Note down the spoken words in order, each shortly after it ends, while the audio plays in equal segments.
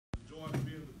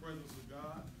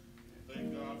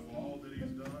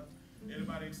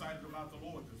Anybody excited about the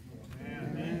Lord this morning?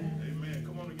 Amen. Amen.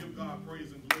 Come on and give God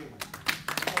praise and glory.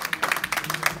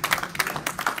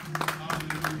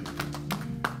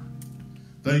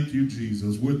 Thank you,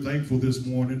 Jesus. We're thankful this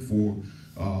morning for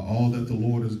all that the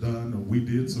Lord has done. We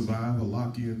did survive a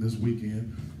lock-in this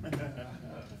weekend.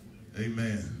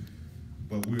 Amen.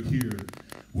 But we're here.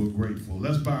 We're grateful.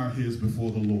 Let's bow our heads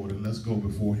before the Lord and let's go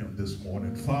before him this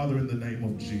morning. Father, in the name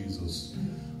of Jesus,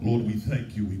 Lord, we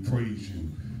thank you. We praise you.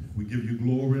 We give you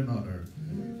glory and honor,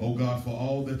 oh God, for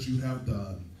all that you have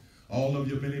done, all of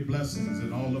your many blessings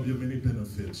and all of your many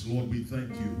benefits. Lord, we thank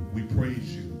you. We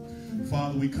praise you.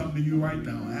 Father, we come to you right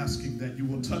now asking that you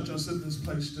will touch us in this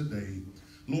place today.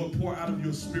 Lord, pour out of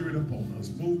your spirit upon us.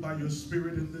 Move by your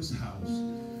spirit in this house.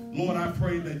 Lord, I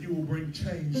pray that you will bring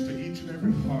change to each and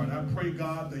every heart. I pray,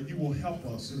 God, that you will help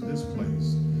us in this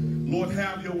place. Lord,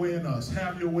 have your way in us.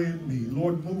 Have your way in me.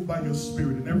 Lord, move by your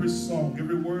spirit in every song,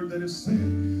 every word that is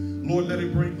said. Lord, let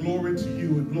it bring glory to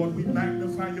you. And Lord, we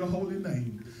magnify your holy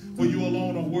name. For you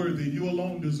alone are worthy. You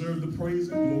alone deserve the praise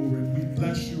and glory. And we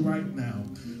bless you right now.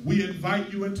 We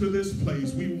invite you into this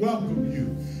place. We welcome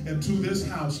you into this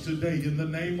house today in the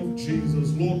name of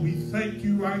Jesus. Lord, we thank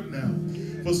you right now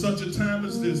for such a time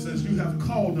as this, as you have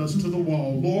called us to the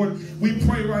wall. Lord, we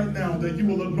pray right now that you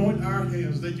will anoint our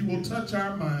hands, that you will touch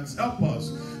our minds. Help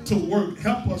us to work.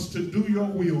 Help us to do your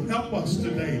will. Help us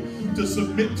today to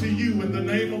submit to you in the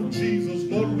name of Jesus.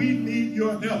 Lord, we need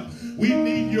your help. We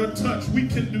need your touch. We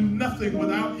can do nothing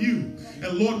without you.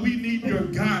 And Lord, we need your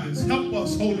guidance. Help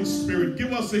us, Holy Spirit.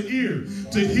 Give us an ear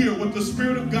to hear what the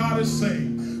Spirit of God is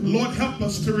saying. Lord, help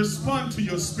us to respond to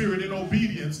your spirit in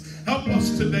obedience. Help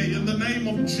us today in the name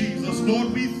of Jesus.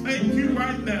 Lord, we thank you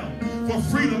right now for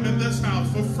freedom in this house,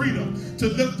 for freedom to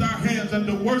lift our hands and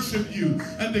to worship you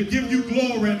and to give you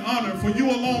glory and honor, for you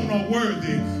alone are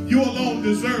worthy. You alone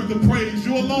deserve the praise.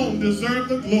 You alone deserve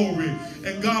the glory.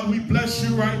 And God, we bless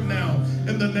you right now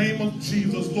in the name of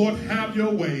Jesus. Lord, have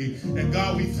your way. And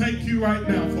God, we thank you right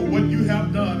now for what you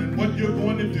have done and what you're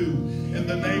going to do. In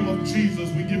the name of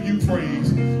Jesus, we give you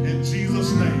praise. In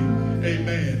Jesus' name,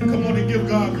 amen. Come on and give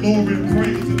God glory and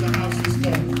praise in the house this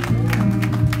morning.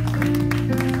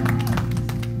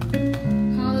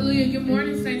 Hallelujah. Good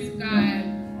morning, saints of God.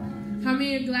 How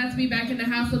many are glad to be back in the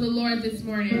house of the Lord this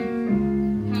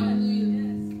morning?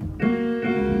 Hallelujah.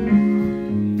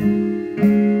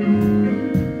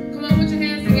 Come on, put your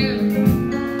hands together.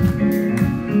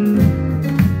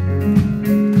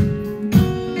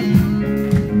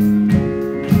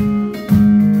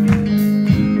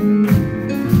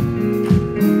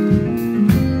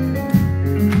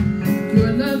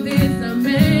 Your love is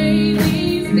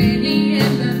amazing, steady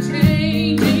and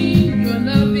unchanging. Your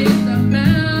love is a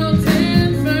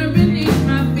mountain firm beneath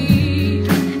my feet.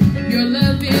 Your love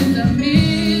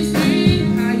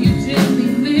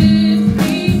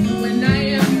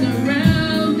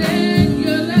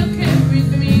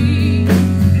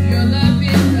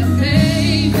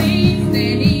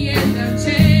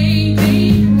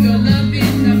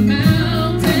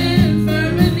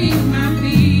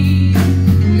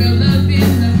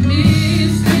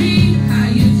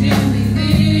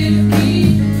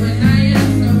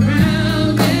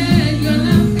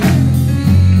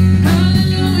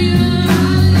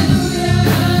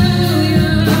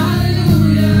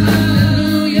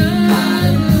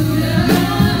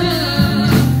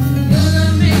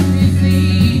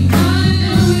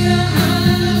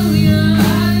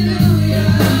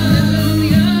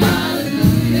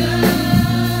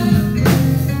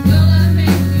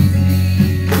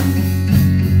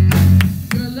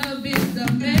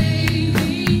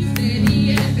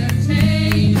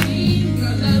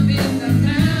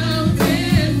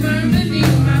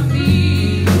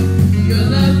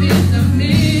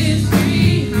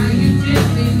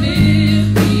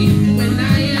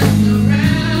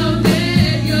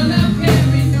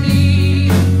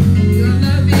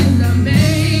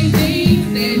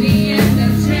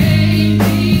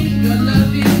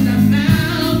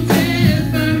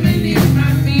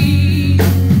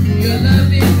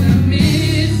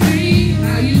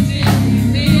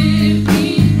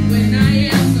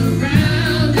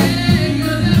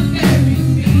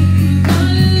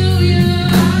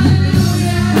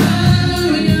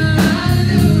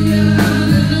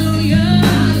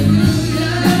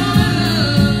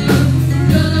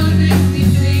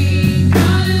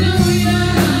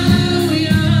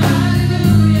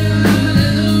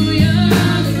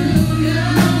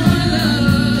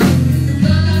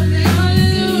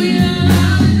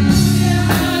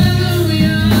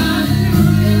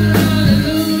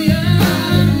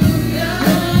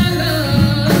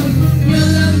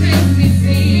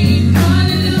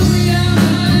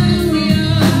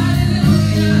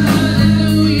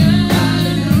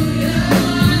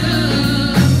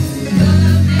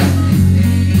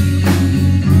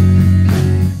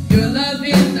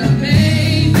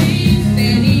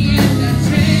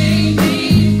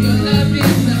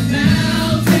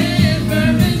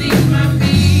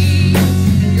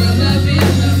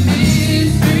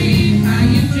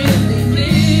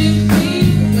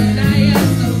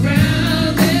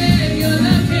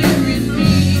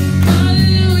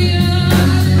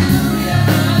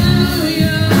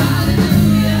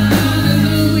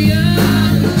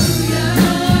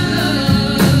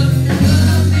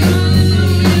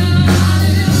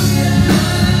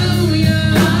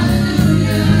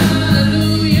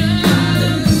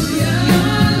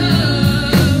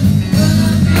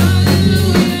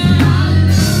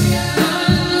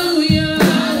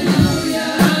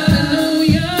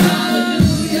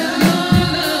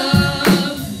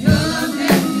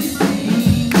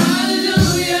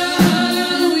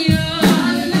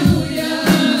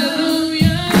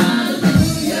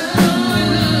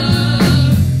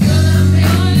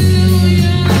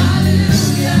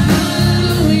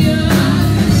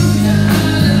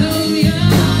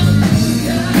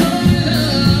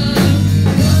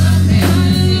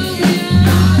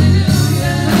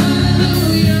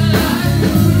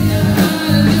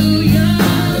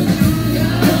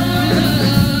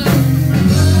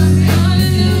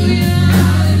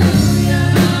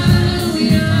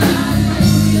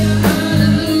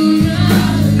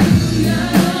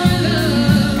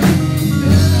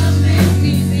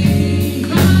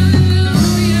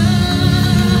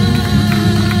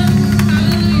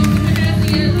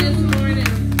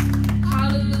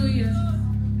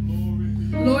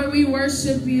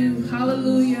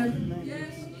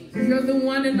You're the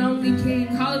one and only King.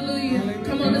 Hallelujah.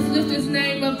 Come on, let's lift his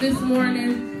name up this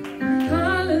morning.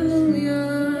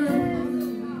 Hallelujah.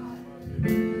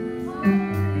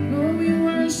 Lord, we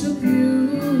worship you.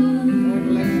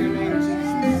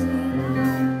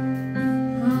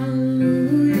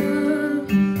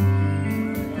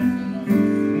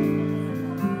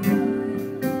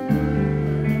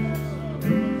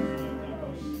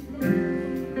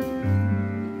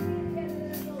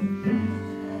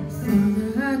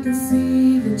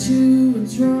 You are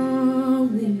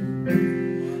drawing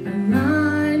a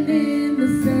line in the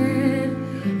sand.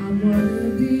 I wanna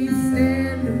be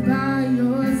standing by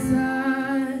your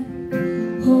side,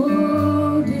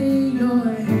 holding your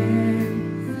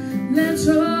hand. Let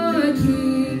your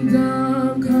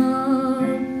kingdom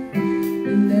come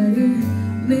and let it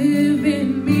live in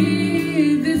me.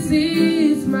 This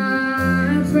is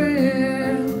my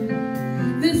prayer.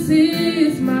 This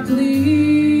is my plea.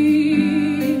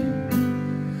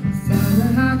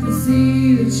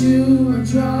 See that you are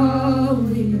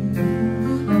drawing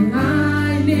a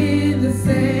line in the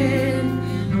sand.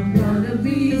 I wanna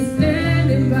be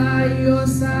standing by your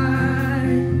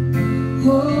side,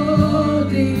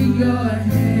 holding your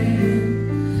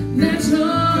hand. Let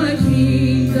your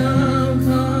kingdom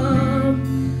come,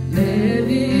 let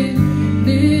it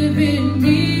live in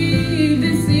me.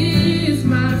 This is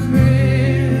my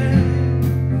prayer.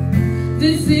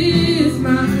 This is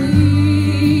my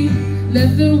plea.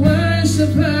 Let the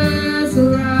worshipers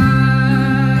arise.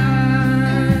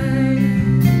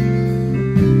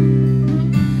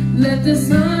 Let the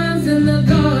sons and the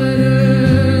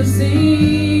daughters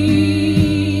sing.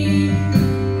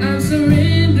 I'm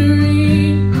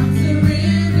surrendering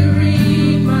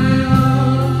my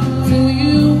all to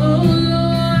you, oh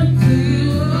Lord. To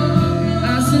you, oh Lord.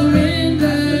 I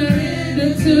surrender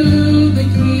to the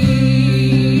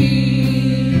King.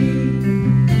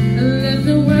 And let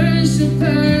the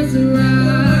worshipers arise.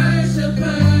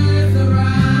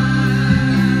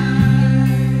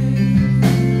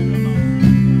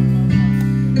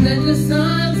 Let the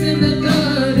sons and the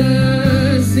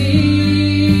daughters sing.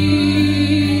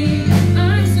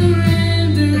 I'm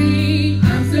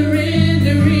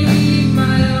surrendering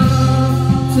my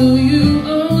all to you,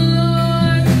 oh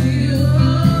Lord.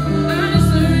 I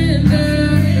surrender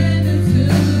to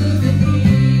the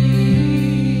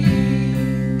King.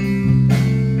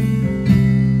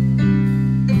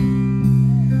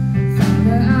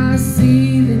 Father, I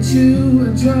see that you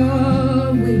are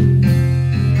drawing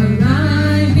a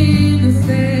line in the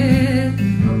sand.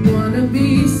 I wanna be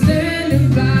standing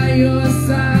by your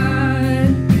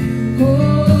side,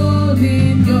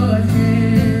 holding your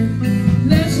hand.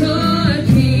 Let your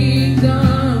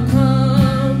kingdom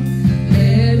come,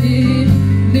 let it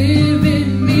live in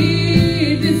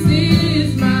me. This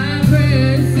is my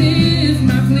prayer, this is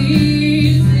my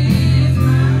plea.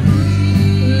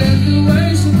 Let the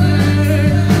worshipers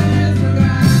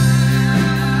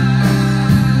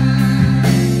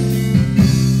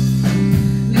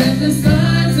let the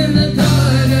sons and the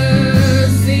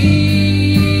daughters sing.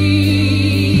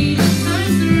 I'm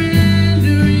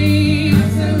surrendering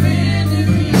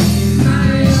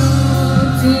my all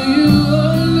to you,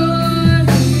 oh Lord.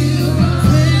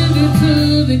 Surrender to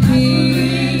the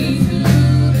King.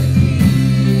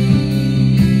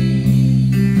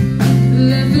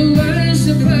 Let the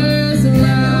worshipers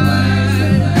arise.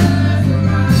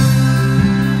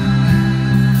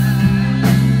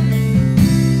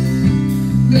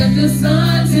 Let the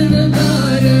sons and the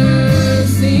daughters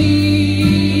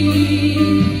sing.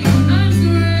 I'm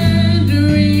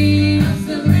surrendering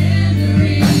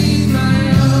my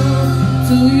all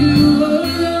to you, oh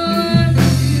Lord.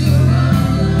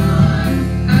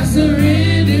 I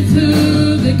surrender to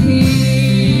the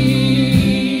King.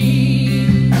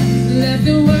 Let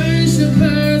the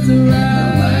worshipers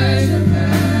arise.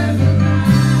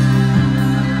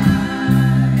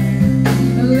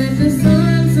 Let the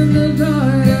sons and the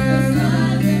daughters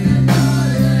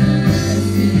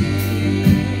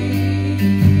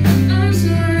I'm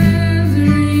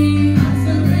surrendering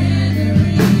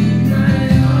my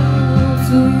all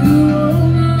to you, oh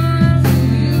Lord.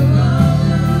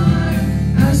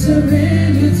 I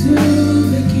surrender to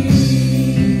the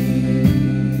King.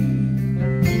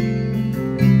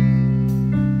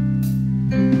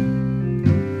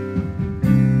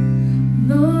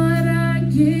 Lord, I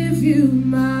give you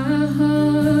my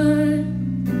heart.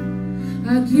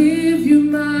 I give you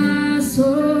my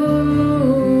soul.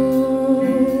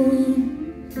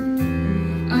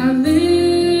 I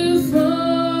live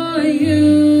for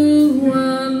you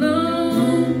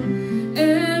alone.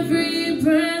 Every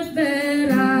breath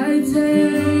that I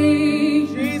take,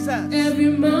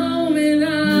 every moment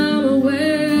I'm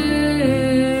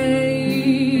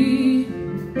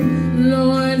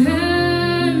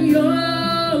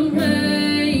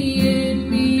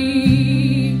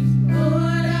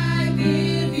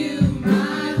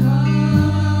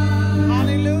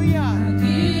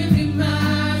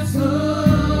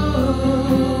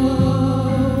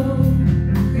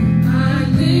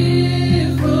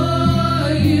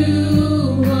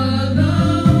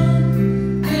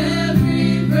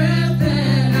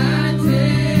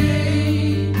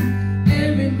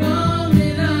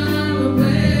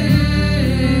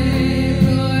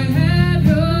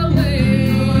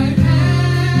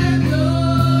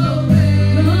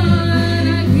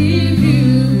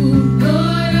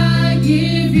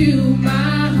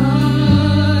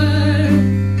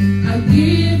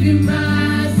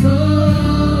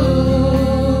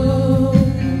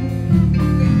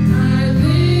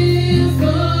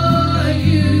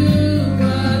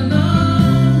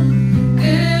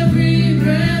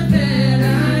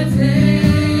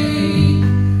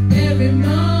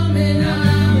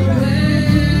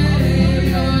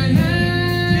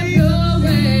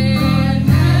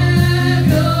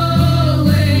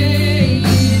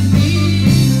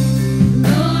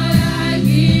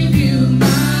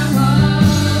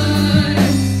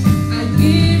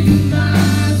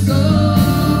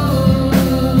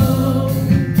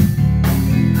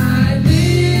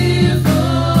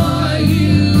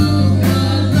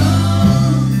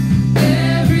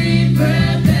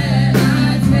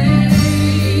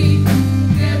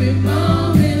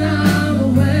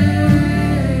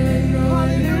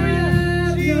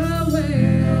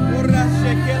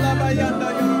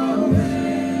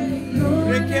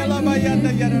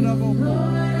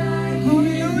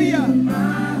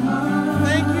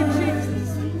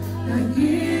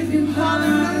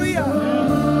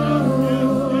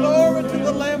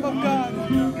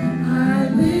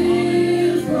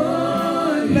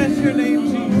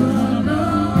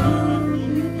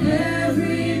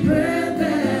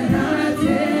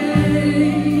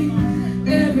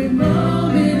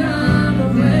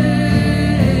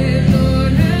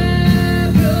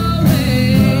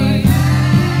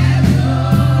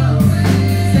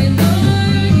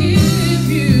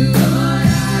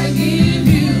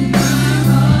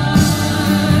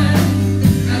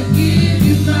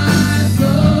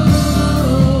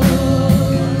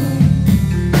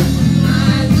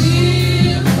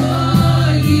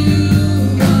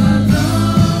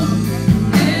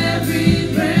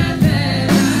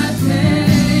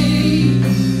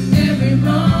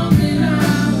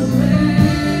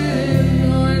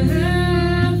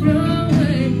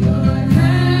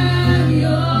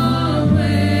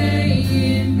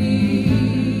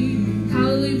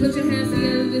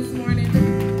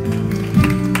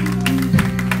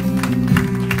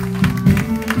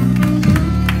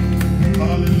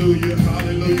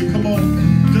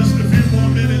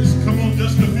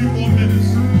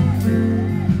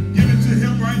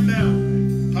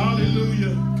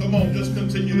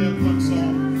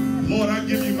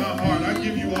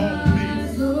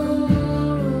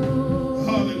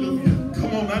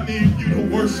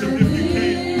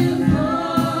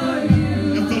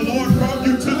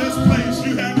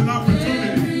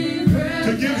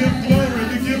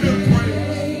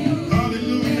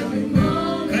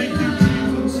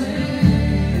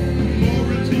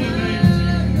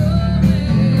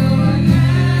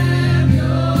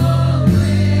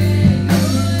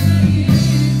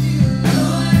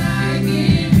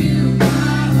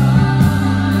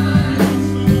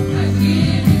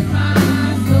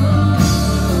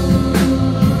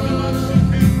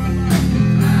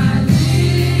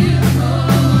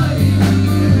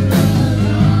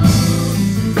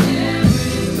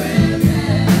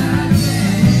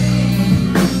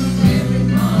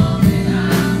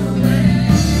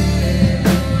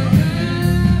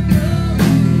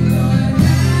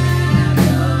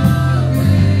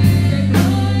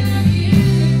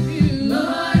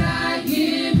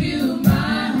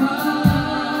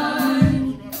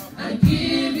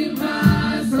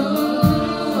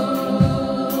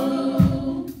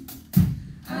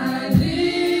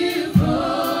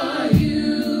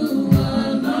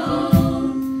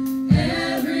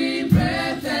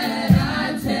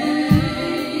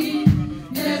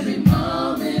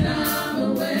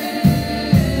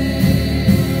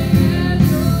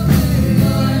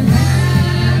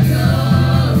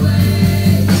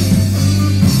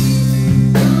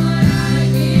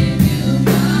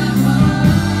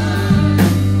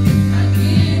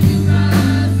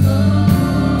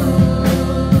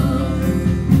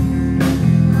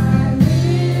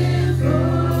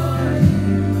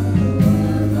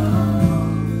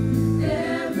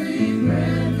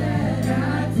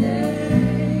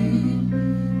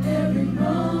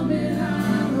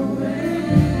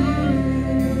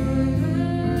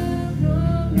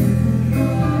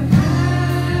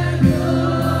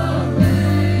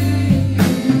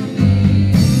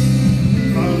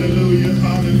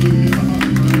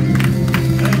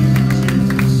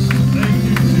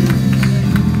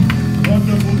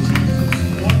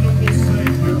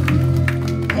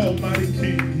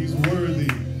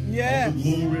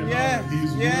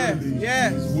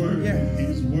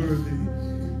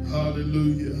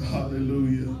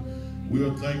We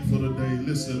are thankful today.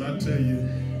 Listen, I tell you,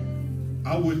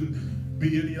 I wouldn't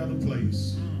be any other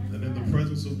place than in the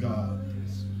presence of God.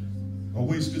 I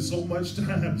wasted so much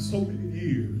time, so many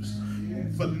years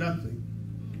for nothing,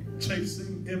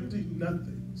 chasing empty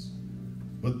nothings.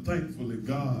 But thankfully,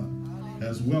 God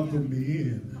has welcomed me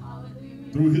in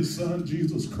through his son,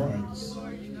 Jesus Christ.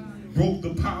 Broke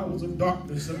the powers of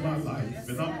darkness in my life.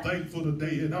 And I'm thankful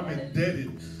today, and I'm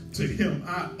indebted to him.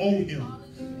 I owe him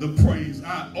the praise.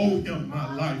 I owe him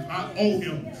my life. I owe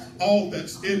him all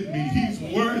that's in me. He's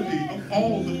worthy of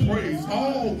all the praise,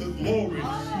 all the glory,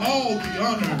 all the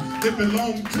honor. It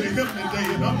belongs to him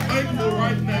today. And I'm thankful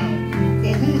right now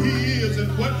for who he is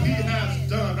and what he has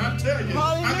done. I tell you,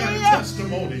 I got a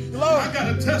testimony. I got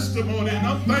a testimony, and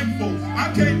I'm thankful.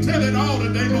 I can't tell it all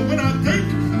today, but when I think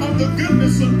of the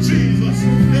goodness of Jesus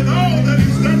and all that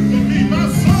he's done for me, my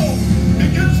soul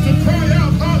begins to cry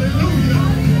out, hallelujah.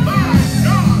 My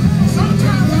God,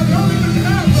 sometimes I don't even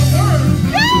have the words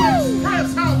to express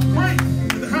how great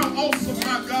and how awesome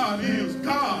my God is.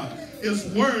 God is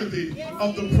worthy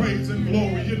of the praise and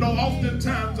glory. You know,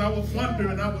 oftentimes I would wonder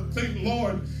and I would think,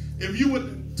 Lord, if you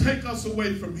would take us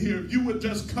away from here, if you would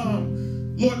just come,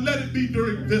 Lord, let it be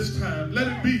during this time. Let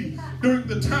it be during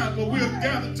the time when we're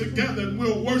gathered together and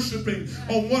we're worshiping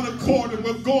on one accord and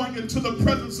we're going into the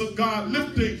presence of God,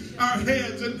 lifting our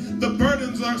heads and the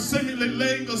burdens are seemingly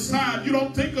laying aside. You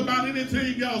don't think about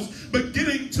anything else but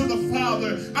getting to the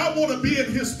Father. I want to be in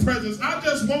his presence. I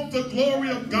just want the glory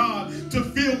of God to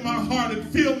fill my heart and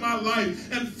fill my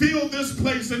life and fill this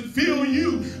place and fill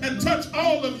you and touch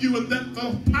all of you, and that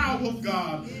the power of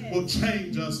God will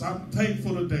change us. I'm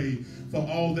thankful today for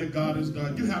all that God has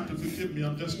done. You have to forgive me.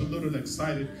 I'm just a little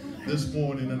excited this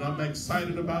morning, and I'm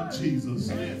excited about Jesus.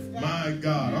 My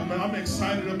God, I'm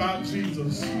excited about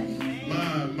Jesus.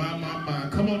 My.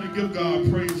 Come on and give God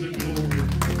praise and glory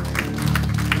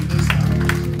in this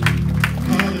house.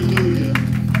 Hallelujah.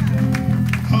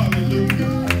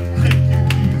 Hallelujah. Thank you,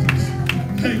 Jesus.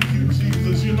 Thank you,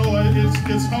 Jesus. You know,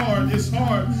 it's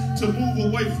hard to move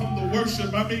away from the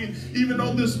worship. I mean, even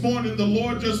on this morning, the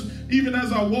Lord just, even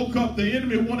as I woke up, the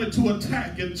enemy wanted to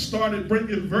attack and started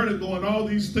bringing vertigo and all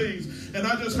these things. And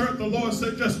I just heard the Lord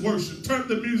say, just worship. Turn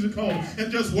the music on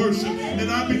and just worship.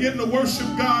 And I began to worship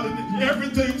God, and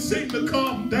everything seemed to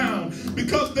calm down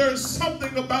because there's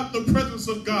something about the presence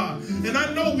of God. And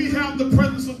I know we have the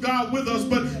presence of God with us,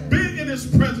 but being in his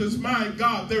presence, my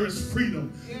God, there is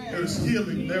freedom, there's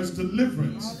healing, there's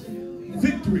deliverance.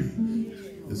 Victory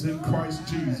is in Christ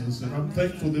Jesus. And I'm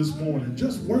thankful this morning.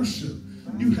 Just worship.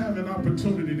 You have an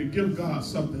opportunity to give God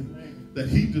something that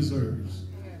he deserves.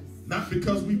 Not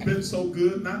because we've been so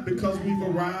good, not because we've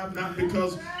arrived, not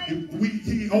because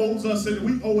he owes us and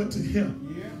we owe it to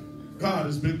him. God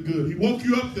has been good. He woke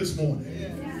you up this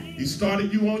morning. He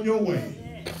started you on your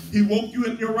way. He woke you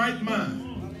in your right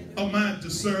mind, a mind to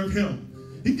serve him.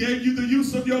 He gave you the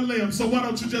use of your limbs. So why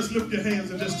don't you just lift your hands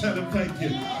and just tell him thank you.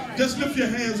 Just lift your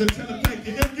hands and tell him thank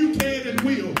you. If you can and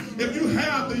will, if you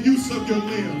have the use of your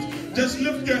limbs, just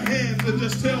lift your hands and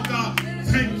just tell God,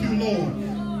 thank you,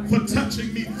 Lord, for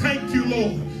touching me. Thank you,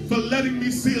 Lord, for letting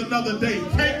me see another day.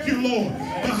 Thank you, Lord,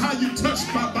 for how you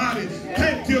touched my body.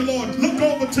 Thank you, Lord. Look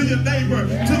over to your neighbor,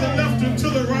 to the left and to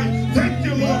the right. Thank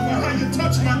you, Lord, for how you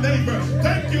touched my neighbor.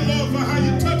 Thank you, Lord, for how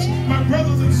you touched my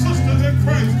brothers and sisters in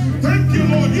Christ. Thank you,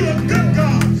 Lord. You're a good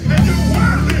God, and you're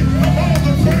worthy of all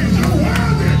the praise. You're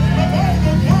worthy of all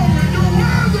the glory. You're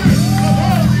worthy of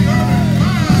all the honor.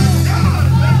 My God,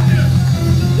 thank you.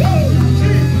 Woo,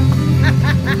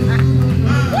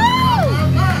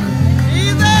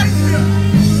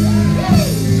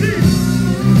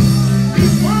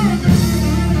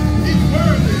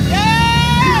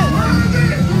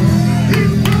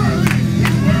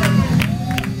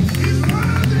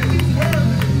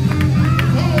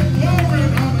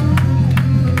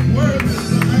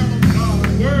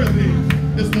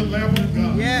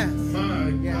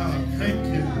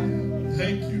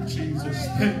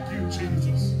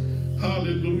 Jesus.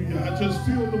 Hallelujah. I just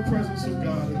feel the presence of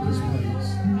God in this place.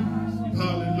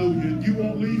 Hallelujah. You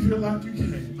won't leave here like you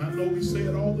came. I know we say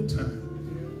it all the time.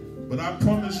 But I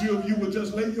promise you, if you would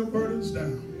just lay your burdens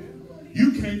down,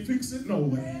 you can't fix it no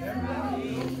way.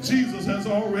 Jesus has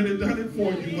already done it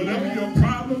for you. Whatever your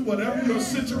problem, whatever your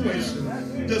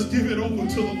situation, just give it over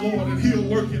to the Lord and he'll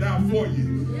work it out for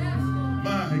you.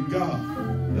 My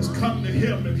God. Just come to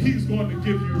him and he's going to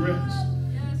give you rest.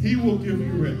 He will give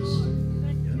you rest.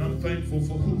 I'm thankful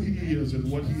for who he is and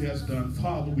what he has done.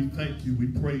 Father, we thank you. We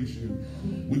praise you.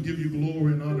 We give you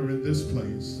glory and honor in this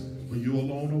place. For you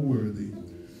alone are worthy.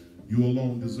 You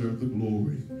alone deserve the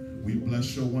glory. We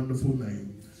bless your wonderful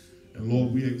name. And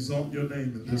Lord, we exalt your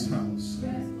name in this house.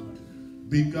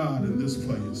 Be God in this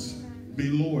place. Be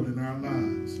Lord in our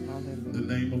lives. In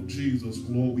the name of Jesus,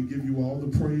 Lord, we give you all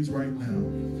the praise right now.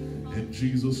 In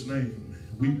Jesus' name,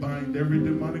 we bind every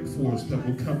demonic force that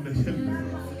will come to hinder,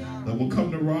 that will come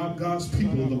to rob God's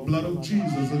people of the blood of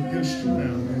Jesus against you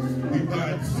now. We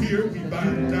bind fear, we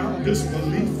bind doubt,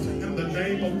 disbelief. In the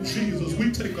name of Jesus,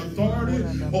 we take authority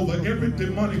over every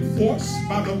demonic force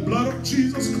by the blood of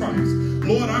Jesus Christ.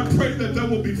 Lord, I pray that there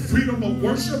will be freedom of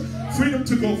worship, freedom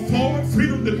to go forward,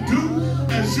 freedom to do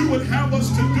as you would have us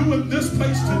to do in this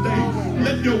place today.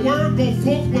 Let your word go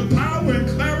forth with power and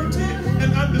clarity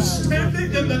and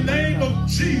understanding in the name of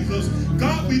Jesus.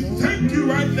 God, we thank you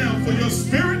right now for your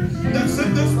spirit that's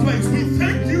in this place. We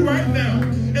thank you right now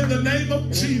in the name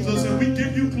of Jesus, and we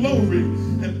give you glory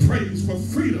and praise for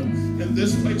freedom in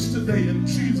this place today. In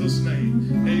Jesus'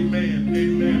 name, amen,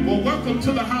 amen. Well, welcome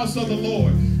to the house of the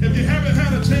Lord. If you haven't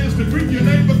had a chance to greet your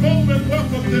neighbor, go and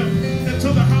welcome them into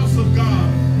the house of God.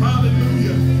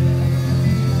 Hallelujah.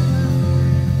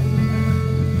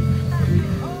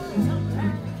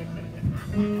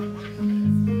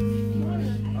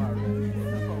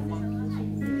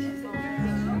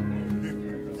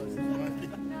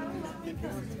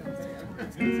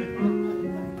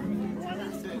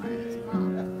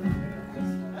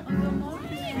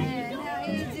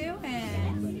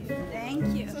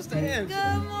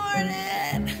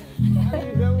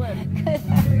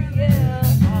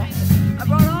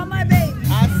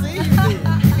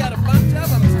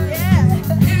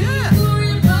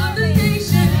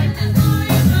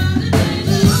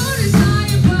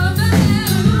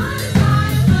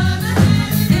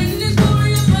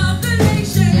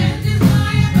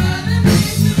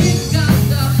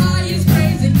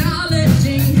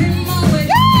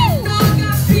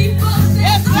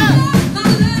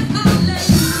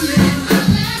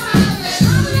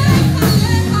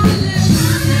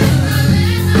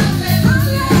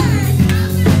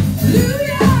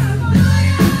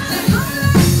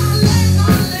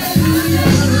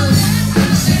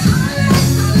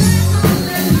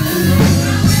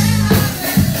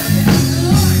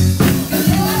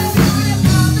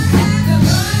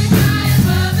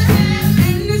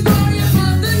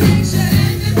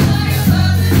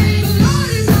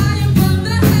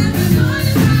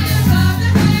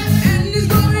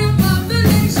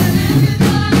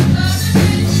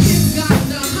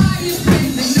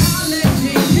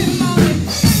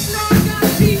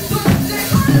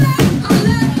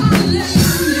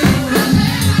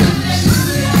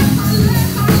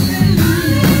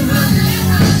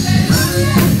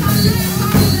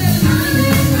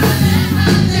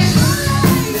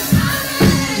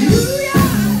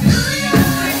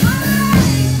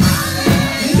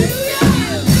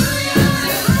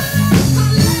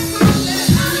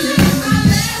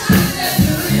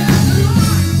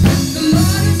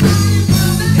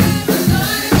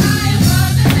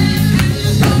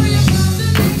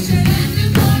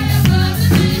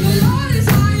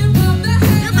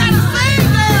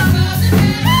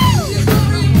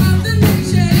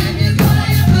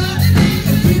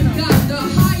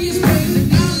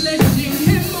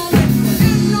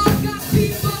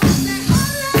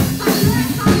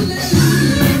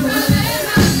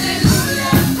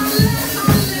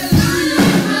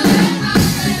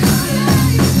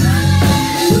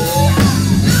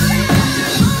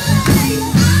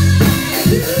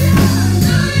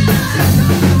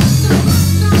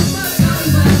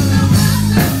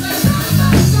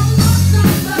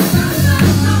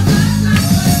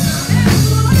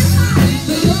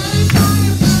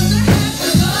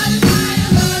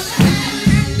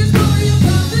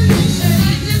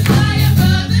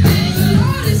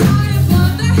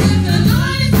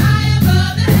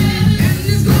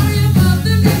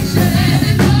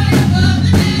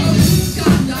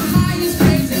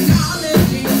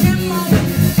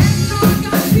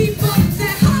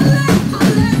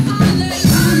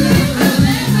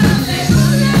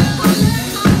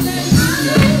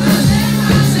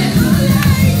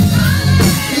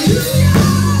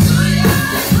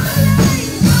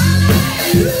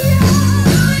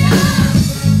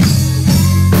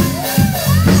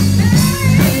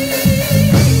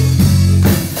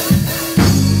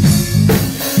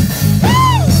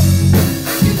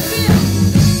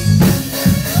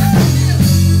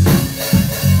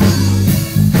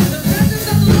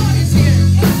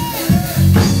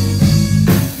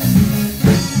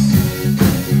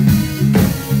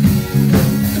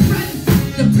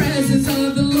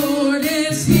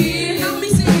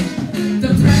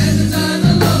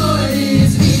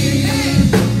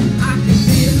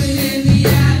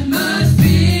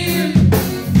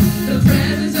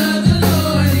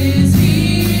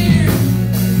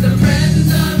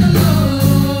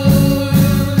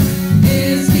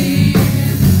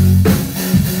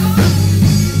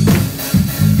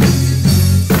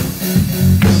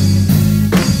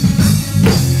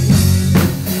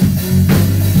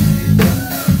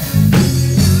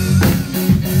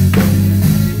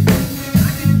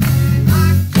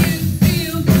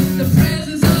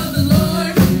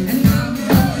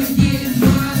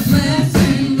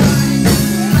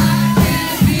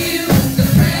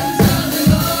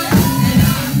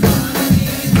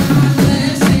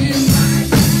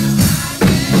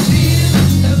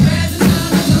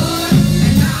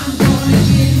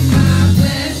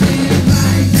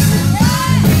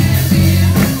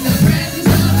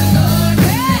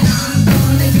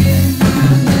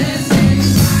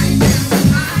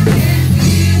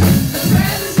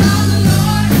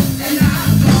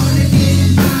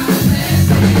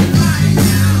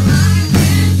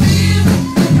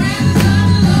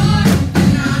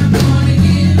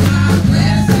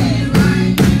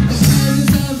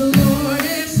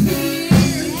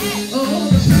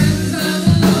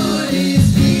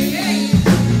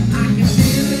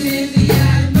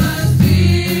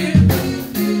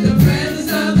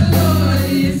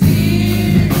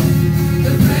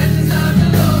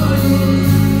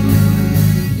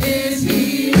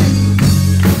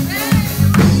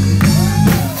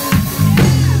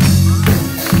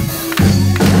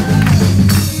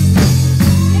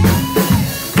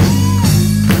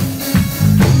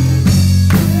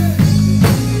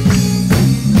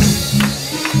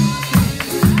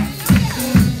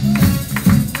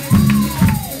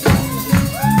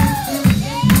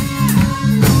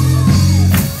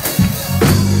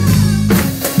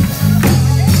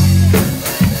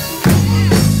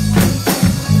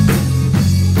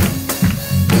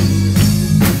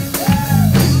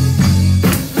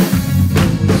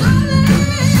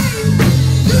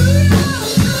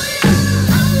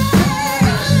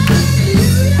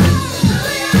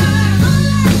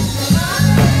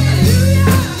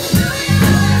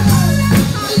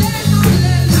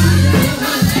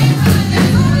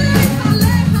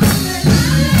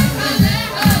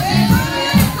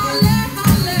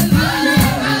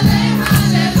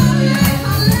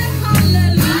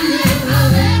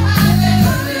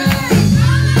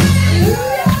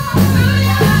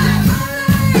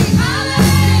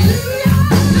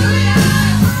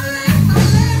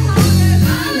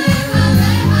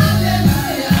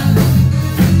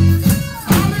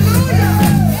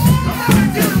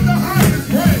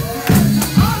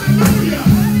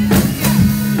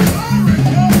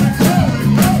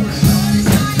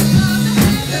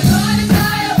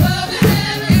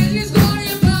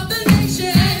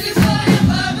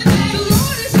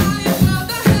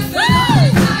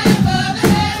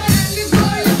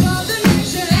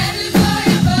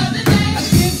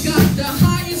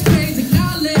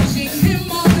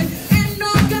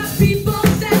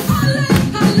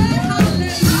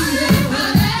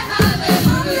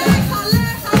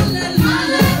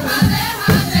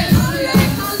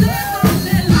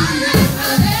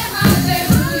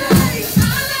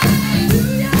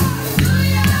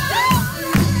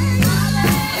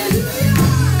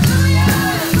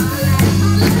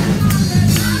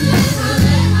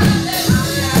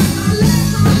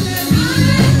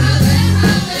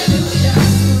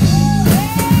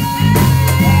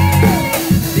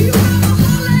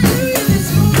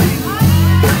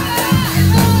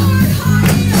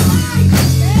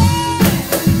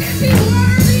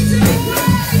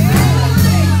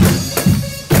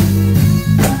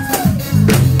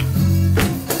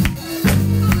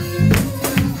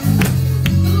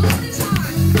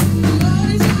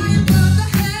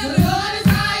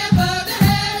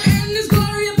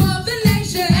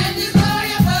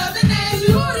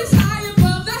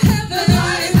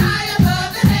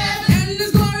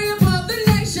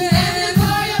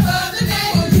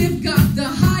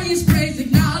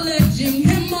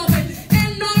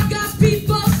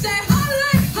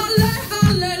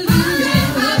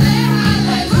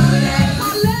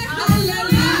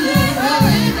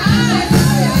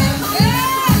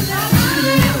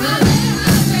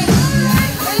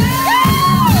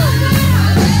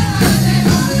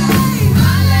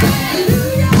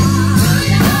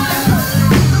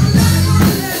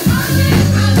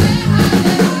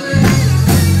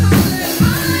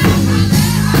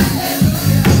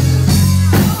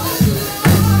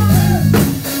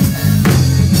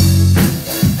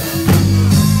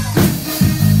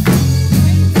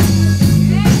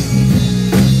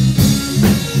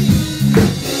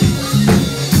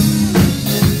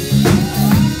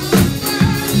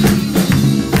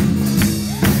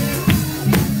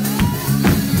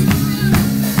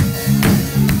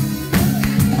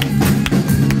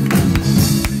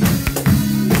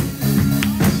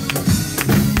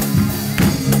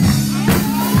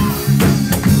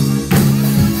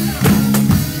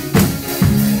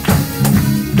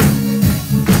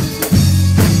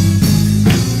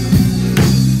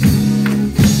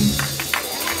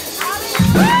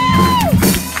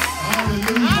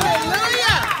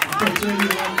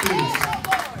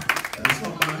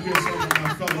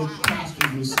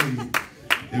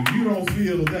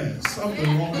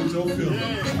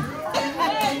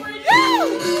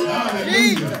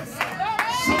 Hallelujah.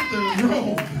 Something's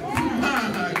wrong. My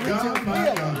God, my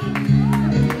God.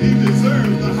 He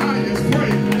deserves the highest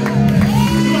praise.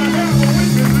 Do I have a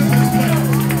witness in this place?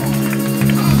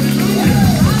 Hallelujah.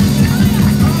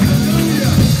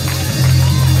 Hallelujah.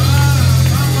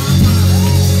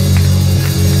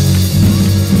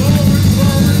 Glory,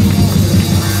 glory, glory.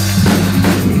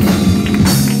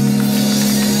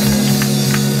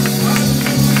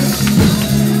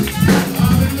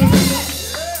 Hallelujah.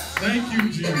 Thank you,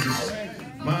 Jesus.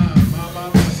 My.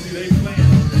 See, they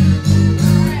playing up there.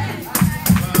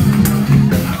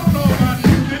 I don't know about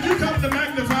you. Did you come to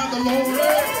magnify the Lord?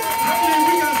 I believe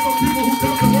we got some people who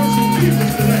come to worship Jesus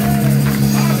today.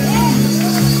 Hallelujah.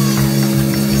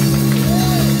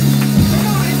 Come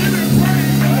on and give him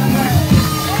praise in the place.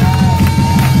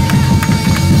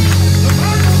 The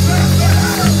Bible says that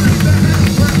everything that has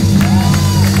breath,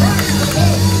 praise the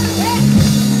Lord.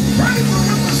 Praise him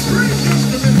with the string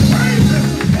instruments. Praise him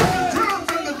with the drums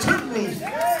and the timbrels.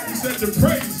 He said to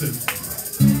praise him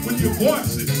with your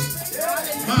voices.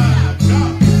 My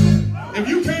God. If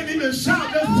you can't even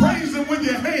shout, just praise him with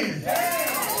your hands.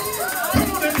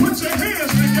 Come on and put your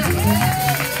hands together.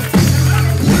 And let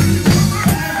him praise him out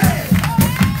your hands.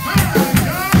 My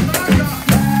God, my God.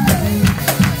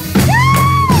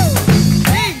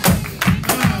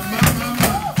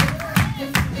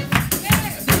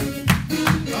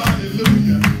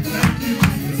 Hallelujah. Thank you,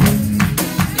 Jesus.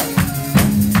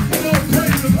 Come on,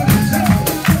 praise him with his hands.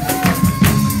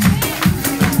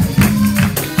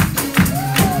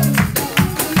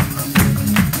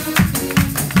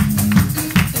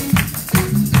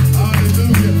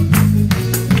 Hallelujah.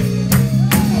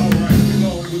 All right,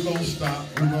 we're gonna stop.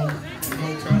 We're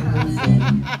gonna try to move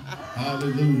forward.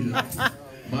 Hallelujah.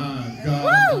 My God,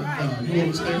 my God. You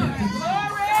understand?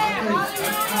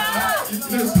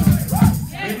 Listen,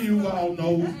 maybe you all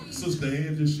know Sister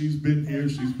Angie. She's been here.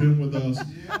 She's been with us.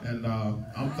 And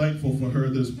I'm thankful for her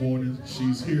this morning.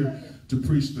 She's here to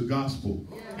preach the gospel.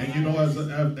 And you know,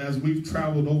 as we've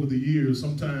traveled over the years,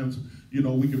 sometimes, you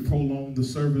know, we can prolong the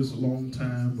service a long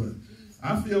time, but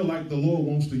I feel like the Lord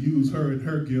wants to use her and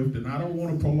her gift, and I don't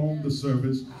want to prolong the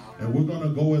service, and we're going to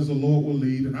go as the Lord will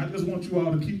lead. And I just want you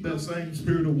all to keep that same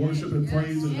spirit of worship and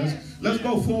praise, and let's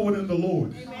go forward in the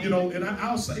Lord. You know, and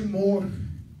I'll say more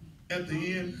at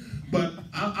the end, but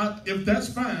if that's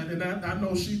fine, and I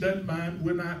know she doesn't mind,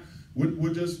 we're not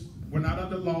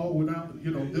under law, we're not,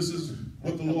 you know, this is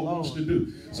what the Lord wants to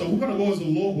do. So we're going to go as the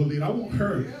Lord will lead. I want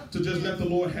her to just let the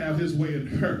Lord have his way in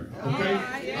her, okay?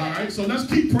 All right, so let's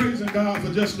keep praising God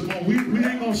for just a moment. We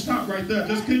ain't going to stop right there.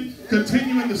 Just keep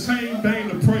continuing the same vein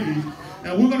of praise,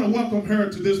 and we're going to welcome her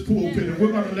to this pulpit, and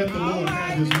we're going to let the Lord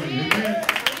have his way. Amen?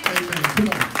 Amen. Come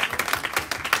on.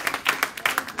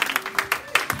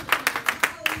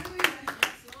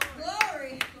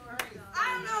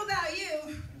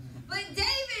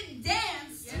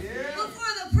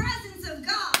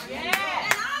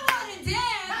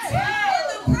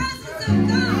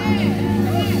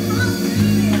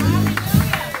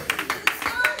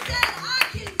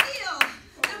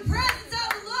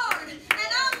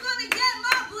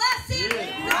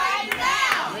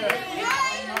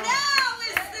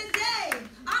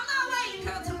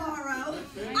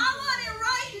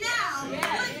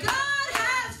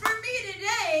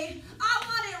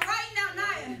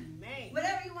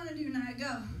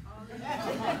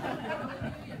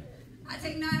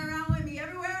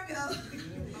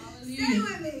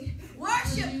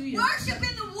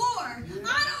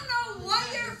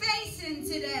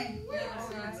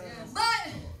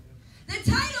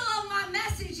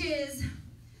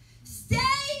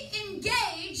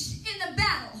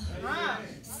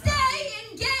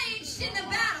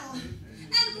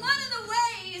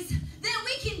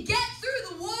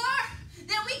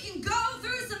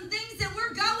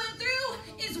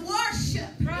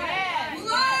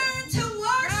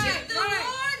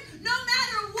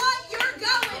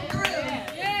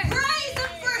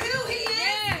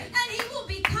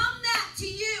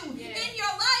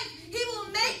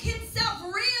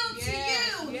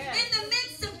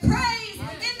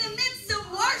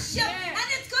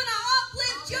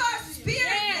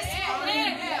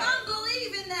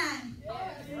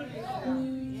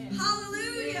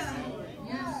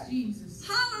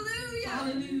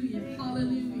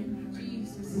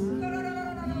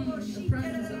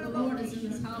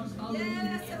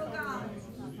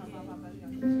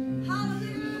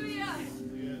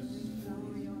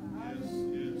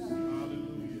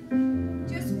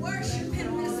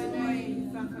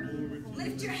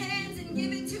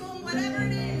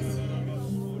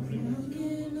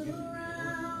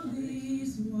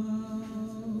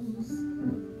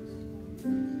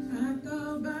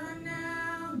 By now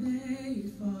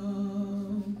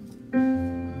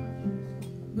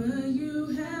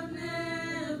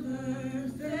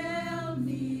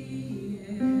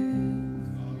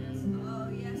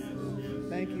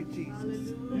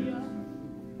Jesus.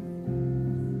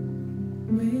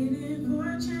 Waiting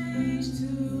for change to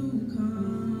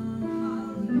come,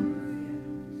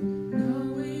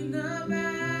 knowing the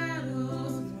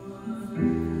battle's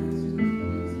won,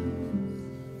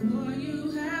 for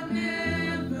you have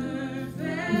never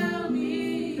failed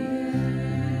me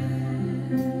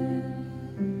yet.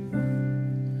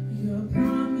 Your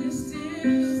promise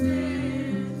still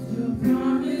stands, your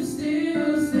promise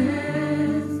still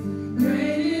stands.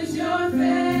 Great is your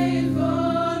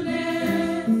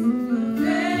faithfulness,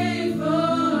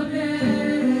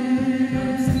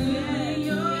 faithfulness. Still in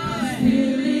your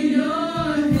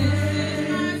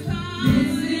hands.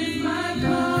 This is my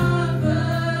confidence.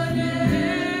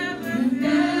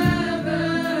 Never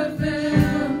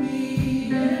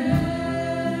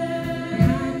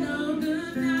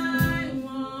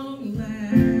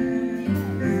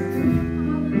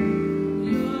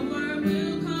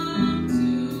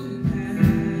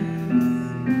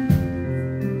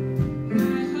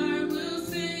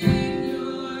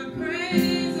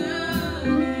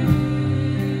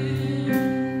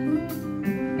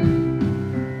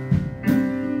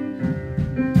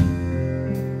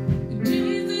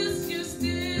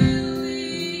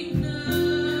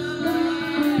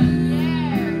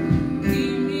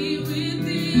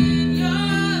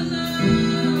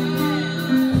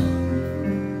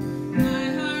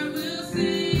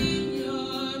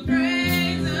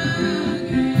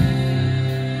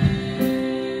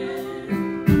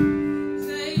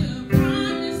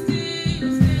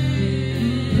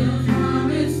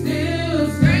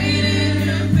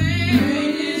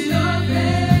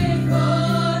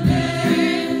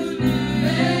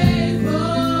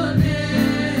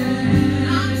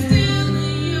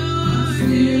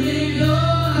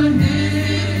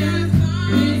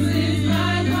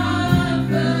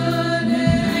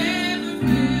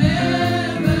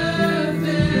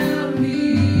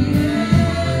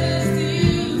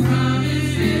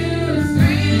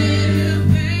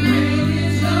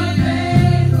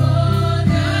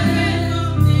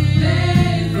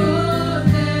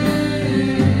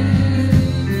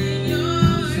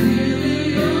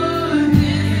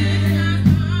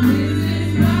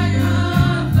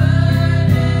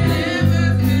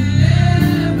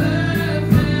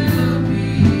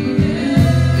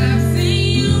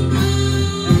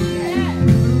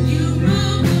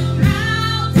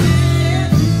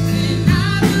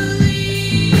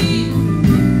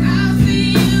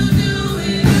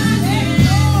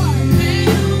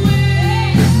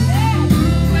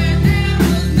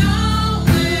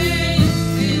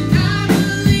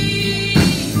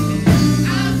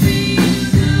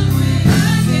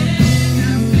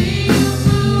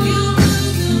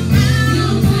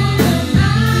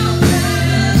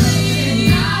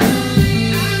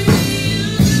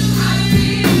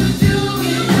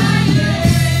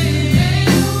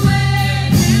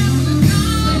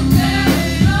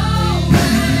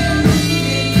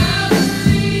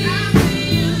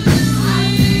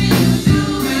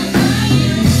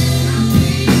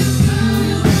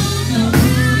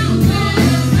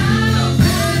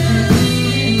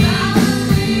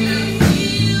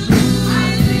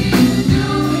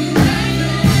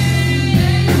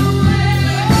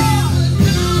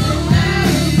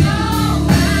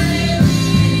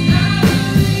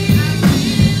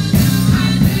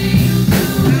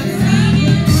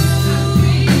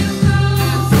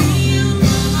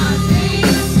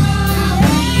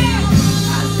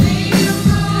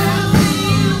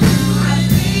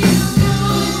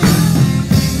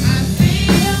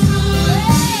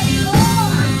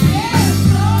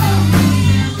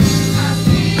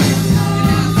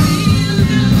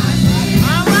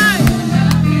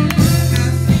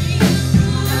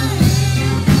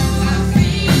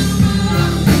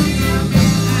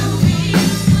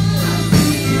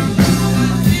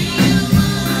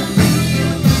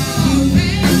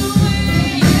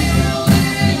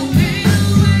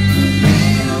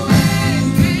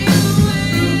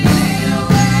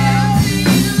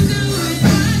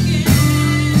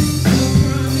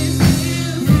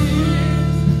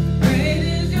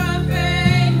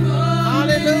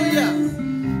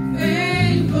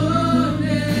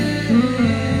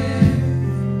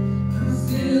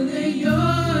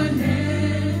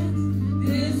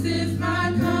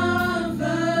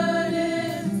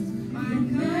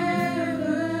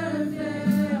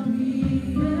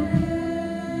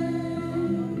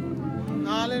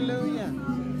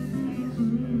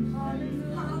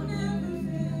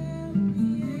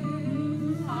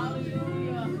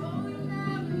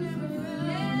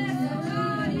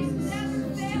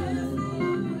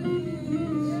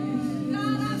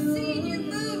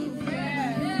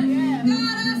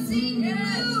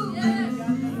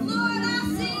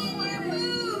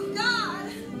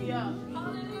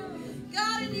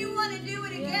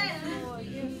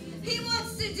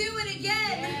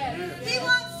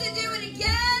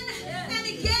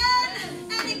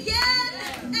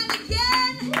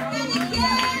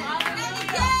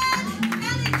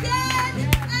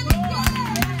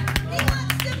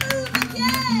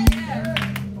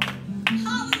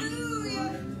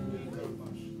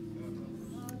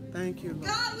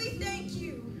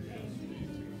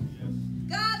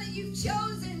that you've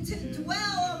chosen to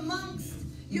dwell amongst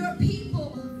your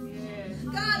people.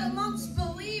 God, amongst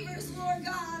believers, Lord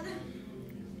God.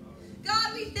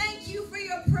 God, we thank you for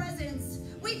your presence.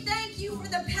 We thank you for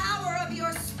the power of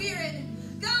your Spirit.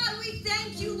 God, we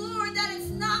thank you, Lord, that it's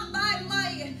not by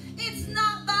might, it's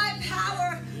not by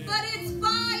power, but it's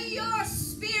by your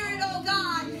Spirit, oh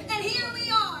God. And here we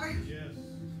are. Yes.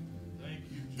 Thank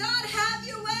you. God, have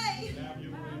your way. Have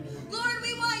your way, Lord. Lord,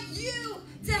 we want you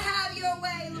to have your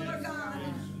way, Lord God.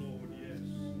 Yes, Lord,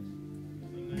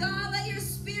 yes. God, let your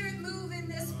Spirit move in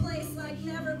this place like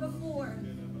never before.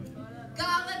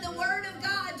 God, let the word of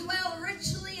God dwell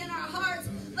richly in our hearts.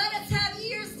 Let us have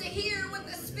ears to hear what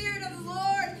the Spirit of the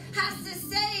Lord has to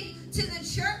say to the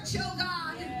church, oh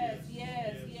God. Yes,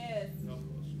 yes, yes.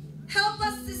 Help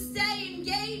us to stay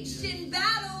engaged in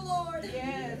battle, Lord.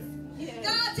 Yes, yes.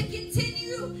 God, to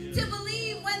continue to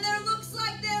believe when there looks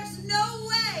like there's no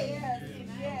way. Yes,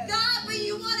 yes. God, but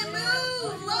you want to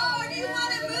move, Lord. You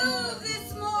want to move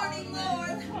this morning,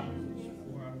 Lord.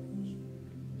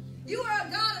 You are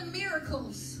a God of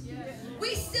miracles.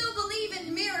 We still believe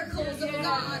in miracles, oh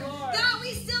God. God,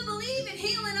 we still believe in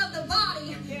healing of the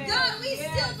body. God, we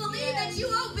still believe that you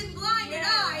open blinded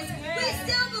eyes. We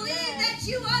still believe that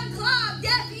you unclog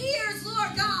deaf ears,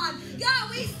 Lord God. God,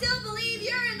 we still believe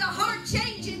you're in the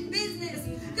heart-changing business.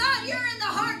 God, you're in the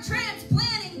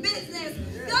heart-transplanting business.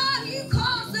 God, you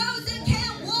cause those that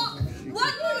can't walk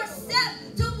one more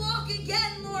step to walk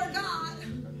again, Lord God.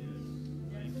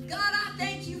 God, I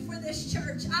thank you for this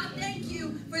church. I thank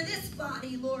you for this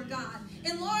body, Lord God.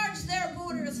 Enlarge their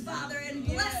borders, Father, and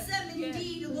bless them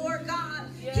indeed, Lord God.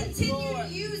 Continue to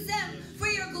use them for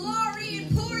your glory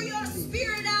and pour your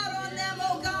Spirit out on them,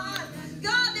 oh God.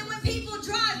 God, that when people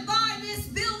drive by this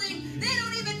building, they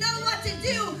don't even know what to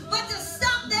do but to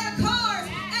stop their cars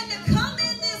and to come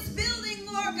in this building,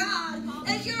 Lord God,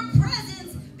 as your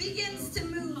presence begins to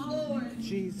move, Lord.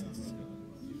 Jesus.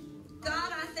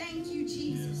 God, I thank you,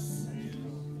 Jesus.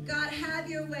 God, have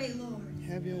your way, Lord.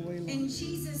 Have your way, Lord. In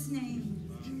Jesus' name.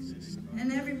 Jesus.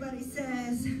 And everybody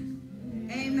says,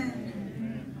 amen.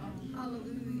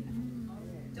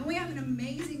 Hallelujah. Don't we have an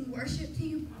amazing worship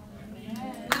team?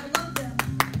 I love them.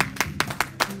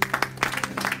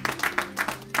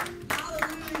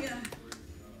 Hallelujah.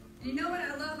 And you know what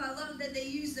I love? I love that they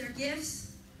use their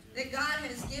gifts that God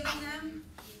has given them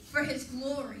for his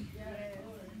glory.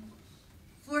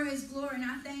 For his glory. And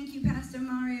I thank you, Pastor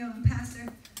Mario and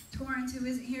Pastor Torrance, who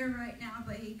isn't here right now,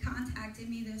 but he contacted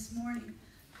me this morning.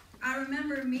 I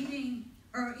remember meeting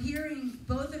or hearing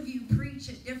both of you preach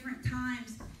at different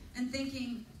times and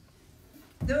thinking,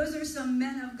 those are some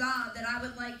men of God that I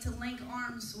would like to link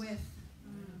arms with.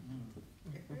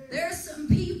 There's some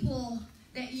people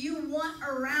that you want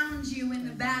around you in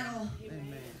the battle.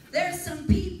 There's some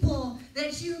people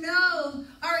that you know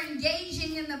are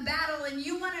engaging in the battle, and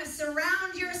you want to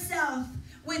surround yourself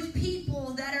with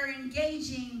people that are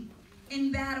engaging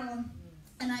in battle.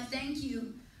 And I thank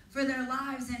you for their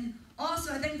lives, and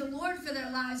also I thank the Lord for their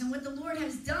lives and what the Lord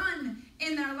has done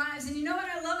in their lives. And you know what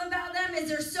I love about them is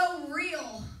they're so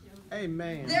real.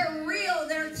 Amen. They're real.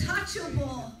 They're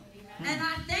touchable. And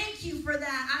I thank you for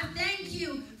that. I thank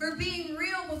you for being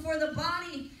real before the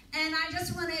body. And I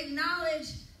just want to acknowledge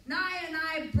Naya and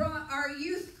I brought our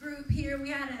youth group here. We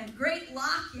had a great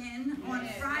lock-in on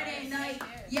Friday night.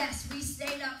 Yes, we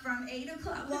stayed up from 8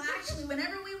 o'clock. Well, actually,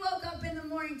 whenever we woke up in the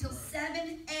morning till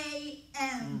 7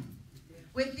 a.m.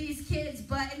 with these kids.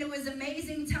 But it was an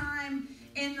amazing time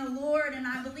in the Lord. And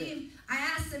I believe I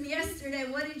asked them yesterday,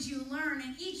 what did you learn?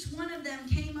 And each one of them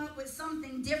came up with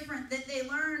something different that they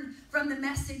learned from the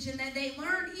message, and that they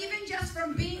learned even just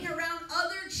from being around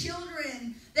other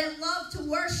children that love to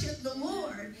worship the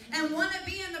Lord and want to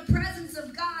be in the presence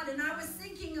of God. And I was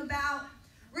thinking about,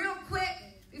 real quick,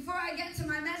 before I get to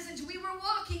my message, we were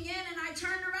walking in and I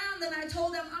turned around and I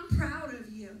told them, I'm proud of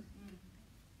you.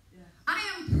 I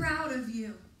am proud of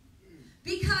you.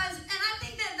 Because, and I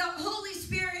think that the Holy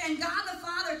Spirit and God the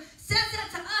Father says that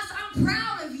to us, I'm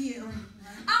proud of you.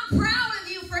 I'm proud of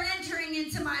you for entering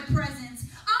into my presence.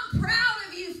 I'm proud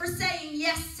of you for saying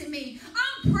yes to me.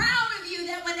 I'm proud of you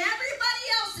that when everybody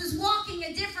else is walking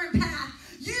a different path,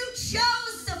 you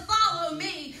chose to follow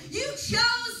me. You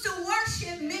chose to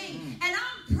worship me. And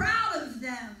I'm proud of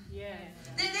them. Yes.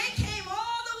 That they came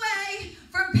all the way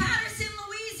from Patterson,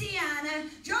 Louisiana,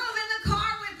 drove in the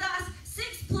car with us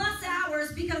 6+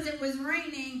 hours because it was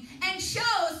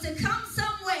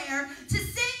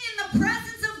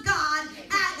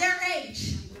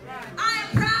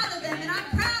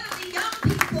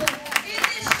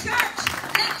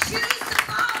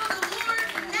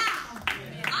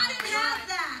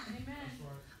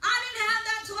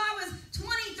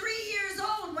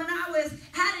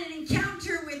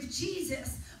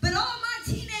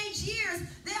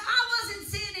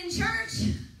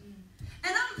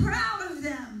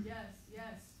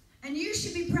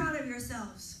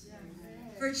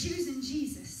choosing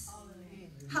Jesus.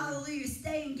 Hallelujah.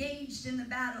 Stay engaged in the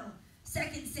battle.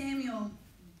 2 Samuel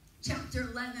chapter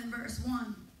 11, verse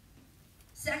 1.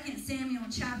 2 Samuel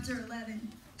chapter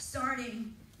 11,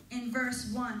 starting in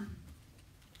verse 1.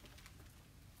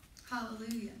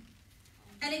 Hallelujah.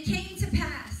 And it came to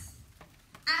pass,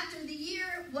 after the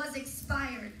year was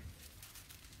expired,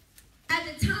 at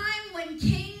the time when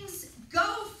kings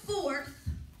go forth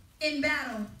in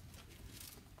battle,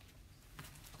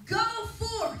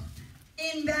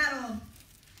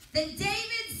 that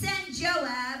David sent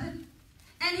Joab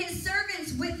and his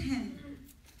servants with him,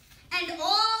 and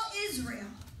all Israel.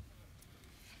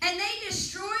 And they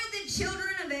destroyed the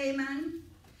children of Ammon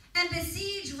and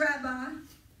besieged Rabbah.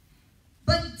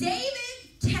 But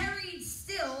David tarried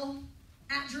still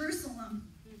at Jerusalem.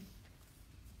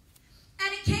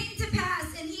 And it came to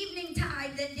pass in evening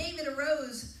tide that David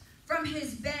arose from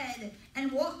his bed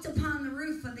and walked upon the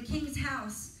roof of the king's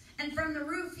house. And from the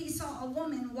roof he saw a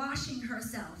woman washing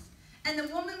herself. And the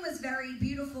woman was very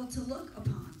beautiful to look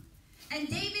upon. And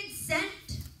David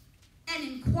sent and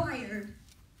inquired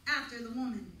after the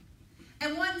woman.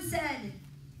 And one said,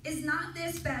 Is not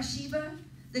this Bathsheba,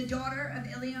 the daughter of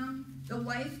Eliam, the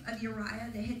wife of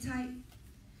Uriah the Hittite?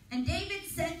 And David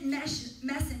sent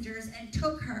messengers and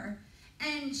took her,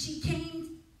 and she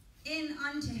came in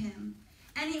unto him.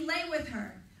 And he lay with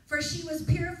her, for she was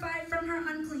purified from her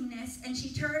uncleanness, and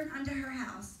she turned unto her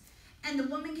house. And the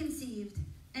woman conceived,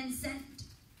 and sent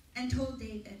and told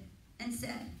David, and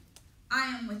said, I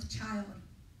am with child.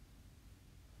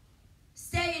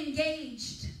 Stay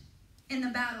engaged in the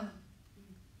battle.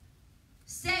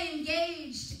 Stay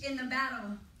engaged in the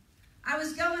battle. I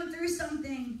was going through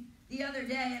something the other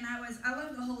day, and I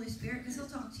love the Holy Spirit, because he'll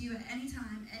talk to you at any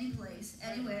time, any place,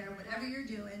 anywhere, whatever you're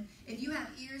doing. If you have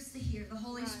ears to hear, the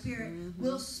Holy Spirit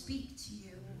will speak to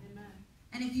you.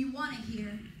 And if you want to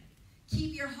hear,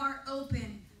 keep your heart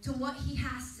open to what he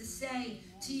has to say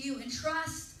to you, and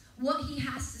trust what he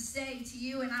has to say to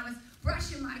you. And I was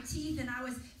brushing my teeth, and I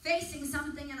was facing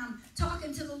something, and I'm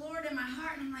talking to the Lord in my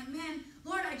heart, and I'm like, man,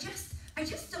 Lord, I just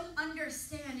don't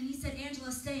understand. And he said,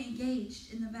 Angela, stay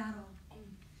engaged in the battle.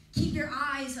 Keep your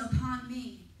eyes upon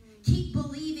me. Keep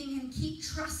believing and keep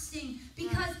trusting,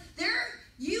 because I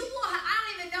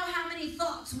don't even know how many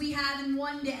thoughts we have in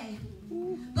one day.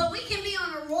 But we can be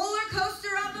on a roller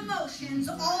coaster of emotions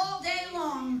all day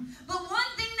long. But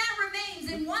one thing that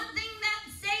remains and one thing that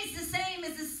stays the same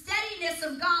is the steadiness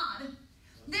of God.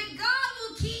 That God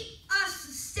will keep us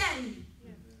steady.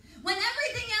 When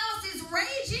everything else is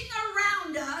raging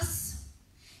around us,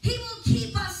 he will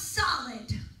keep us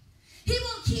solid. He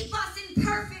will keep us in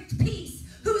perfect peace,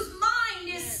 whose mind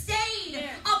is stayed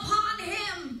upon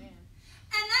him.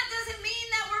 And that doesn't mean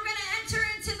that we're going to enter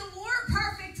into the war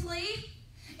perfectly.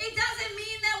 It doesn't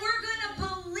mean that we're going to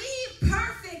believe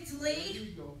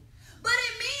perfectly. But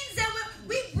it means that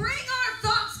we bring our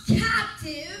thoughts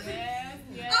captive.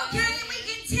 Okay, and we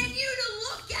continue to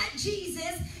look at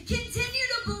Jesus, continue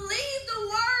to believe the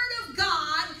word of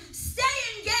God, stay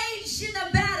engaged in the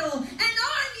battle, and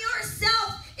arm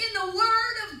yourself in the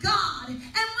word of God.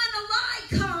 And when the lie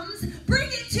comes, bring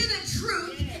it to the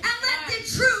truth, and let the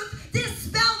truth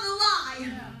dispel the lie.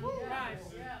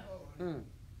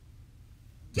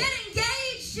 Get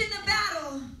engaged in the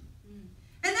battle.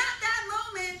 And at that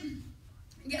moment,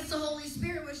 I guess the Holy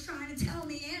Spirit was trying to tell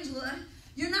me, Angela,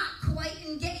 you're not quite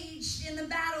engaged in the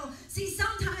battle. See,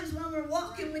 sometimes when we're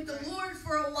walking with the Lord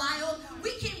for a while,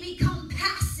 we can become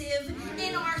passive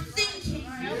in our thinking.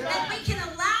 And we can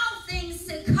allow things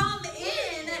to come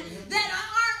in that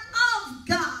aren't of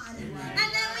God. And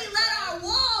then we let our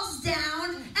walls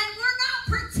down, and we're not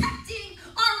protecting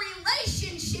our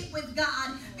relationship with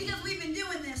God, because we've been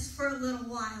doing this for a little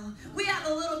while. We have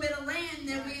a little bit of land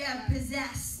that we have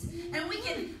possessed, and we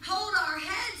can hold our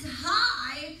heads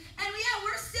high, and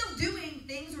we're still doing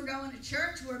things. We're going to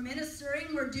church, we're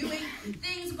ministering, we're doing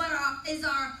things, but is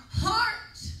our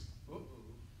heart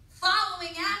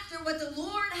following after what the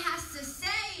Lord has to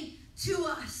say to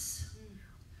us?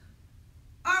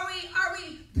 Are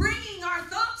we bringing our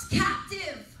thoughts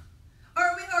captive?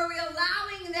 Are we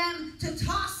allowing them to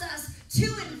toss us to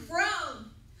and fro?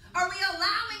 Are we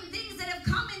allowing things that have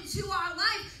come into our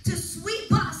life to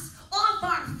sweep us off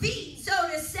our feet, so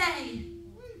to say?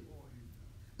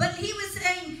 But he was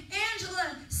saying,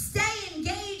 Angela, stay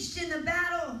engaged in the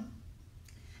battle.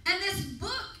 And this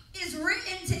book is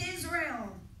written to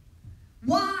Israel.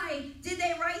 Why did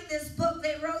they write this book?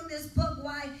 They wrote this book.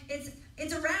 Why?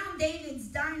 It's around David's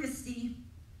dynasty.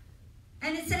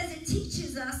 And it says it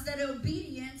teaches us that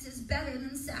obedience is better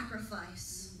than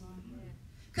sacrifice.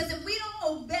 Because if we don't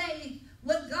obey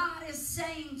what God is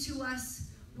saying to us,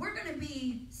 we're going to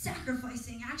be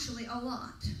sacrificing actually a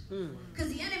lot.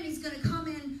 Because the enemy's going to come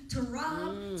in to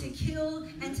rob, to kill,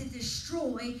 and to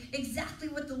destroy exactly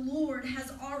what the Lord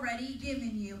has already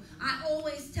given you. I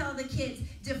always tell the kids,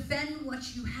 defend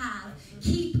what you have.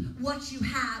 Keep what you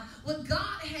have. What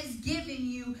God has given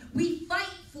you, we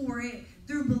fight for it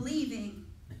through believing.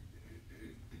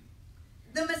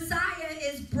 The Messiah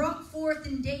is brought forth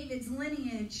in David's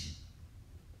lineage.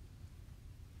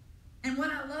 And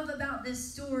what I love about this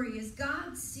story is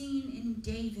God seen in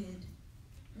David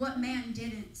what man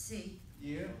didn't see.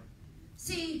 Yeah.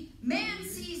 See, man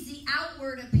sees the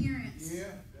outward appearance.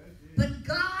 Yeah. But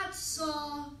God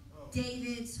saw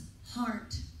David's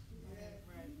heart.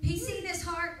 He seen his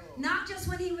heart not just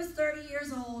when he was 30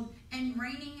 years old and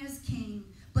reigning as king,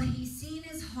 but he seen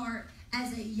his heart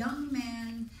as a young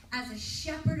man, as a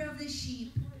shepherd of the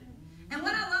sheep. And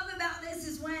what I love about this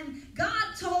is when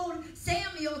God told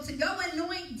Samuel to go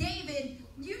anoint David,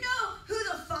 you know who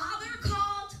the father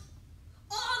called?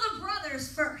 All the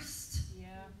brothers first.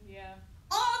 Yeah.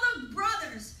 All the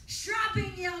brothers,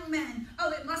 strapping young men.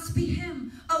 Oh, it must be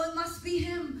him. Oh, it must be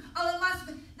him. Oh, it must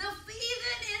be.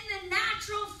 Even in the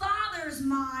natural father's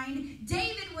mind,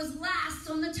 David was last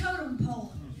on the totem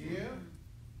pole. Yeah.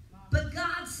 But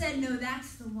God said, no,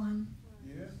 that's the one.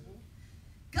 Yeah.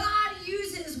 God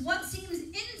uses what seems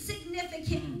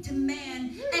insignificant to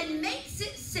man and makes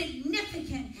it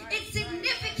significant. It's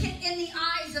significant in the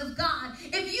eyes of God.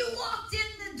 If you walked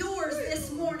in the doors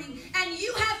this morning and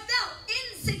you have felt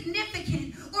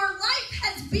insignificant or life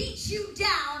has beat you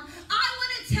down, I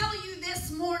want to tell you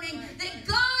this morning that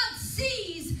God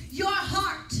sees your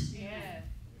heart.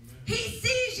 He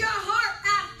sees your heart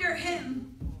after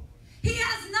him. He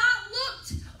has not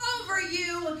looked over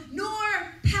you nor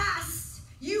passed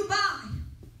you by.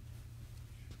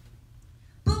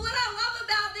 But what I love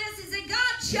about this is that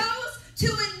God chose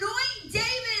to anoint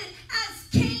David as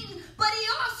king, but he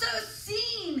also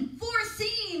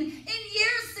foreseen in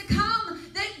years to come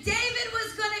that David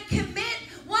was going to commit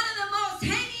one of the most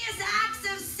heinous acts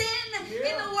of sin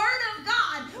in the Word of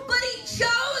God. But he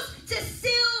chose to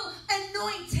still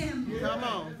anoint him. Come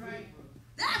on.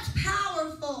 That's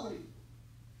powerful.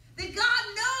 That God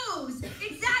knows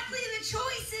exactly the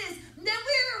choices that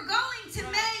we are going to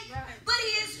make, but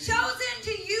he has chosen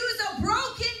to use a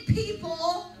broken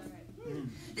people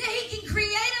that he can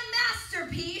create a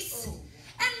masterpiece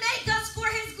and make us for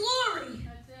his glory.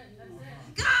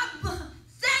 God,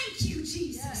 thank you,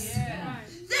 Jesus.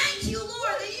 Thank you,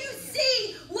 Lord, that you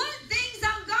see what things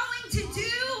I'm going to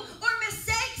do or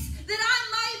mistakes that I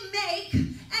might make,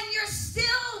 and you're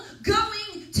still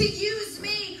going to use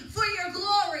me for your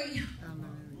glory.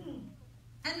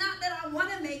 And not that I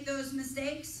want to make those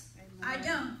mistakes. I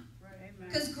don't.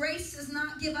 Because grace does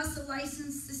not give us a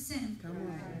license to sin.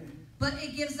 But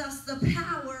it gives us the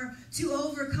power to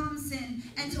overcome sin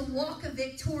and to walk a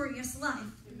victorious life.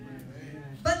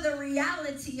 But the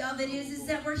reality of it is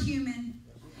that we're human.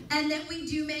 And that we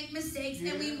do make mistakes.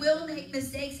 And we will make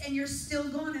mistakes. And you're still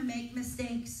going to make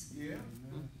mistakes.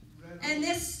 And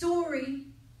this story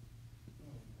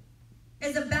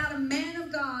is about a man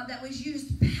of God that was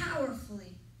used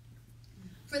powerfully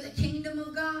for the kingdom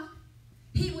of God.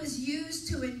 He was used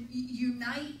to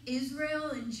unite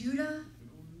Israel and Judah.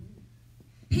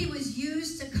 He was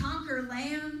used to conquer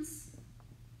lands.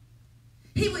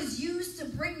 He was used to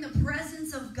bring the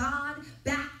presence of God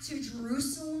back to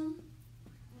Jerusalem.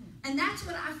 And that's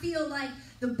what I feel like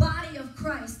the body of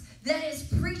Christ that is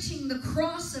preaching the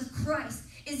cross of Christ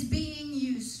is being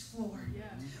used for.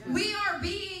 We are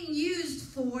being used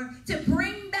for to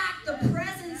bring back the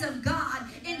presence of God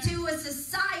into a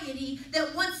society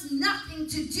that wants nothing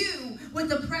to do with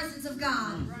the presence of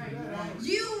God.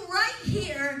 You right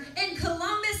here in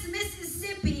Columbus,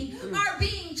 Mississippi are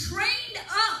being trained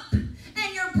up,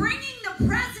 and you're bringing the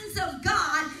presence of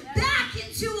God back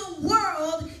into a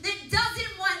world that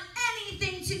doesn't want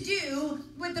anything to do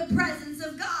with the presence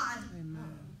of God.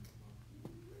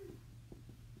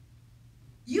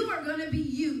 You are going to be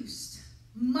used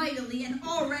mightily and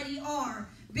already are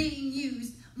being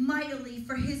used mightily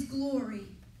for his glory.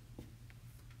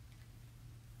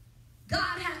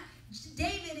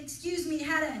 David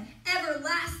had an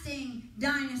everlasting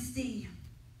dynasty.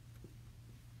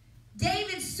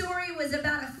 David's story was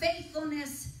about a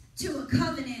faithfulness to a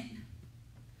covenant.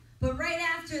 But right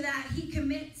after that, he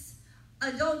commits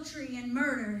adultery and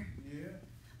murder.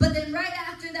 But then right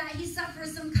after that, he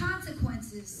suffers some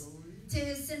consequences to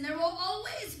his sin. There will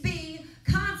always be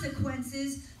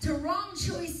consequences to wrong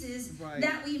choices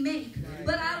that we make.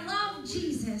 But I love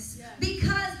Jesus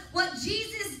because what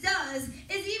Jesus does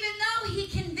is, even though he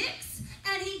convicts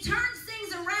and he turns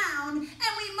things around and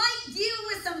we might deal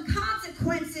with some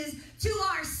sacrifices to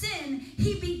our sin,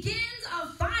 he begins a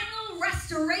final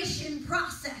restoration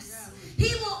process.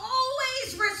 He will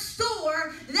always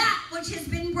restore that which has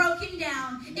been broken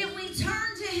down. If we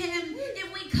turn to him,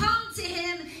 if we come to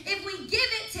him, if we give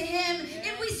it to him,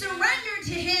 if we surrender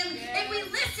to him, if we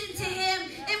listen to him,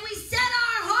 if we set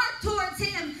our heart towards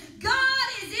him, God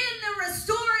is in the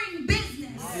restoring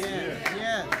business.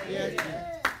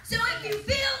 So if you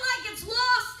feel like it's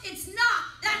lost, it's not.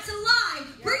 That's a lie.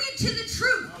 Bring it to the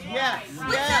truth.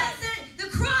 Which says that the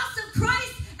cross of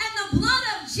Christ and the blood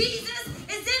of Jesus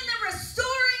is in the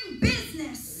restoring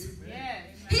business.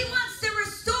 He wants to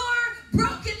restore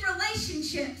broken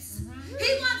relationships.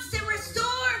 He wants to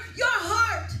restore your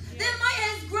heart that might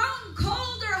have grown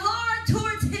cold or hard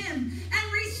towards him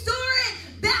and restore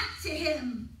it back to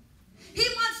him. He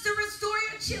wants to restore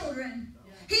your children.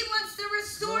 He wants to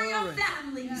restore your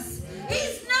families.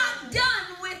 He's not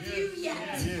done with you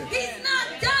yet. He's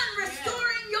not done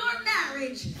restoring your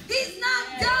marriage. He's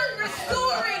not done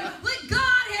restoring what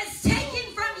God has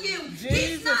taken from you.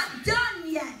 He's not done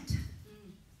yet.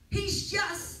 He's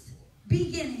just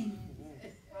beginning.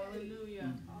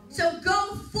 So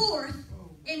go forth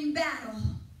in battle.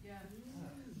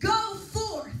 Go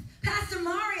forth. Pastor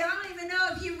Mario, I don't even know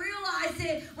if he realized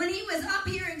it when he was up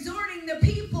here exhorting the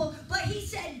people, but he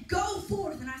said, go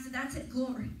forth. And I said, that's it,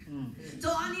 glory. So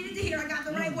all I needed to hear, I got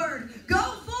the right word. Go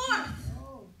forth.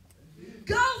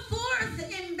 Go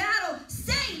forth in battle.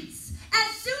 Saints,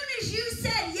 as soon as you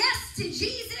said yes to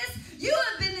Jesus, you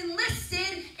have been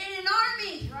enlisted in an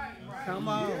army. Come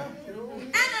on.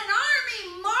 And an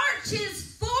army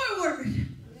marches forward.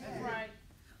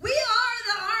 We are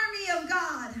the army of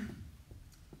God.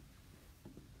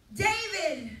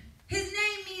 David, his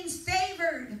name means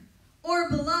favored or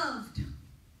beloved.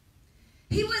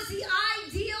 He was the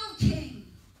ideal king.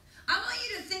 I want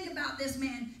you to think about this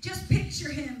man. Just picture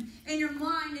him in your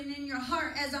mind and in your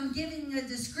heart as I'm giving a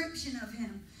description of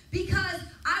him. Because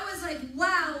I was like,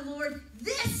 wow, Lord,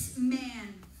 this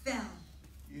man fell.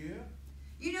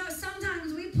 You know,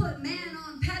 sometimes we put man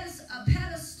on a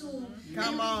pedestal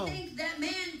and we think that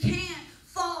man can't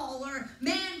fall or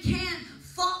man can't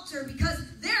falter because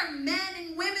they're men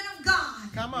and women of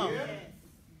God. Come on.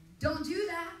 Don't do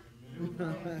that.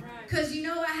 Because you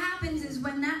know what happens is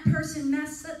when that person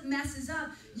messes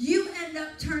up, you end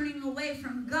up turning away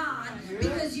from God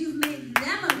because you've made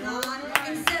them a God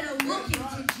instead of looking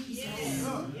to Jesus.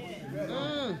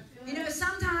 You know,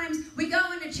 sometimes we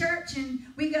go into church and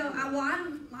we go, oh, well,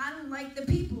 I don't like the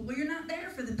people. Well, you're not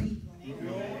there for the people.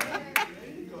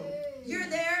 You're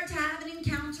there to have an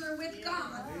encounter with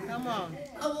God. Come on.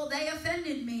 Oh, well, they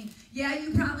offended me. Yeah,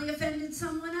 you probably offended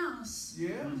someone else.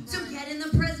 So get in the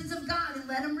presence of God and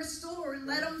let him restore and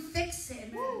let him fix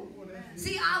it.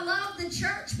 See, I love the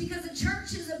church because the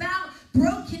church is about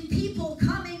broken people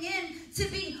coming in to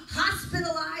be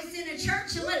hospitalized in a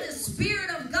church and let the Spirit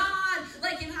of God,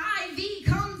 like an IV,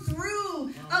 come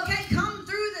through. Okay, come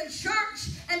through the church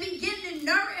and begin to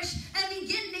nourish and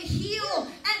begin to heal.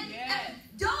 And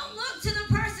don't look to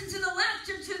the person to the left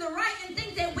or to the right and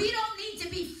think that we don't need to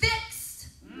be fixed.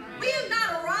 We have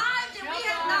not arrived and we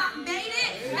have not made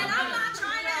it. And I'm not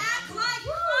trying to act like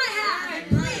I have.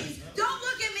 Please, don't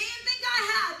look at me and think I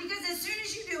have, because as soon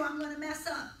as you do, I'm going to mess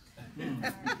up.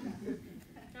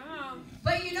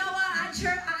 But you know what? I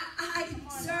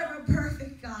serve a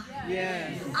perfect God.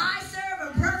 I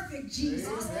serve a perfect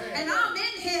Jesus. And I'm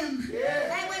in him.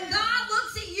 And when God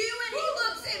looks at you and he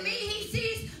looks at me, he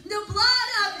sees the blood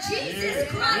of Jesus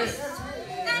Christ.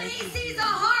 And he sees a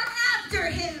heart after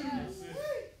him.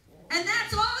 And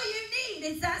that's all you need.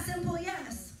 It's that simple,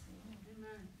 yes.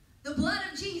 The blood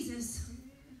of Jesus.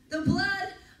 The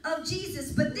blood of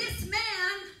Jesus. But this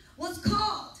man was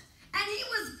called. And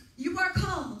you are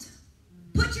called.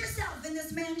 Put yourself in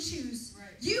this man's shoes.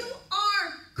 You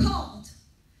are called.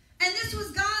 And this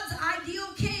was God's ideal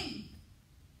king.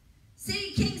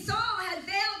 See, King Saul had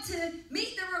failed to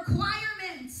meet the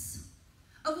requirements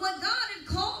of what God had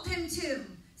called him to.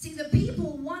 See, the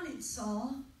people wanted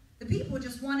Saul. The people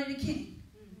just wanted a king.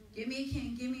 Give me a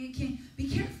king, give me a king. Be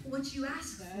careful what you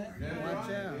ask for.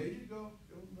 Watch out. There you go.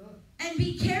 And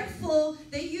be careful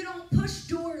that you don't push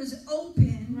doors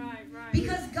open.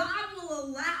 Because God will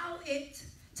allow it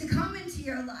to come into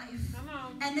your life.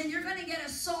 And then you're going to get a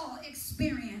Saul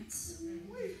experience.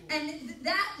 And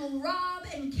that will rob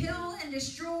and kill and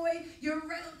destroy your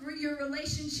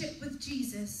relationship with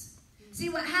Jesus. See,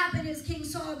 what happened is King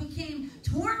Saul became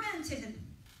tormented.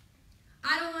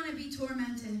 I don't want to be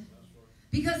tormented.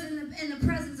 Because in the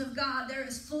presence of God, there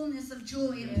is fullness of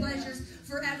joy and pleasures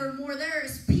forevermore. There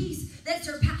is peace that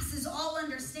surpasses all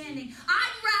understanding.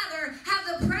 I'd rather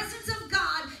have the presence of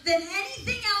God than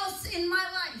anything else in my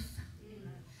life.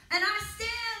 And I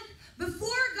stand before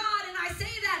God and I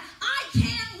say that I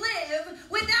can't live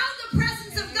without the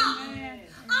presence of God.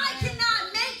 I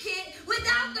cannot make it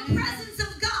without the presence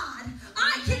of God.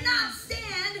 I cannot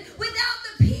stand without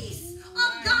the peace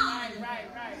of God.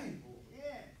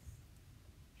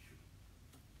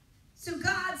 So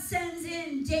God sends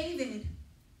in David.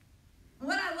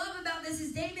 What I love about this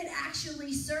is David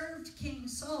actually served King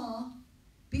Saul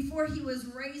before he was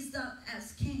raised up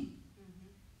as king.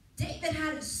 David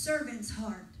had a servant's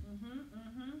heart.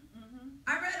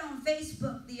 I read on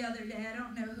Facebook the other day, I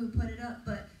don't know who put it up,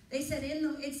 but they said in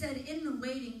the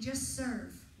waiting, just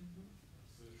serve.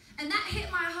 And that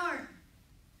hit my heart.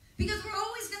 Because we're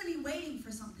always going to be waiting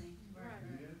for something.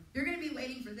 You're going to be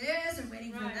waiting for this, or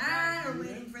waiting for that, or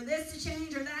waiting for this to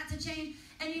change, or that to change.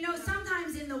 And you know,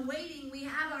 sometimes in the waiting, we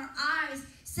have our eyes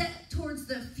set towards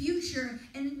the future,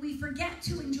 and we forget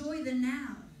to enjoy the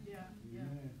now.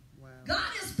 Wow.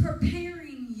 God is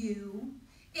preparing you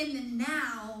in the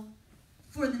now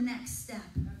for the next step.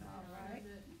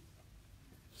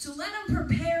 So let him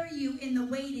prepare you in the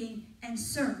waiting and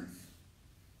serve.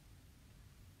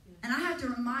 And I have to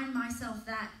remind myself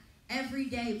that every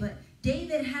day. But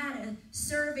David had a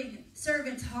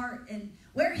servant's heart, and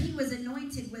where he was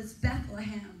anointed was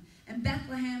Bethlehem. And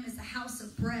Bethlehem is the house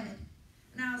of bread.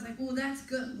 And I was like, oh, that's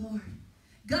good, Lord.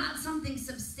 God, something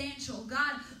substantial.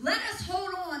 God, let us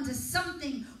hold on to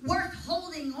something worth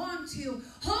holding on to.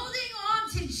 Holding on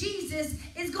to Jesus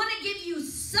is going to give you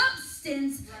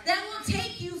substance that will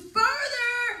take you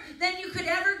further than you could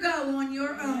ever go on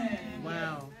your own.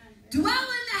 Wow. Dwell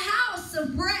in the house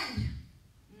of bread.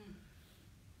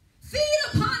 Feed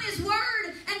upon his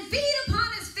word and feed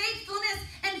upon his faithfulness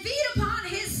and feed upon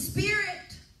his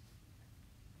spirit.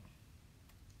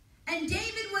 And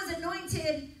David was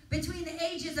anointed between the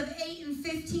ages of 8 and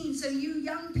 15. So you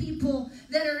young people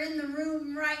that are in the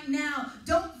room right now,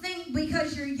 don't think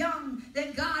because you're young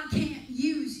that God can't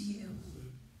use you.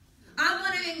 I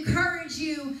want to encourage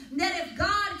you that if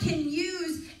God can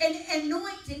use and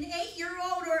anoint an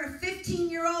 8-year-old or a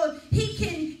 15-year-old, he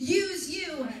can use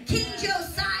you. King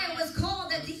Josiah was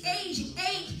called at the age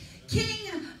 8.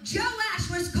 King Joash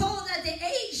was called at the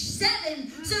age 7.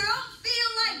 So don't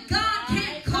feel like God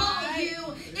can't call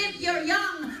you if you're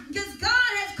young, because God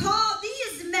has called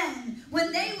these men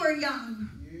when they were young.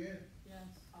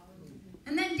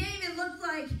 And then David looked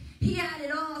like he had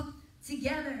it all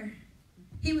together.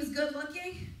 He was good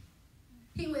looking.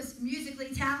 He was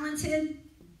musically talented.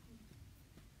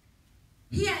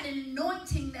 He had an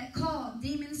anointing that called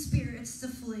demon spirits to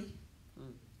flee.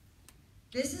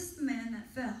 This is the man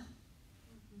that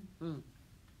fell.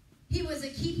 He was a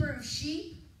keeper of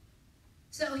sheep,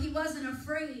 so he wasn't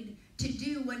afraid to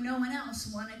do what no one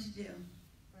else wanted to do.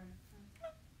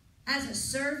 As a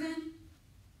servant,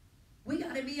 we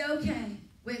got to be okay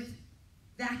with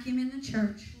vacuuming the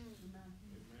church.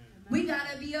 We got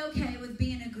to be okay with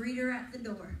being a greeter at the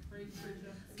door.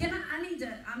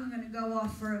 I'm going to go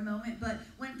off for a moment, but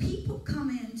when people come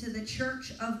into the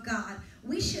church of God,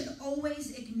 we should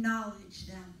always acknowledge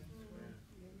them.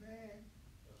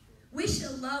 We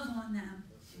should love on them.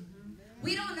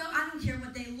 We don't know, I don't care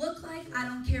what they look like. I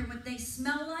don't care what they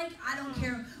smell like. I don't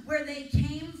care where they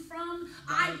came from.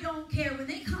 I don't care. When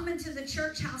they come into the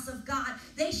church house of God,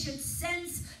 they should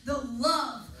sense the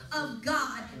love of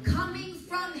God coming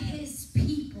from his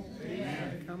people.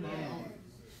 Amen. Come on.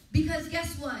 Because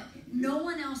guess what? No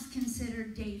one else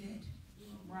considered David.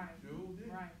 Right.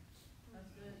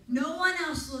 No one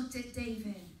else looked at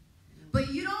David.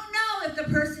 But you don't know if the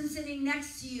person sitting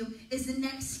next to you is the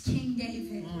next King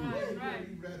David.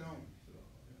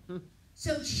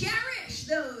 So cherish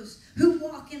those who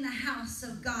walk in the house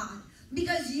of God,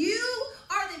 because you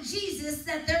are the Jesus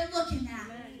that they're looking at.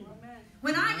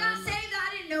 When I got saved,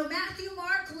 I didn't know Matthew,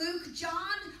 Mark, Luke, John.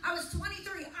 I was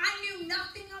 23. I knew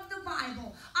nothing of the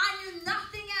Bible. I knew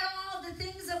nothing at all of the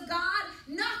things of God.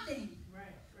 Nothing.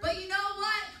 But you know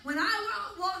what? When I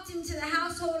walked into the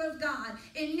household of God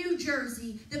in New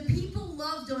Jersey, the people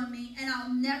loved on me, and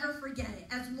I'll never forget it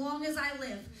as long as I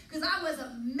live, because I was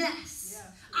a mess.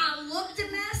 I looked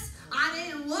a mess. I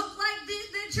didn't look like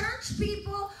the church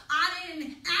people. I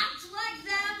didn't act like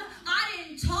them. I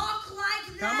didn't talk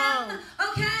like them. Come on.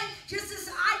 Okay? Just as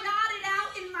I nodded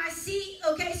out in my seat,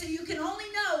 okay, so you can only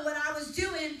know what I was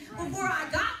doing before I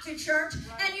got to church.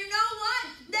 And you know what?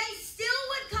 They still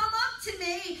would come up to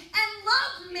me and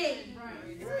love me.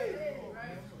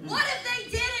 What if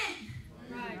they didn't?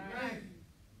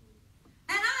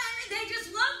 And they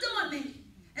just loved on me.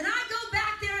 And I go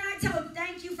back there and I tell them,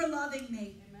 thank you for loving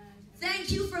me.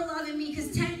 Thank you for loving me,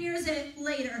 because 10 years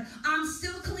later, I'm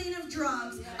still clean of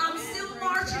drugs.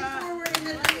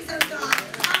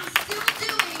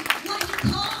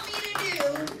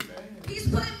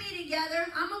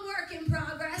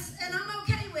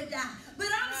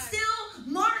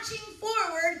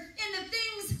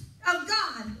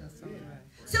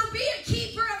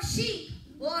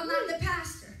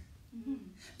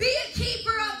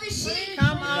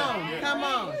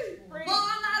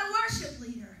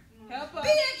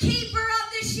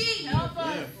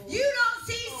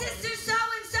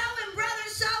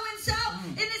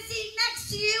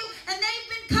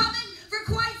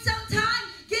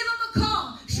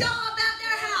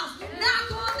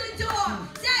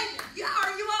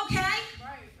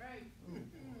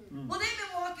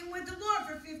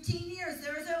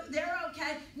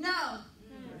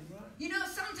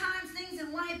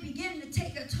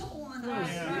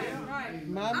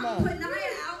 My I'm mom. going to put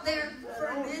Naya out there for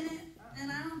a minute,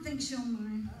 and I don't think she'll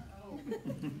mind.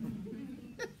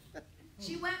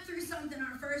 She went through something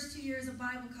our first 2 years of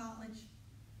Bible college.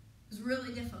 It was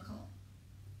really difficult.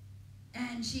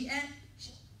 And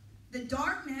the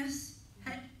darkness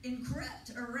had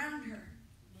encrypted around her.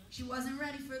 She wasn't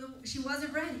ready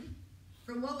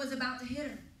for what was about to hit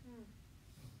her.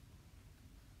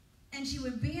 And she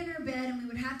would be in her bed, and we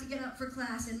would have to get up for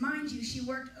class. And mind you, she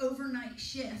worked overnight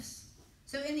shifts.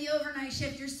 So in the overnight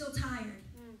shift, you're still tired.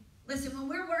 Listen, when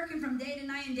we're working from day to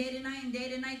night and day to night and day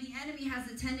to night, the enemy has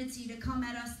a tendency to come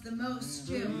at us the most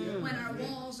too. When our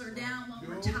walls are down, when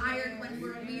we're tired, when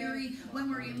we're weary, when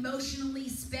we're emotionally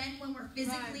spent, when we're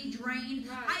physically drained.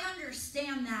 I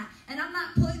understand that. And I'm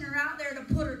not putting her out there to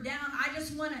put her down. I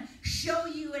just want to show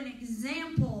you an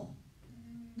example.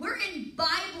 We're in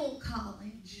Bible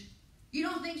college. You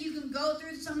don't think you can go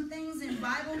through some things in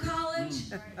Bible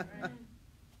college?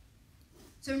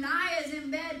 So Naya's in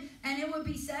bed, and it would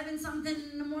be 7-something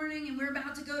in the morning, and we're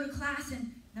about to go to class,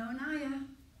 and no, Naya.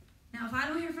 Now, if I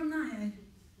don't hear from Naya,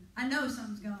 I know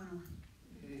something's going on.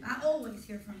 I always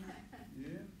hear from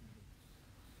Naya.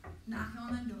 Knock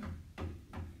on the door.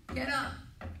 Get up.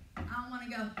 I don't want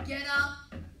to go. Get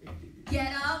up.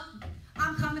 Get up.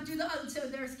 I'm coming through the other, so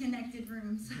there's connected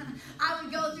rooms. I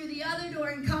would go through the other door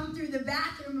and come through the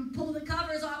bathroom and pull the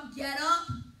covers off. Get up.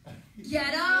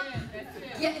 Get up.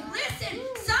 Listen,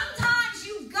 sometimes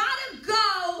you've got to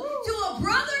go to a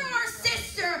brother or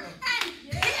sister and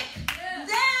pick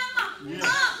them up.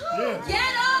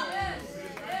 Get up.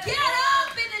 Get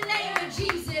up in the name of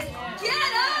Jesus.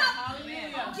 Get up.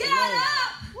 Get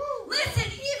up.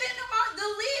 Listen, even the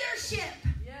leadership.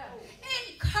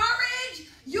 Encourage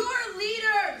your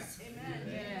leaders.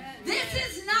 This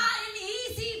is not an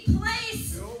easy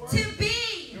place to be.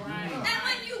 And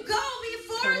when you go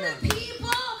before the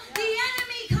people, the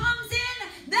enemy comes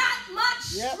in that much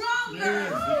stronger.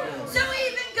 So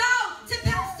even go to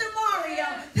Pastor Mario,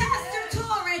 Pastor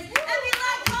Torres, and be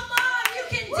like, come on, you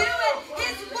can do it.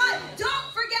 His what? Don't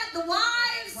forget the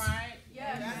wives.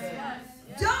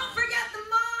 Don't forget the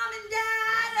mom and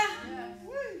dad.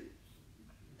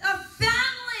 A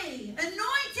family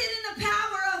anointed in the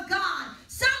power of God.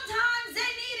 Sometimes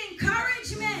they need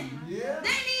encouragement.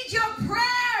 They need your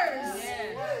prayers.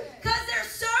 Because they're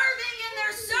serving and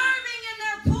they're serving and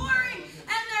they're pouring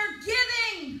and they're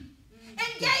giving.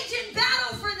 Engage in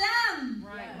battle for them.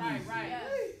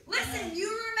 Listen, you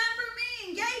remember me.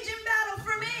 Engage in battle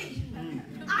for me.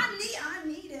 I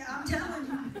need it. I'm telling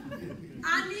you.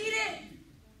 I need it.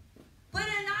 But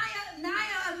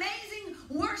Naya, amazing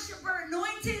worshiper,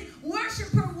 anointed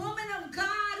worshiper, woman of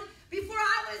God, before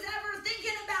I was ever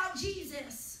thinking about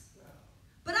Jesus.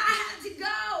 But I had to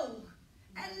go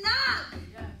and knock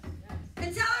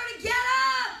and tell her to get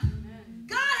up.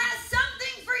 God has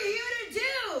something for you to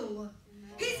do.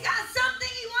 He's got something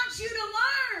he wants you to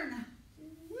learn.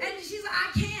 And she's like,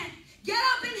 I can't. Get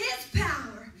up in his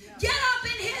power. Get up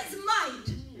in his might.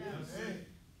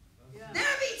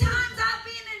 There'll be times I've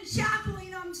been in chapel,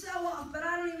 I'm so off, but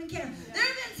I don't even care. There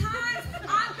have been times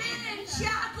I've been in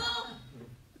chapel,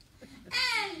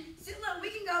 and see, look, we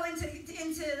can go into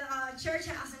the church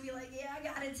house and be like, yeah, I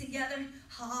got it together.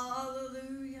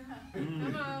 Hallelujah.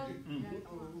 Come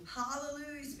on.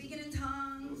 Hallelujah. Speaking in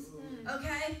tongues.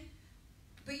 Okay?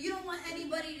 But you don't want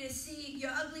anybody to see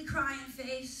your ugly crying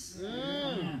face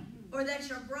or that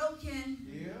you're broken.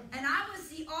 And I was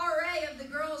the RA of the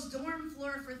girls' dorm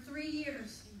floor for 3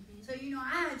 years. So,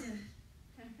 I had to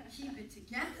keep it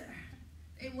together.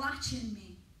 They watching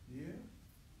me.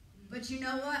 But you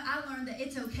know what? I learned that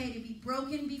it's okay to be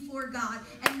broken before God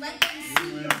and let them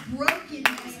see your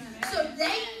brokenness so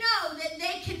they know that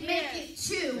they can make it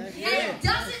too. And it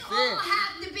doesn't all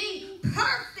have to be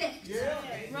perfect.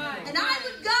 And I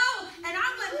would go, and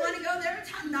I wouldn't want to go there every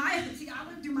time. I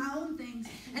would do my own things.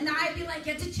 And I'd be like,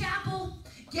 get to chapel.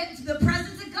 Get to the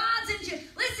presence of God's in you.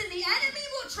 Listen, the enemy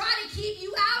will try to keep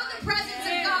you out of the presence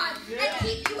of God and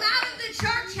keep you out of the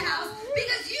church house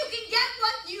because you can get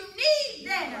what you need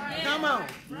there. Come on.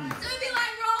 So it'd be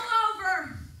like, roll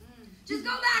over. Just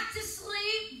go back to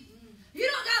sleep. You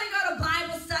don't got to go to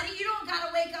Bible study. You don't got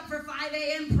to wake up for 5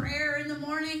 a.m. prayer in the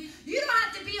morning. You don't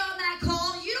have to be on that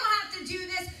call. You don't have to do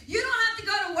this. You don't have to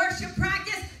go to worship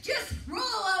practice. Just roll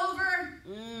over.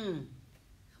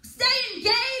 Stay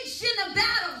engaged in the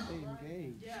battle.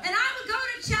 And I would go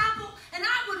to chapel and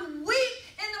I would weep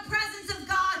in the presence of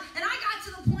God. And I got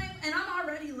to the point, and I'm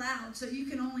already loud, so you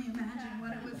can only imagine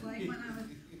what it was like when I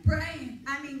was praying.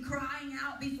 Crying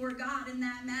out before God in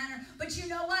that manner. But you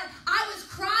know what? I was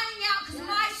crying out because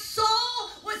my soul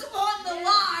was on the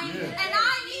line and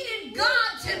I needed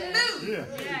God to move.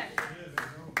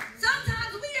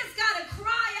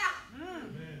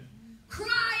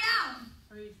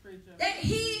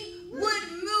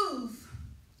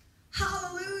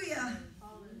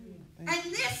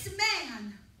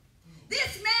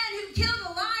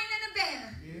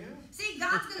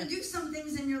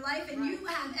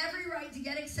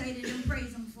 excited and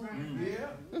praise him for.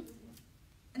 Yeah.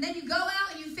 And then you go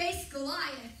out and you face Goliath.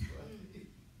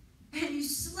 And you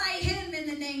slay him in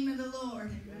the name of the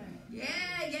Lord. Yeah,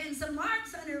 getting some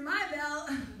marks under my belt.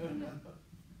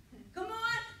 Come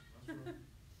on.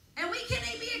 And we can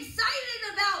be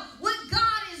excited about what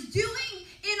God is doing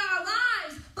in our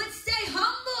lives, but stay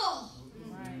humble.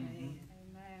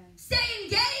 Stay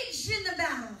engaged in the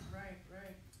battle.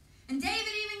 And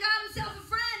David even got himself a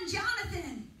friend,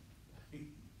 Jonathan.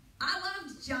 I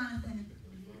loved Jonathan.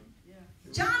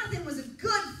 Jonathan was a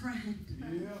good friend.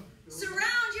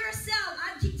 Surround yourself.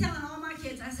 I keep telling all my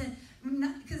kids, I said,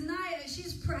 because Naya,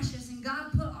 she's precious, and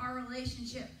God put our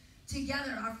relationship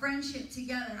together, our friendship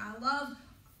together. I love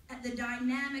the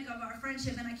dynamic of our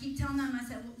friendship, and I keep telling them, I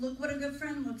said, look what a good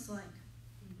friend looks like.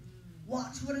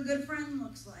 Watch what a good friend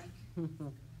looks like.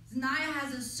 Naya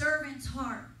has a servant's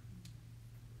heart.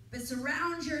 But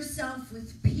surround yourself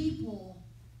with people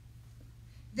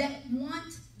that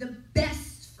want the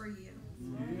best for you.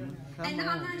 And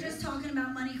I'm not just talking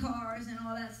about money, cars, and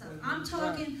all that stuff. I'm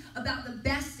talking about the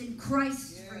best in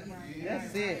Christ for you.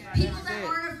 That's it. People that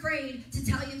aren't afraid to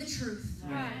tell you the truth.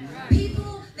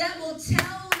 People that will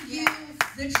tell you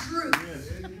the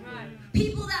truth.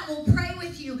 People that will pray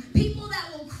with you. People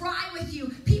that will cry with you.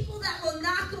 People that will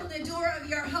knock on the door of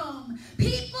your home.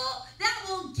 People that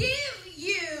will give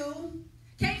you,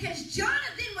 okay, because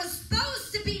Jonathan was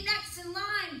supposed to be next in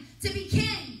line to be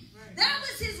king. That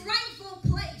was his rightful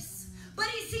place. But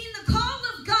he seen the call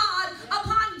of God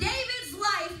upon David's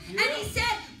life, and he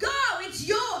said, go, it's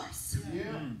yours.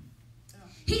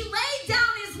 He laid down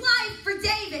his life for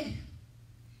David.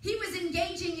 He was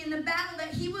engaging in the battle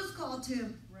that he was called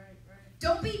to.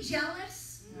 Don't be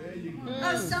jealous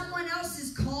of someone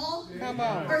else's call,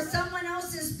 or someone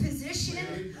else's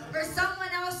position, or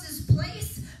someone else's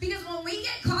place. Because when we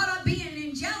get caught up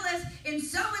being jealous in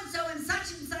so-and-so and such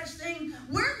thing,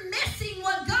 we're missing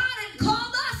what God had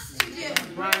called us to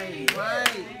do. Right.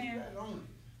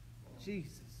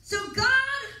 Jesus. So God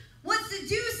wants to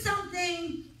do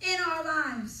something in our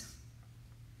lives.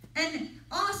 And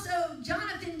also,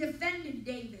 Jonathan defended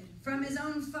David from his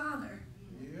own father.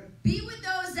 Be with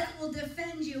those that will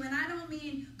defend you. And I don't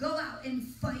mean go out and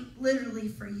fight literally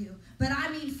for you, but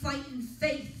I mean fight in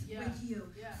faith with you.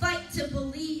 Fight to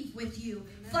believe with you.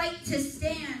 Fight to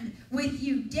stand with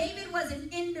you. David was an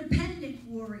independent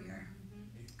warrior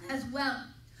as well.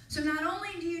 So not only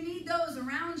do you need those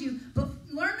around you, but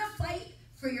learn to fight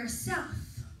for yourself.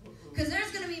 Because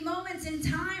there's going to be moments and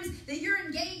times that you're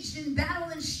engaged in battle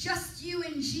and it's just you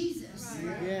and Jesus.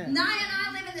 Yeah. Naya and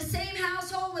I live in the same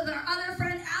household with our other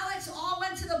friend Alex. All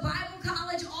went to the Bible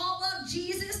college. All love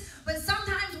Jesus. But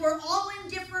sometimes we're all in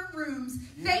different rooms,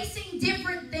 facing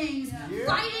different things,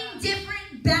 fighting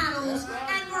different battles.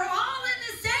 And we're all in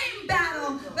the same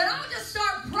battle. But I'll just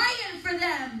start praying for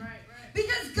them.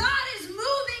 Because God is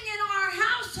moving in our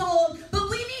household, but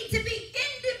we need to be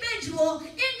individual,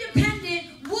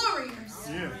 independent warriors.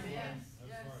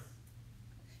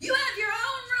 You have your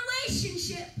own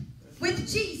relationship with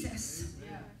Jesus.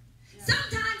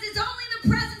 Sometimes it's only the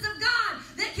presence of God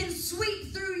that can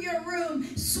sweep through your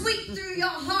room, sweep through your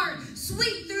heart,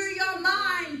 sweep through your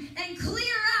mind, and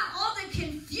clear out all the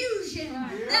confusion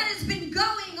that has been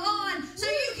going on so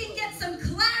you can get some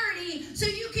clarity, so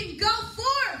you can go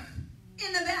forth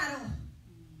in the battle.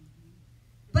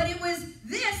 But it was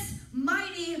this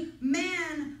mighty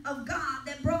man of God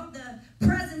that brought the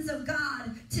presence of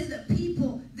God to the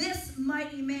people. This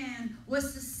mighty man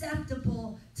was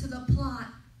susceptible to the plot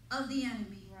of the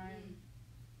enemy.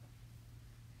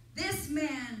 This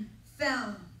man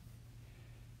fell.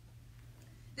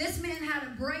 This man had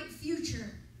a bright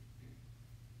future,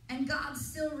 and God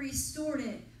still restored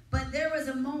it. But there was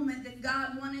a moment that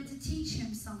God wanted to teach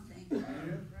him something.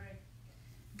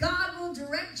 God will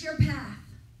direct your path,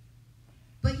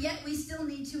 but yet we still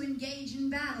need to engage in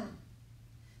battle.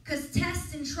 Because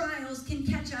tests and trials can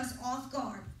catch us off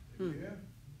guard.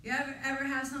 You ever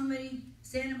have somebody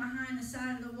standing behind the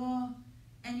side of the wall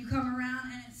and you come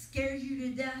around and it scares you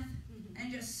to death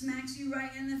and just smacks you right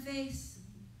in the face?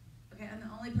 Okay, I'm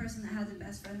the only person that has a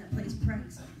best friend that plays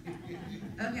pranks.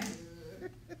 Okay.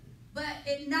 But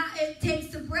it takes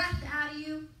the breath out of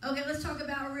you. Okay, let's talk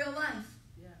about real life.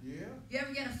 You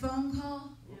ever get a phone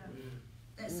call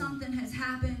that something has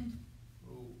happened,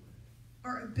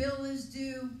 or a bill is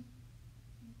due,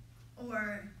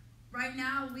 or right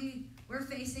now we're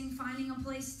facing finding a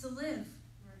place to live.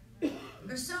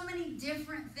 There's so many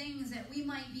different things that we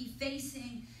might be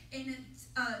facing in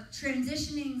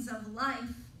transitionings of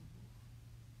life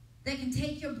that can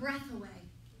take your breath away,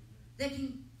 that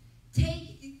can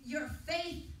take your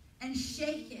faith and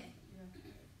shake it.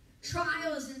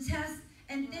 trials and tests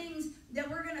and things that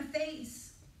we're going to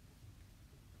face.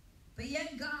 But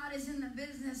yet God is in the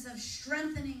business of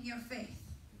strengthening your faith,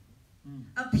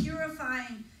 of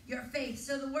purifying your faith.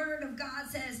 So the word of God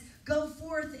says, go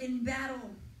forth in battle.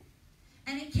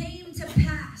 And it came to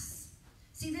pass.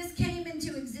 See, this came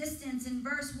into existence in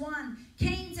verse 1.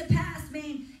 Came to pass,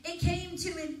 meaning it came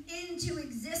into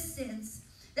existence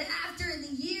that after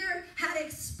the year had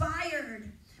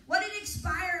expired. What did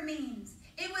expire means?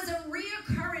 It was a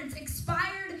reoccurrence.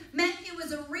 Expired meant it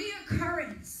was a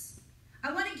reoccurrence.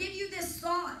 I want to give you this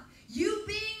thought. You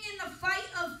being in the fight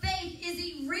of faith is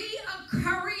a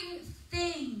reoccurring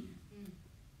thing.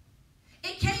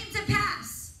 It came to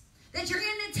pass that you're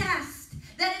in the test,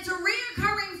 that it's a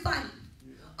reoccurring fight.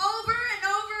 Over and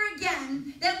over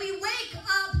again, that we wake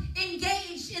up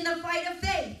engaged in the fight of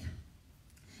faith.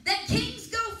 That kings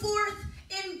go forth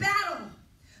in battle.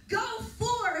 Go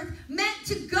forth meant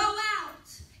to go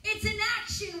out. It's an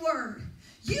action word.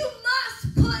 You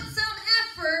must put some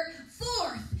effort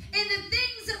forth in the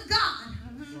things of God.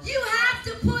 You have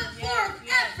to put forth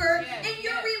effort in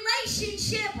your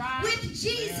relationship with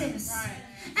Jesus.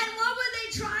 And what were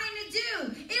they trying to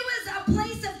do? It was a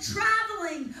place of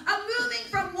traveling, of moving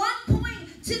from one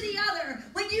point to the other.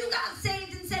 When you got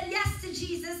saved and said yes to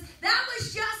Jesus, that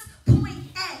was just point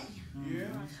A. Yeah.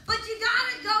 But you got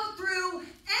to go through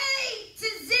A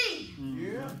to Z.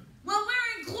 Yeah. Well,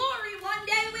 we're in glory one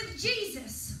day with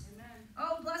Jesus. Amen.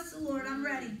 Oh, bless the Lord. I'm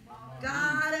ready.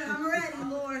 God, I'm ready,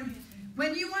 Lord.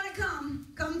 When you want to come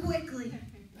quickly.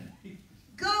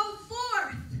 Go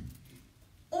forth.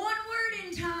 Onward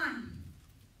in time.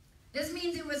 This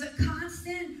means it was a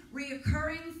constant,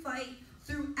 reoccurring fight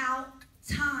throughout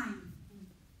time.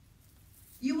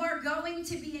 You are going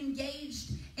to be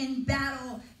engaged in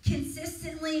battle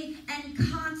consistently and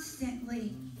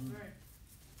constantly.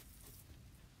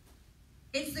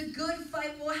 It's the good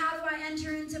fight. Well, how do I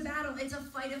enter into battle? It's a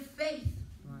fight of faith.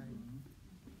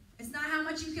 It's not how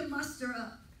much you can muster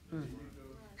up,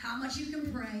 how much you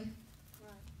can pray,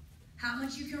 how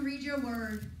much you can read your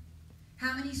word,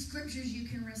 how many scriptures you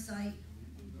can recite.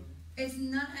 It's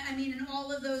not, and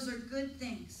all of those are good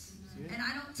things. And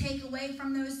I don't take away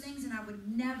from those things, and I would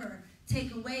never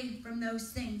take away from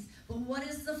those things. But what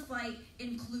does the fight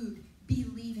include?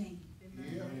 Believing.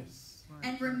 Yes.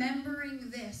 And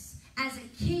remembering this. As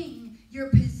a king, your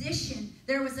position,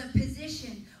 there was a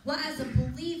position. Well, as a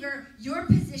believer, your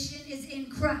position is in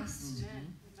Christ.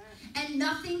 And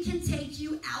nothing can take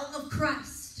you out of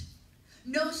Christ.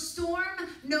 No storm,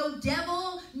 no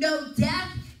devil, no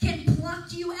death can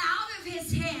pluck you out of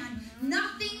his hand.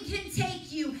 Nothing can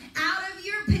take you out of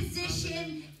your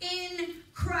position in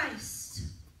Christ.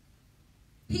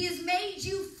 He has made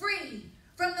you free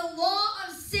from the law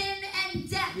of sin and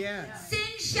death. Yes.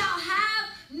 Sin shall have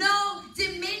no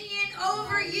dominion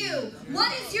over you.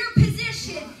 What is your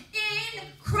position in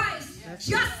Christ?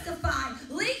 Justified,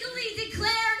 legally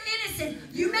declared innocent.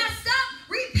 You messed up,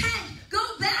 repent, go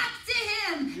back to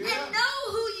him, and know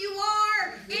who you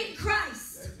are in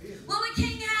Christ. Well, the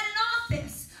king had an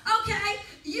office. Okay,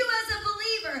 you as a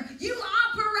believer, you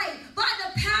operate by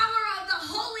the power of the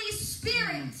Holy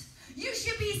Spirit. You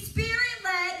should be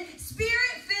spirit-led,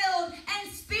 spirit-filled,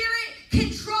 and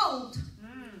spirit-controlled.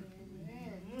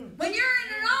 When you're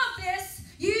in an office,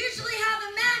 you usually have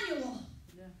a manual.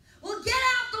 Well, get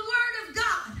out the Word of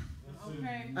God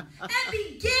and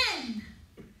begin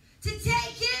to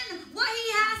take in what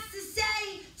He has to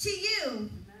say to you.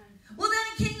 Well,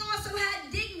 then a king also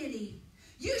had dignity.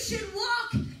 You should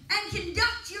walk and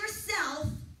conduct yourself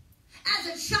as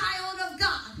a child of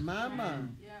God. Mama.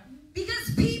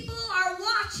 Because people are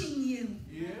watching you.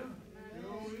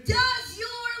 Does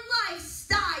your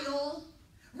lifestyle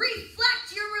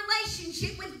reflect your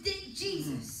relationship with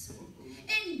Jesus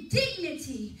in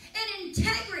dignity and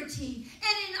integrity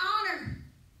and in honor?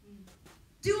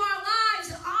 Do our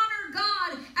lives honor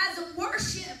God as a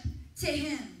worship to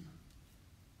Him?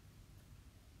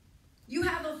 You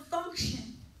have a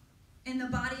function in the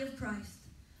body of Christ.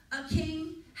 A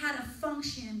king had a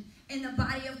function in the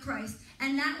body of Christ,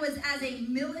 and that was as a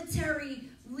military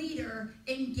leader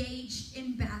engaged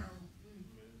in battle.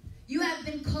 You have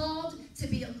been called to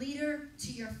be a leader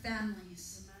to your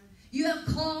families. You have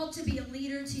called to be a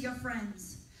leader to your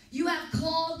friends. You have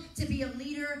called to be a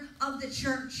leader of the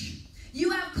church.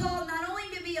 You have called not only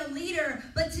to be a leader,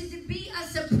 but to be a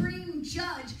supreme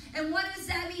judge. And what does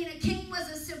that mean? A king was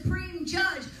a supreme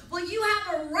judge. Well, you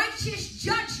have a righteous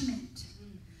judgment.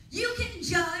 You can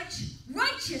judge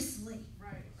righteously.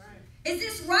 Is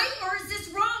this right or is this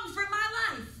wrong for my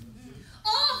life?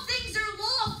 All things are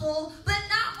lawful, but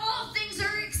not all things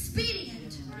are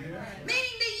expedient. Meaning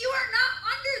that you are not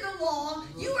under the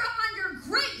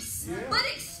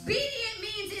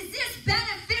is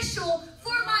beneficial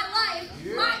for my life,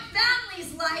 my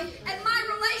family's life, and my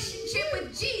relationship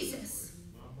with Jesus.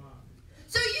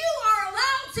 So you are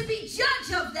allowed to be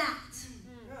judge of that.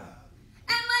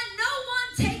 And let no one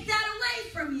take that away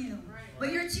from you.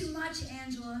 But you're too much,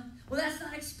 Angela. Well, that's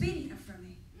not expedient for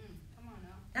me. Come on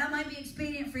now. That might be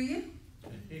expedient for you.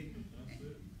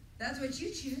 That's what you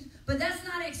choose. But that's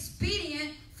not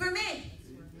expedient for me.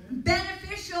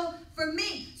 Beneficial for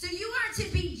me. So you are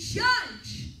to be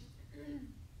judge.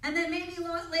 And then maybe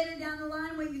later down the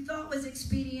line, what you thought was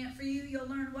expedient for you, you'll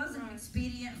learn wasn't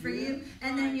expedient for you.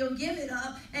 And then you'll give it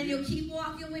up and you'll keep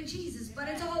walking with Jesus. But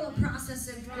it's all a process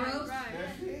of growth.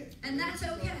 And that's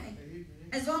okay.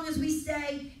 As long as we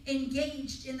stay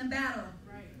engaged in the battle.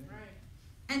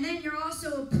 And then you're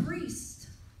also a priest.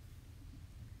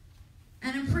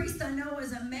 And a priest, I know,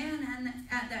 was a man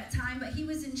at that time, but he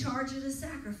was in charge of the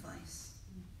sacrifice.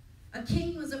 A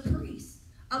king was a priest.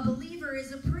 A believer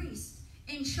is a priest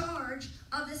in charge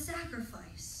of the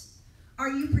sacrifice. Are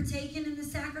you partaking in the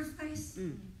sacrifice?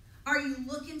 Are you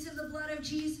looking to the blood of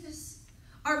Jesus?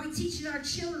 Are we teaching our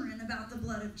children about the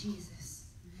blood of Jesus?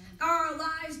 Are our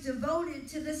lives devoted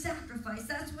to the sacrifice?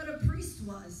 That's what a priest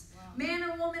was. Man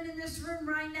or woman in this room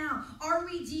right now, are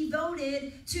we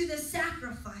devoted to the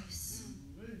sacrifice?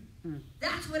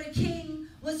 That's what a king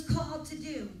was called to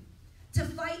do. To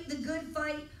fight the good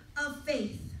fight of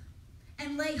faith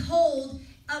and lay hold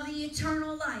of the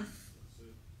eternal life.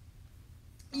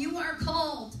 You are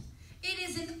called. It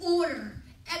is an order.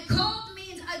 And called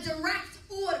means a direct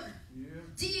order.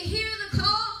 Do you hear the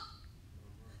call?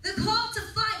 The call to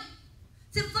fight.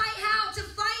 To fight how? To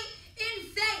fight in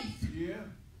faith.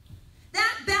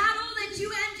 That battle that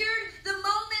you entered, the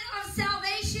moment of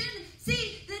salvation.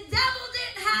 See, the devil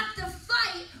didn't have to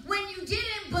fight when you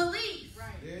didn't believe.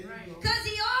 Because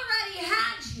he already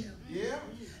had you.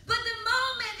 But the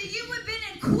moment that you have been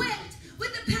equipped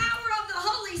with the power of the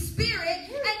Holy Spirit,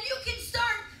 and you can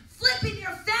start flipping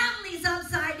your families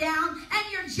upside down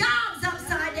and your jobs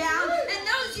upside down and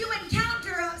those you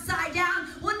encounter upside down,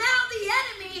 well, now the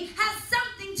enemy has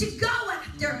something to go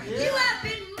after. You have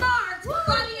been marked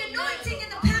by the anointing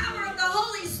and the power of the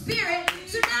Holy Spirit.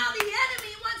 So now the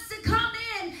enemy wants to come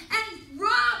in and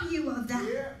rob you of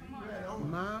that.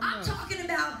 I'm talking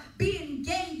about being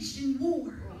engaged in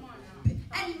war.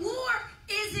 And war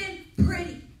isn't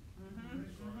pretty.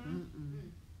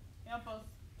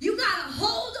 You got to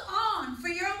hold on for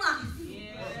your life.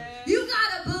 You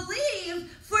got to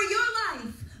believe for your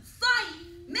life. Fight.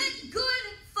 Make good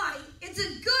fight. It's a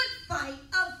good fight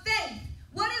of faith.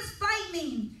 What does fight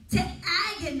mean? To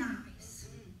agonize.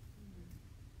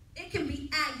 It can be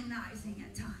agonizing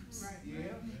at times.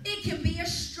 It can be a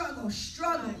struggle.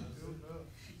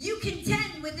 You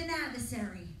contend with an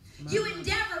adversary. You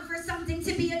endeavor for something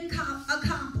to be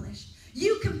accomplished.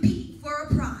 You compete for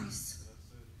a prize.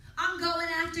 I'm going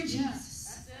after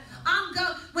Jesus.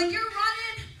 When you're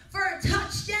running for a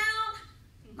touchdown,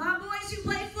 my boys who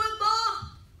play football,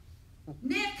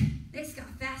 Nick's got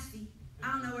fast feet.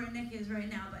 I don't know where Nick is right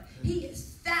now, but he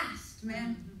is fast,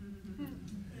 man.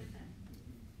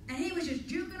 And he was just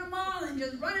juking them all and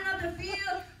just running up the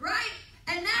field, right?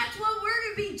 And that's what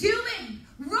we're going to be doing.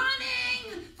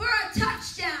 Running for a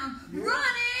touchdown.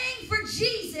 Running for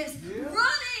Jesus.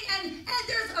 Running. And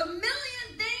there's a million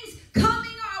things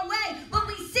coming our way. But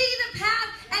we see the path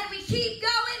and we keep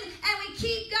going and we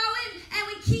keep going and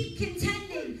we keep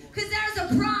contending. Because there's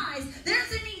a prize.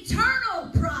 There's an eternal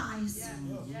prize.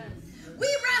 We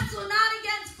wrestle not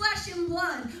against flesh and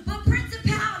blood, but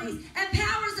principalities and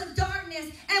powers of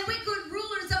darkness and wicked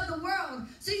rulers of the world.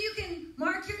 So you can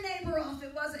mark your neighbor off.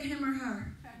 It wasn't him or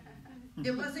her.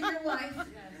 It wasn't your wife.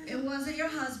 It wasn't your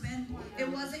husband. It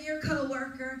wasn't your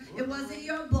coworker. It wasn't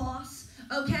your boss.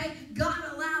 Okay? God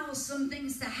allows some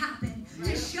things to happen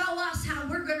to show us how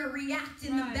we're going to react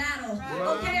in the battle.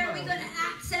 Okay? Are we going to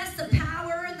access the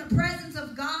power and the presence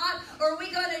of God? Or are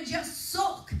we going to just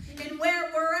sulk in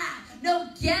where we're at? No,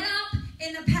 get up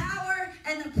in the power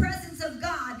and the presence of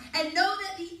God and know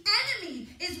that the enemy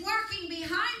is working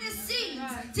behind the scenes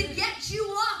to get you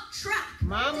off track,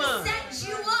 to set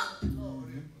you up.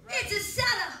 It's a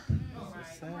setup.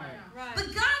 But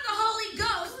God the Holy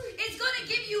Ghost is going to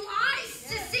give you eyes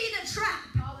to see the trap.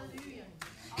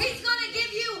 He's going to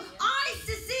give you eyes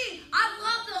to see. I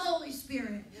love the Holy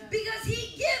Spirit because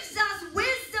he gives us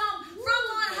wisdom from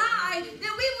on high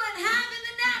that we wouldn't have in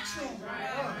the natural.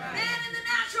 Man, in the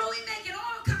natural, we making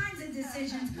all kinds of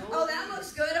decisions. Oh, that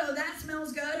looks good. Oh,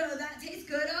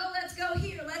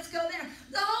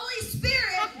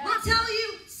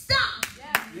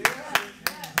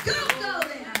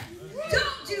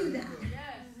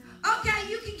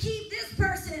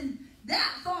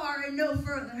 far and no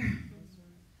further.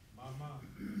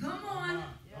 Come on.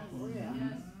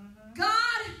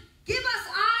 God, give us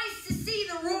eyes to see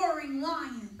the roaring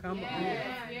lion. Come on.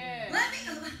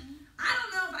 I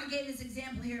don't know if I gave this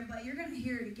example here, but you're going to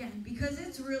hear it again because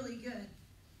it's really good.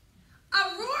 A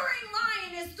roaring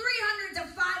lion is 300 to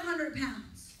 500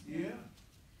 pounds. Yeah.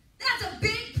 That's a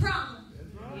big problem.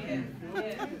 That's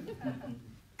right.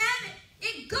 And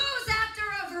it goes after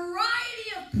a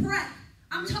variety of prey.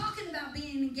 I'm talking about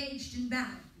being engaged in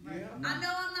battle. Yeah. I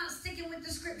know I'm not sticking with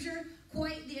the scripture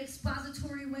quite the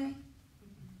expository way.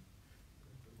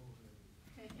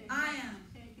 I am.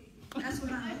 That's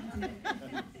what I am today.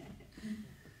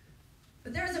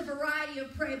 But there's a variety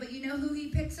of prey, but you know who he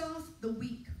picks off? The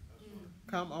weak.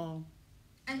 Come on.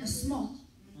 And the small.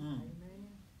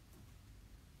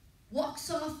 Walk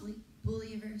softly,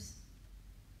 believers.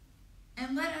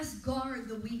 And let us guard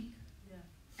the weak.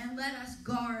 And let us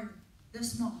guard the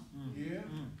small. Yeah.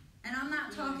 And I'm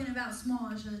not talking about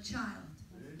small as a child.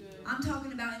 I'm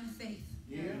talking about in faith.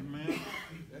 Yeah.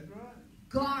 That's right.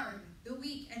 Guard the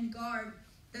weak and guard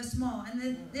the small.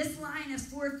 And this lion is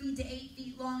 4 feet to 8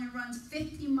 feet long and runs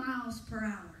 50 miles per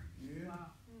hour. Yeah.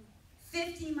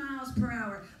 50 miles per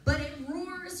hour. But it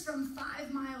roars from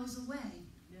 5 miles away.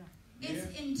 It's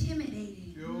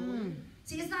intimidating.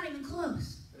 See, it's not even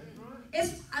close.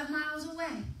 It's 5 miles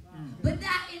away. But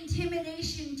that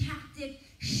intimidation tactic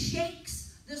shakes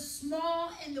the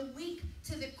small and the weak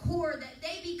to the core that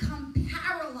they become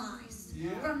paralyzed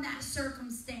from that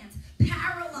circumstance,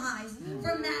 paralyzed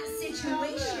from that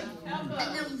situation.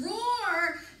 And the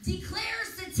roar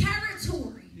declares the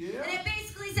territory. And it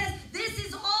basically says, this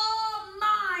is all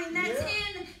mine that's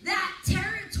in that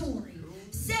territory.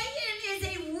 Satan is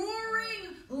a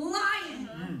roaring lion.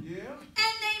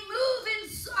 And they move in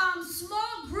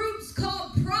small groups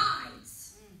called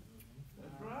prides.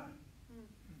 That's right.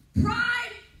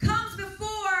 Pride comes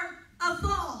before a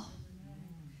fall.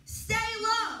 Stay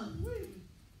low.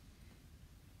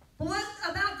 But what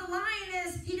about the lion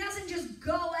is he doesn't just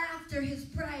go after his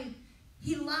prey.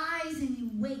 He lies and he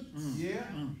waits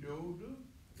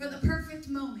for the perfect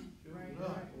moment.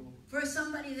 For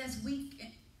somebody that's weak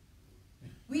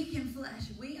in flesh.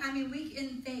 Weak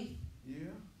in faith.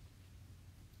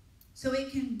 So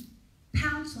it can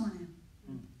pounce on him.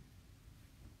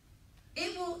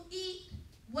 It will eat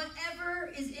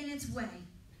whatever is in its way.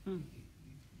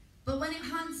 But when it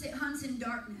hunts in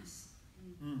darkness.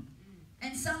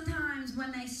 And sometimes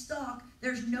when they stalk,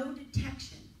 there's no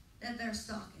detection that they're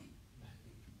stalking.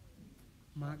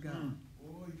 My God.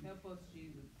 Help us,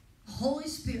 Jesus. Holy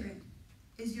Spirit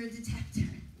is your detector.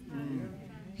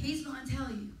 He's going to tell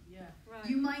you.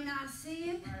 You might not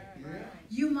see it.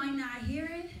 You might not hear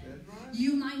it.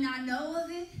 You might not know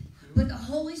of it. But the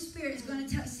Holy Spirit is going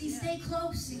to tell you. See, stay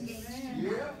close, engaged.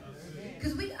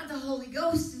 Because we got the Holy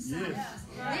Ghost inside of us.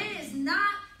 It is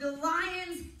not the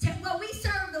lion's well, we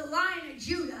serve the Lion of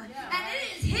Judah. And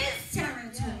it is his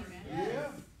territory.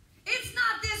 It's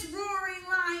not this roaring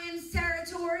lion's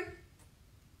territory.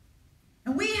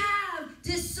 And we have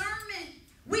discernment.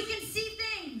 We can see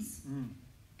things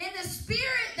in the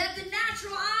spirit that the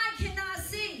natural eye cannot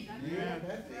see.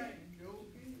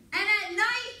 And at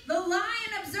night, the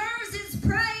lion observes its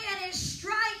prey and it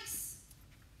strikes.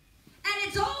 And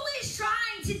it's always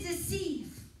trying to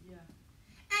deceive.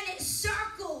 And it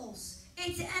circles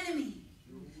its enemy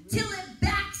till it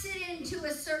backs it into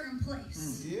a certain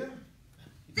place.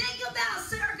 Think about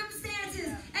circumstances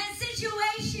and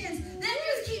situations that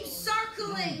just keep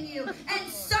circling you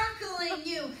and circling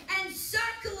you and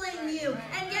circling you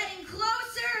and getting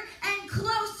closer and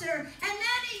closer. And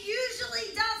then it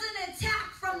usually doesn't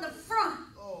attack from the front.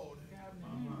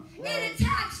 It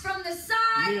attacks from the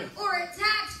side or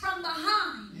attacks from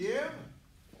behind.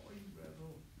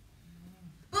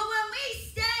 But when we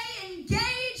stay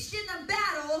engaged in the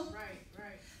battle,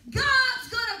 God's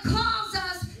going to cause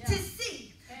us to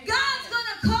see. God's going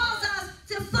to cause us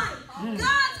to fight.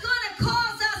 God's going to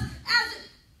cause us,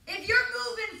 if you're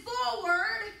moving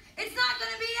forward, it's not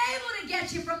going to be able to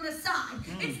get you from the side.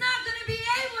 It's not going to be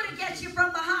able to get you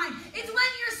from behind. It's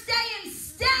when you're staying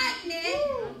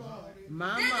stagnant,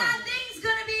 then that thing's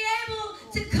going to be able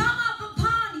to come up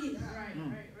upon you.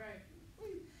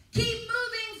 Keep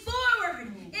moving forward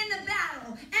in the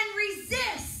battle and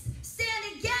resist. Stand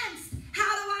against.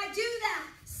 How do I do that?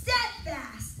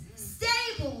 Steadfast,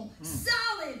 stable,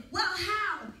 solid. Well,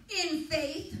 how? In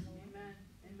faith.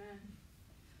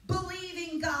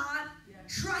 Believing God.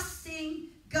 Trusting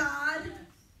God.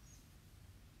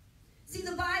 See,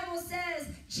 the Bible says,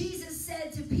 Jesus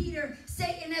said to Peter,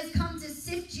 Satan has come to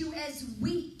sift you as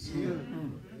wheat.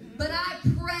 But I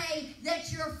pray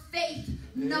that your faith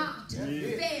not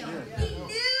fail. He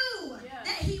knew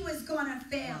that he was going to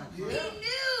fail. He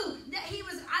knew that he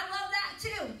was, I love that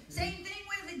too. Same thing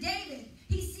with David.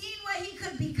 He seen what he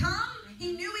could become.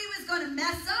 He knew he was going to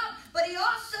mess up, but he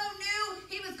also knew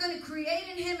he was going to create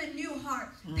in him a new heart.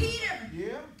 Peter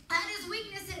had his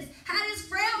weaknesses, had his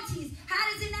frailties,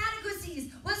 had his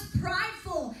inadequacies, was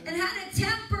prideful, and had a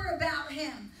temper about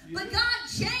him. But God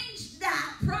changed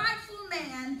that prideful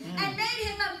man and made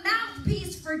him a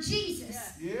mouthpiece for Jesus.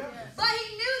 But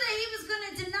he knew that he was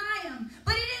going to deny him.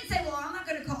 But he didn't say, well, I'm not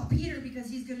going to call Peter because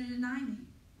he's going to deny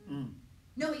me.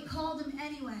 No, he called him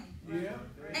anyway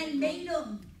and made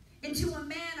him into a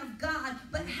man of God.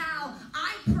 But how?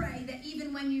 I pray that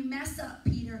even when you mess up,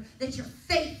 Peter, that your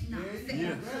faith not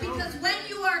fail. Because when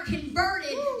you are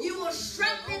converted, you will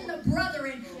strengthen the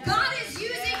brethren. God is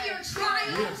using your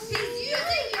trials. He's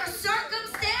using your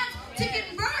circumstance to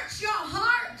convert your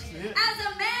heart as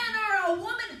a man or a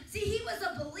woman. See, he was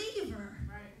a believer.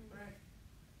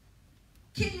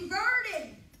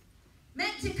 Converted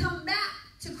meant to come back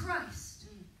to Christ.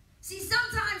 See,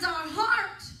 sometimes our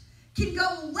heart can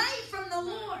go away from the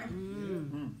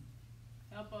Lord.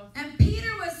 Help us. And Peter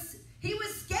was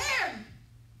scared.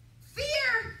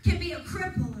 Fear can be a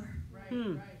crippler.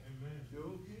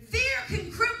 Fear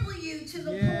can cripple you to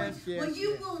the point where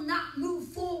you will not move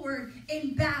forward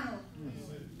in battle.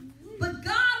 But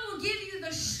God will give you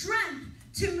the strength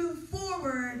to move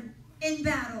forward in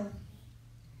battle.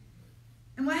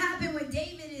 And what happened with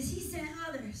David is he sent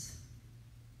others.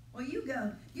 Well, you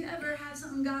go. You ever have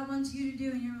something God wants you to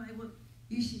do and you're like, well,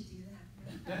 you should do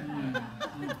that.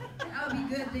 That would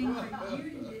be a good thing for you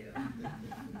to do.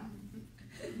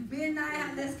 Me and I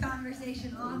have this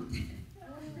conversation often.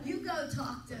 You go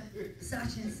talk to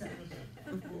such and such.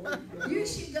 You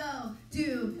should go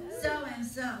do so and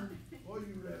so.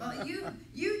 Oh,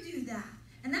 you do that.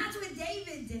 And that's what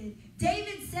David did.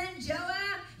 David sent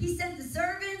Joab. He sent the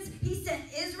servants. He sent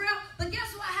Israel. But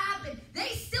guess what happened? They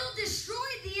still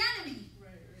destroyed the enemy.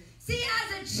 See,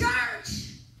 as a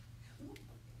church,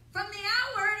 from the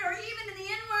outward or even in the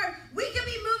inward, we could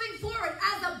be moving forward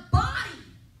as a body.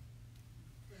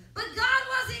 But God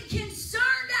wasn't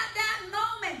concerned at that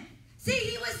moment. See,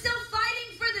 he was still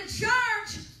fighting for the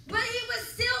church, but he was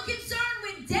still concerned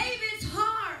with David's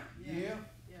heart.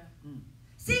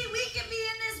 See, we can be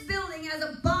in this building as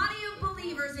a body of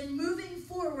believers and moving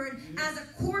forward as a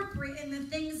corporate in the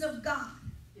things of God.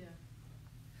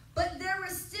 But there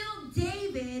was still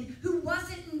David who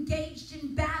wasn't engaged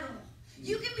in battle.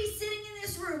 You can be sitting in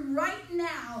this room right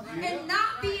now and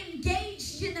not be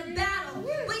engaged in a battle.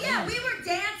 But yeah, we were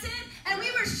dancing and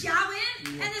we were shouting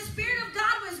and the Spirit of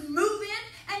God was moving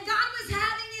and God was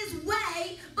having his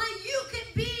way. But you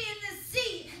could be in the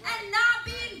seat and not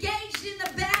be engaged in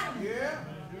the battle.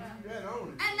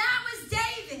 And that was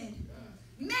David.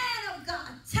 Man of God,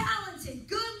 talented,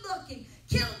 good looking,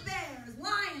 killed bears,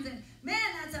 lions, and man,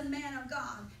 that's a man of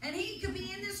God. And he could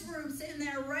be in this room sitting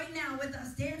there right now with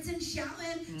us, dancing,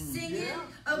 shouting, singing,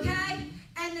 okay?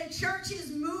 And the church is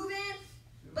moving,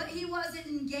 but he wasn't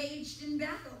engaged in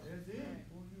battle.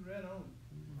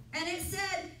 And it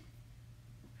said,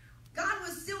 God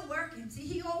was still working. See,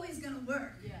 he's always going to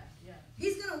work.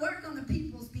 He's going to work on the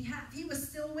people's behalf. He was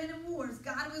still winning wars.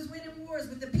 God was winning wars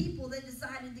with the people that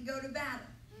decided to go to battle.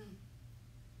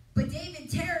 But David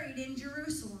tarried in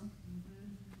Jerusalem.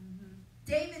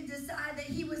 David decided that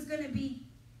he was going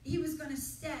to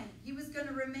stay. He was going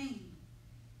to remain.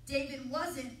 David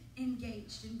wasn't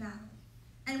engaged in battle.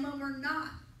 And when we're not,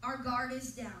 our guard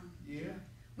is down.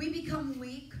 We become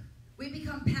weak. We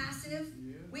become passive.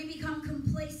 We become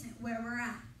complacent where we're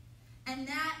at. And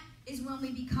that is when we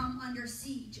become under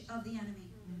siege of the enemy.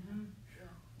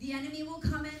 The enemy will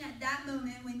come in at that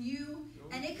moment when you,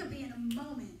 and it could be in a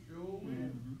moment.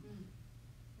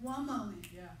 One moment.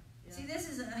 See, this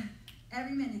is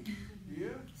every minute.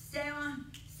 Stay on,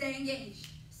 stay engaged.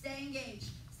 Stay engaged.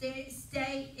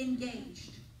 Stay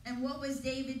engaged. And what was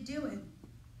David doing?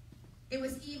 It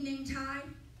was evening tide,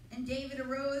 and David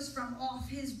arose from off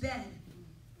his bed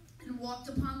and walked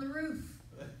upon the roof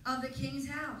of the king's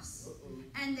house.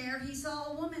 And there he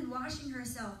saw a woman washing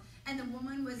herself, and the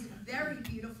woman was very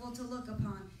beautiful to look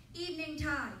upon. Evening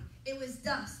tide. It was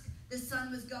dusk. The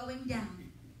sun was going down.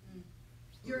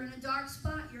 You're in a dark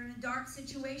spot. You're in a dark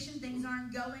situation. Things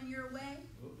aren't going your way.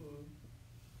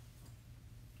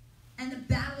 And the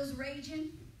battle's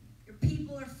raging. Your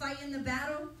people are fighting the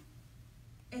battle.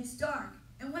 It's dark.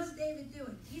 And what's David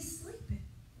doing? He's sleeping.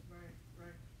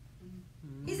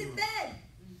 He's in bed.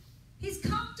 He's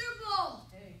comfortable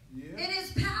in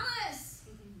his palace.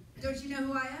 Don't you know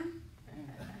who I am?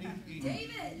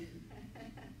 David.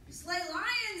 Slay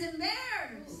lions and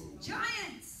bears, giants.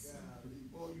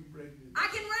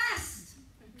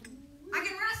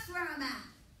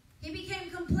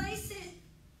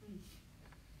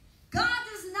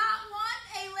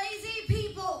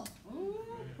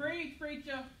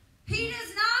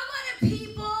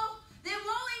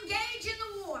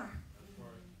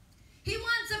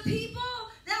 of people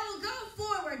that will go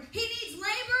forward. He needs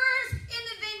laborers in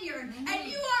the vineyard.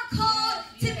 And you are called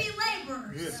to be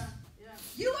laborers.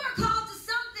 You are called to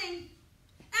something.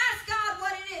 Ask God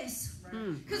what it is.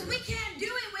 Because we can't do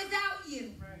it without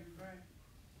you.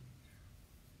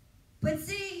 But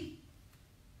see,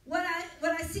 what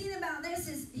I seen about this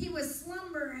is he was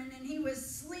slumbering and he was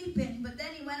sleeping, but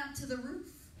then he went up to the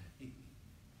roof.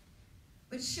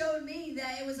 Which showed me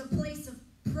that it was a place of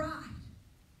pride.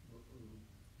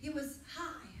 He was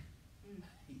high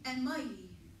and mighty.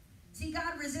 See,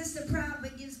 God resists the proud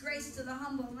but gives grace to the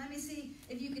humble. Let me see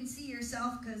if you can see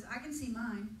yourself, because I can see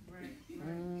mine.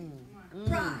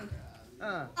 Pride.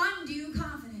 Undue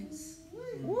confidence.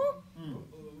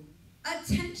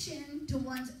 Attention to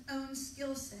one's own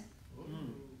skill set.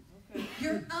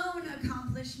 Your own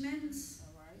accomplishments.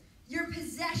 Your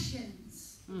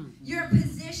possessions. Your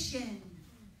position.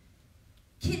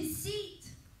 Conceit.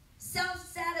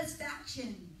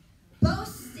 Self-satisfaction.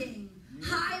 Boasting.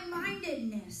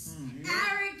 High-mindedness.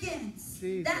 Arrogance.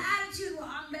 The attitude, well,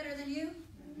 I'm better than you.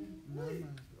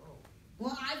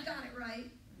 Well, I've got it right.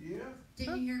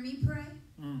 Didn't you hear me pray?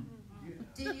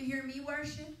 Didn't you hear me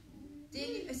worship?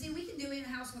 Didn't you? See, we can do it in the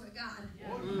household of God.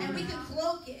 And we can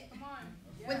cloak it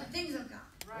with the things of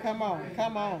God. Come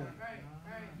on.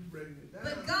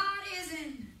 But God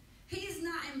isn't, he's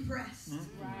not impressed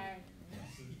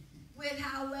with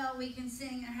how well we can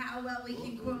sing and how well we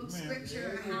can quote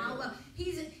scripture and how well.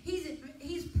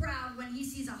 He's proud when he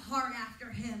sees a heart after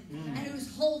him and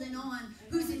who's holding on,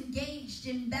 who's engaged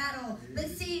in battle. But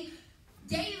see,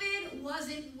 David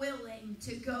wasn't willing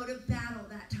to go to battle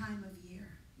that time of year.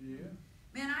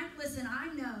 Man,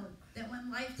 I know that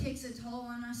when life takes a toll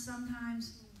on us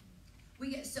sometimes,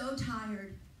 we get so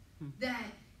tired that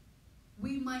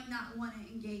we might not want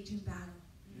to engage in battle.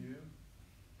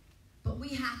 But we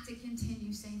have to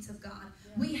continue, saints of God.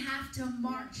 We have to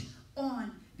march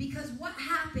on. Because what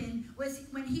happened was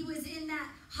when he was in that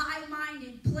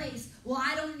high-minded place, well,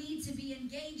 I don't need to be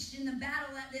engaged in the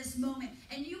battle at this moment.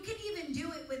 And you can even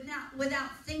do it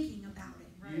without thinking about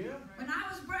it. When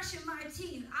I was brushing my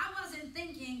teeth, I wasn't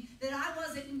thinking that I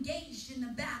wasn't engaged in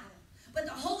the battle. But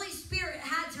the Holy Spirit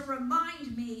had to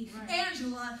remind me,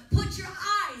 Angela, put your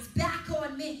eyes back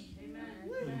on me.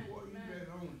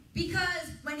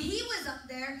 Because when he was up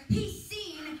there, he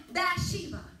seen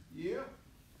Bathsheba.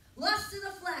 Lust of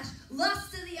the flesh,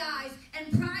 lust of the eyes,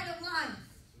 and pride of life.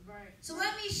 So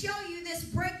let me show you this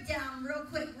breakdown real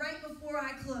quick right before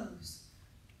I close.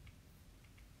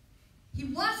 He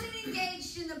wasn't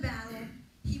engaged in the battle.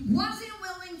 He wasn't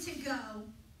willing to go.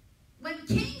 When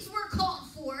kings were called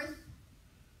forth,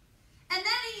 and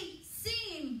then he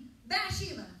seen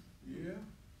Bathsheba.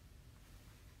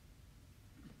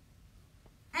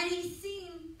 And he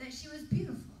seen that she was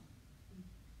beautiful.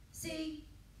 See,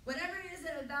 whatever it is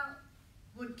that about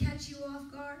would catch you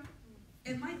off guard,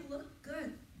 it might look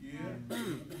good.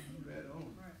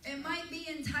 It might be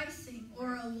enticing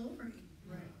or alluring.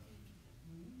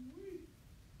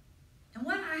 And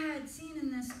what I had seen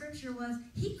in this scripture was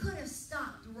he could have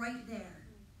stopped right there.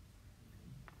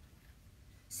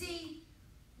 See,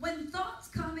 when thoughts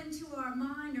come into our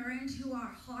mind or into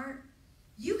our heart,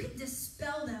 you can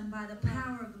dispel them by the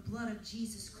power of the blood of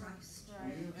Jesus Christ.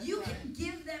 You can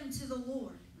give them to the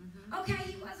Lord. Okay,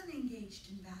 he wasn't engaged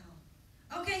in battle.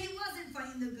 Okay, he wasn't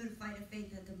fighting the good fight of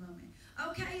faith at the moment.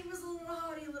 Okay, he was a little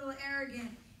haughty, a little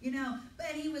arrogant, but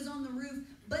he was on the roof.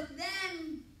 But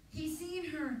then he seen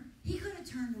her. He could have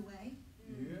turned away.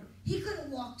 He could have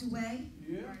walked away.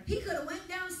 He could have went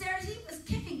downstairs. He was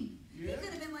king. He could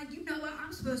have been like, you know what,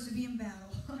 I'm supposed to be in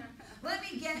battle. Let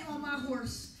me get on my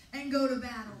horse and go to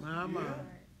battle.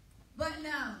 But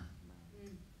no.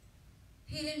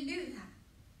 He didn't do that.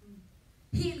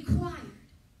 He inquired.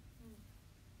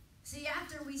 See,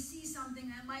 after we see something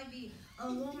that might be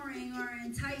alluring or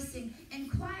enticing,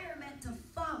 inquire meant to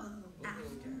follow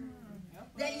after.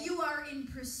 That you are in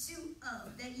pursuit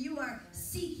of, that you are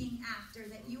seeking after,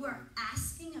 that you are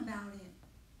asking about it.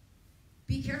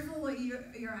 Be careful what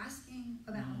you're asking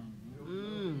about.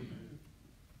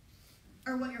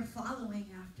 Or what you're following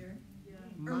after.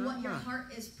 Or what your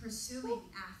heart is pursuing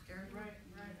after.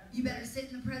 You better sit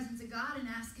in the presence of God and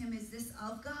ask him, is this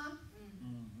of God?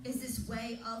 Is this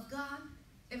way of God?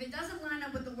 If it doesn't line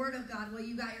up with the word of God, well,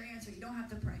 you got your answer. You don't have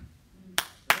to pray.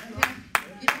 Okay?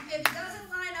 If it doesn't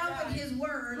line up with his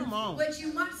word, which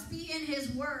you must be in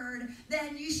his word,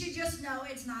 then you should just know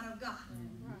it's not of God.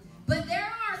 But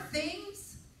there are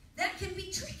things that can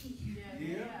be tricky.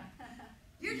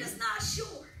 You're just not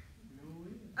sure.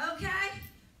 Okay?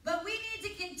 But we need to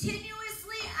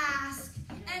continuously ask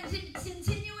and to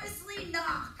continuously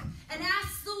knock and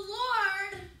ask the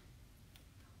Lord,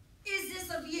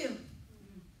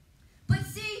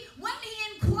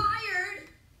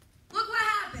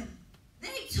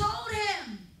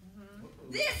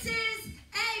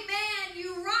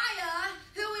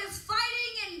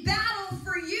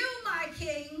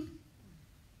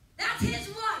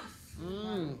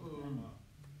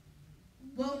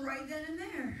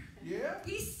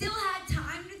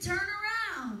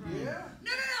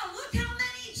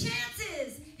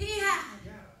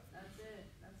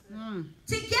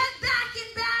 to get back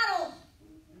in battle.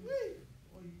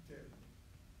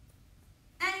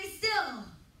 And he still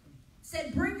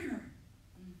said, bring her.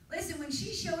 Listen, when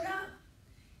she showed up,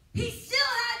 he still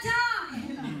had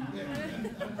time.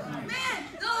 Man,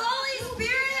 the Holy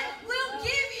Spirit will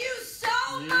give you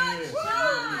so much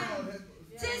time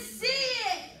to see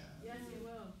it. Yes, He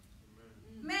will.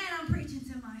 Man, I'm preaching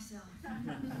to myself.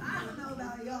 I don't know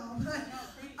about y'all, but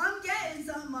I'm getting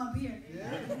something up here.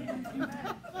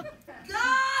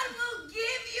 God will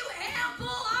give you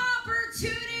ample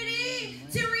opportunity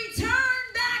to return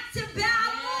back to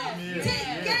battle, to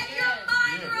get your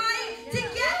mind right, to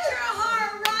get your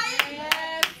heart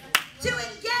right, to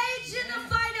engage in the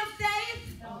fight of faith.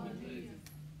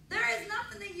 There is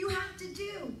nothing that you have to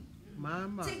do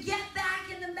to get back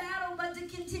in the battle, but to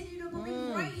continue to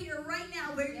believe right here, right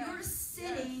now, where you're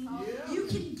sitting, you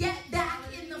can get back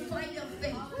in the fight of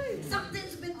faith.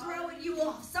 Something's been throwing you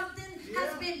off. Something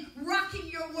has been rocking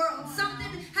your world.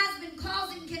 Something has been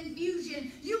causing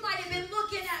confusion. You might have been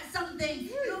looking at something,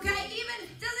 okay?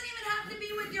 Doesn't even have to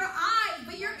be with your eyes,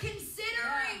 but you're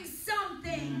considering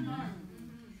something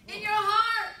in your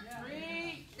heart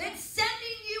that's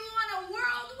sending you on a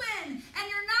whirlwind, and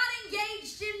you're not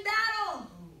engaged in battle.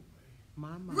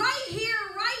 Right here,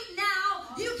 right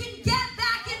now, you can get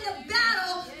back in the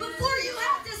battle before you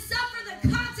have to suffer the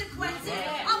consequences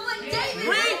of what David did.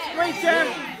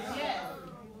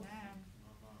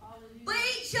 But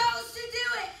he chose to do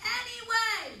it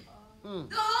anyway.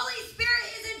 The Holy Spirit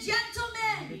is a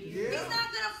gentleman. He's not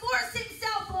going to force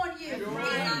himself on you.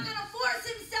 He's not going to force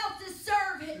himself to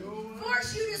serve him,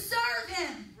 force you to serve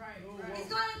him. He's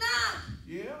going to knock.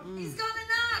 He's going to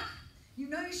knock. You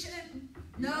know you shouldn't.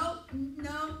 No.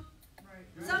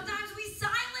 Sometimes we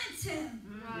silence him.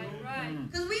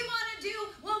 Because we want to do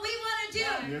what we want to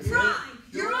do. Pride.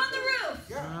 You're on the roof.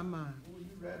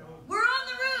 We're on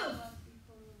the roof.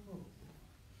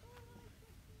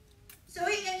 So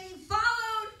he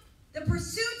followed the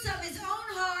pursuits of his own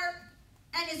heart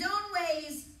and his own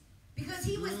ways because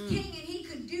he was king and he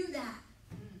could do that.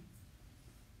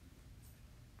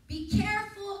 Be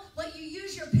careful what you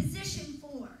use your position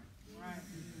for.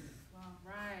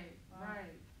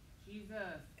 Right.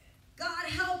 Jesus. God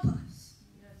help us.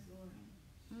 Yes,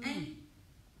 Lord. And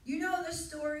you know the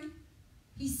story.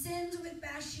 He sins with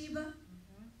Bathsheba.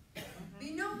 But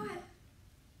you know what?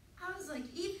 I was like,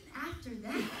 even after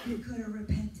that, he could have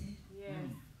repented.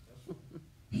 Yes.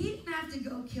 He didn't have to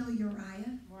go kill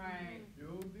Uriah. Right.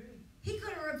 He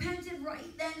could have repented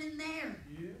right then and there.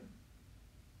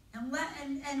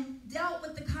 And dealt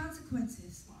with the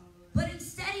consequences. But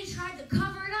instead, he tried to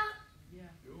cover it up.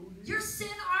 Your sin,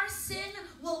 our sin,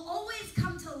 will always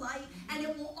come to light, and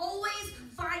it will always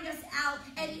find us out,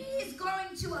 and it is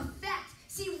going to affect.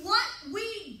 See, what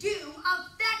we do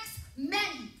affects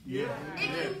many. If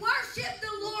you worship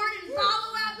the Lord and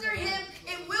follow after him,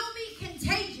 it will be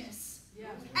contagious.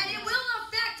 And it will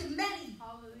affect many.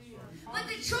 But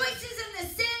the choices and the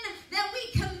sin that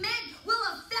we commit will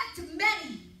affect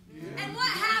many. And what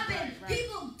happened?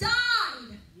 People died.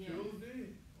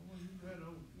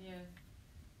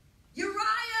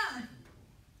 Uriah,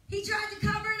 he tried to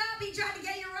cover it up. He tried to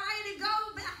get Uriah to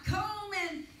go back home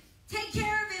and take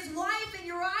care of his wife. And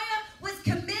Uriah was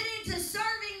committed to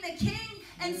serving the king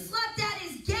and slept at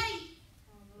his gate.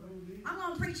 I'm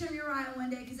going to preach on Uriah one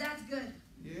day because that's good.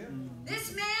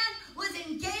 This man was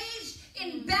engaged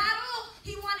in battle.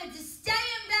 He wanted to stay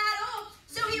in battle,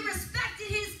 so he respected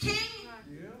his king.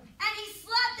 And he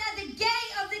slept at the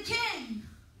gate of the king.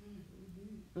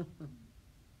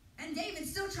 And David's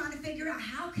still trying to figure out,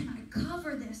 how can I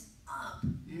cover this up?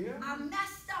 I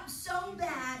messed up so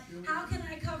bad. How can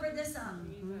I cover this up?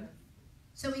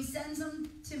 So he sends him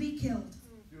to be killed.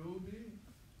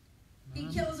 He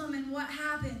kills him, and what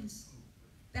happens?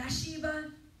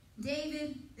 Bathsheba,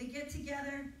 David, they get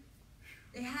together.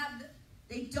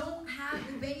 They don't have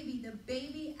the baby. The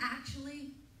baby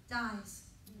actually dies.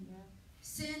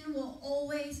 Sin will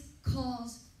always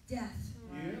cause death.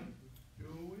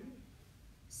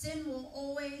 Sin will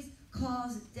always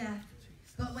cause death.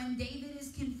 But when David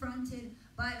is confronted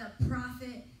by the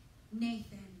prophet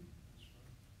Nathan,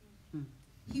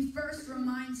 he first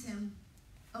reminds him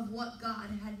of what God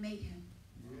had made him.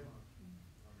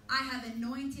 I have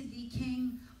anointed thee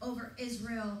king over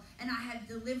Israel, and I have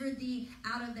delivered thee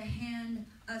out of the hand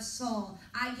of Saul.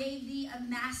 I gave thee a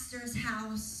master's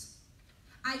house.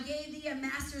 I gave thee a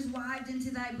master's wives into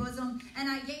thy bosom,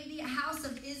 and I gave thee a house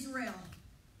of Israel.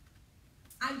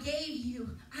 I gave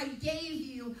you, I gave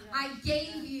you, I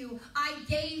gave you, I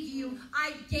gave you,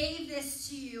 I gave this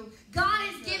to you. God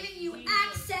is giving you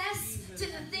access to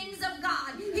the things of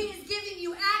God. He is giving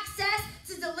you access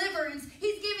to deliverance.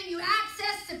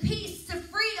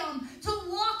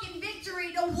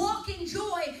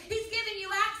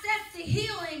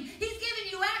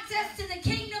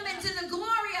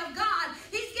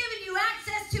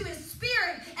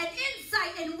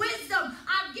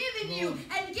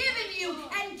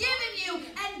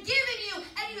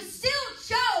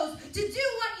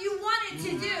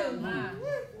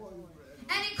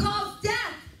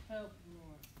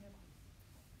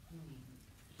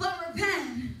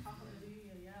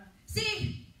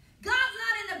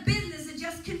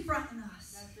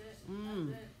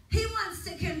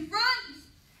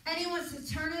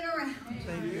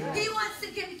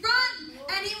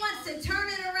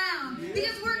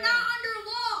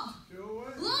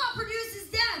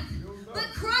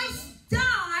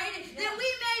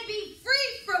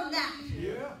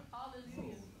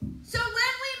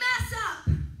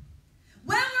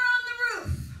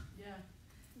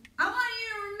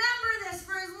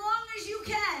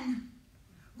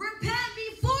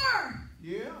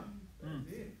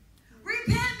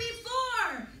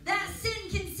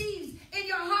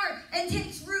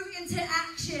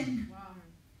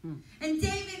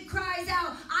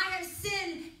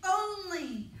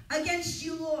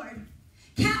 Lord.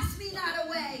 Cast me not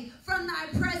away from thy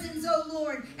presence, O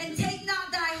Lord, and take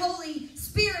not thy Holy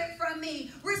Spirit from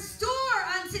me. Restore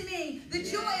unto me the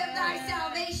joy of thy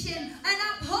salvation, and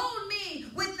uphold me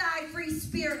with thy free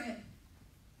spirit.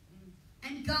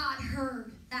 And God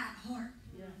heard that heart.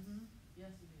 Yes. Yes,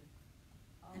 it is.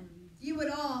 Hallelujah. You would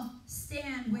all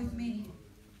stand with me.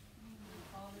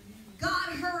 Hallelujah.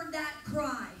 God heard that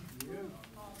cry. Hallelujah.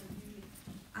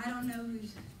 I don't know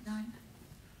who's done.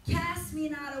 Cast me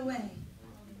not away.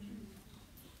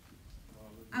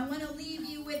 I want to leave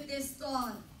you with this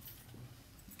thought.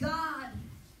 God,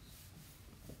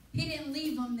 he didn't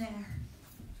leave them there.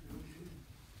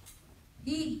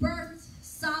 He birthed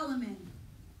Solomon,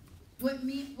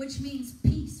 which means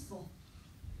peaceful.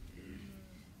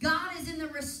 God is in the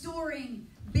restoring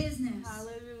business.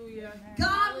 Hallelujah.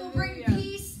 God will bring Hallelujah.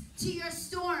 peace to your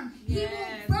storm. Yes.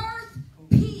 He will birth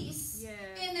peace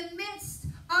Yes. in the midst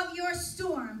of your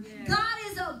storm. Yes.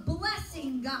 God is a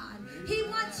blessing God. He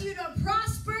wants you to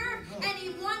prosper, and he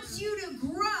wants you to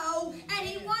grow, and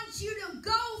he wants you to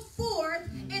go forth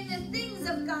in the things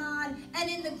of God and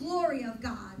in the glory of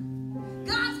God.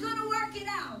 God's going to work it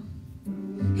out.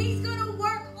 He's going to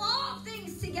work all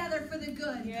things together for the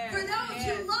good. Yes. For those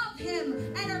Yes. who love him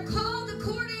and are called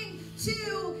according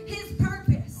to his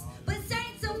purpose. But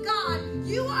saints of God,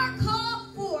 you are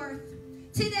called forth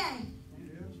today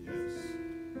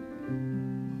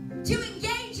to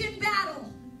engage in battle.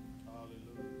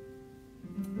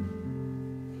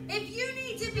 If you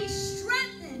need to be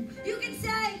strengthened, you can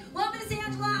say, well, Miss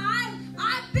Angela,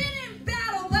 I've been in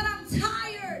battle, but I'm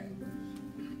tired.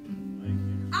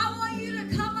 I want you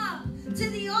to come up to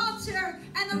the altar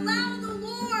and allow the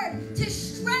Lord to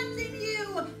strengthen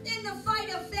you in the fight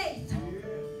of faith.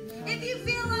 If you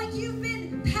feel like you've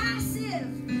been passive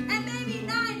and maybe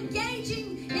not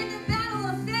engaging in the battle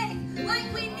of faith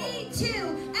like we need to,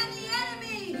 and the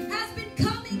enemy has been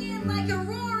coming in like a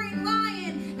roaring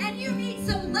lion, and you need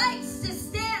some legs to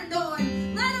stand on,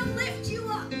 let him lift you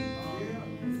up.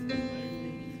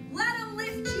 Let him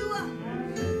lift you up.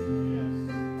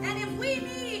 And if we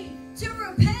need to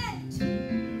repent,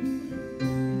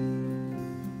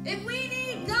 if we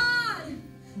need God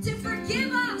to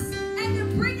forgive us and to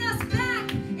bring us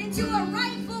back into a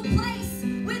rightful place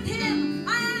with him,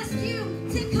 I ask you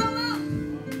to come up,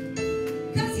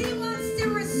 because he wants to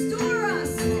restore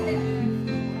us today.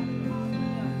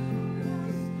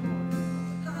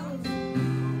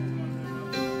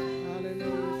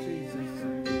 Hallelujah, Jesus.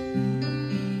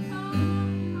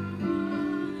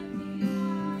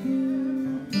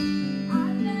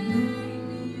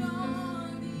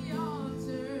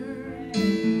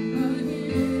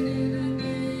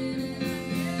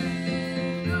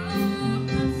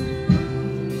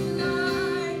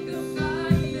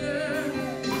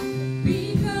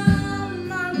 Become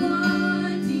my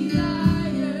one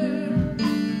desire.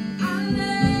 I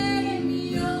lay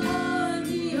me on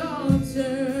the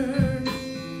altar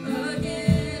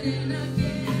again and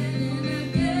again and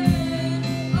again.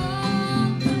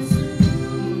 Oh,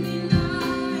 consume me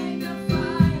like a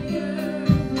fire.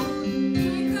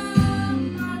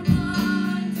 Become my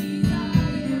one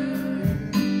desire.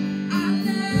 I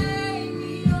lay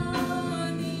me on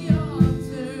the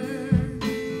altar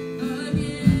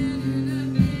again and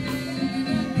again and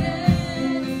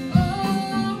again.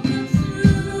 Oh,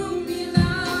 consume me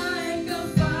like a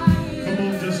fire. Come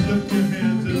on, just lift your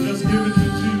hands and just give it to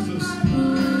Jesus.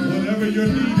 Whatever your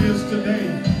need is today,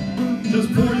 just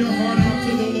pour your heart out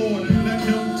to the Lord and let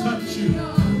him touch you.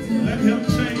 Let him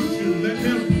change you. Let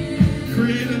him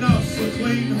create in us a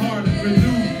clean heart and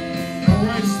renew a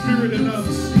right spirit in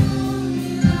us.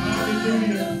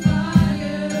 Hallelujah.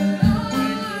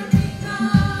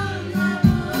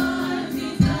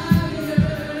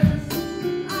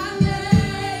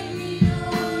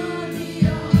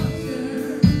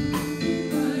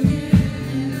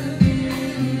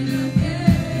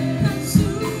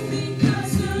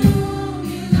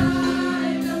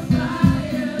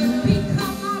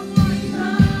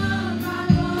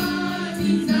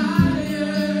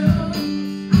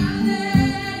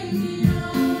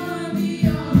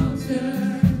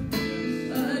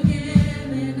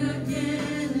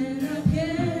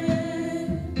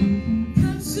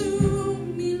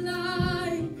 Consume me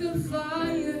like a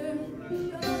fire.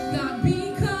 God,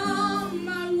 become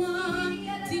my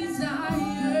one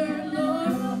desire,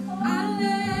 Lord. I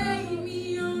lay me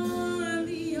on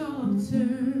the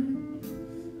altar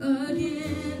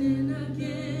again and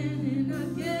again and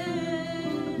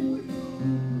again.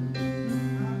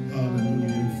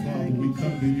 Hallelujah. Father, we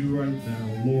come to you right now,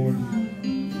 Lord.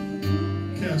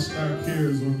 Cast our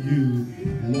cares on you,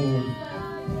 Lord.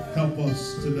 Help us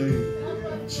today.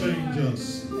 Change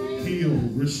us, heal,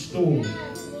 restore.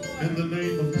 In the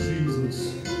name of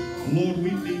Jesus. Lord,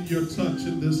 we need your touch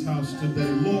in this house today.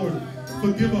 Lord,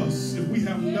 forgive us if we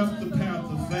have left the path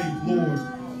of faith.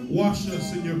 Lord, wash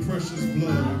us in your precious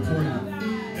blood, I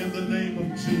pray. In the name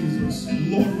of Jesus.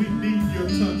 Lord, we need your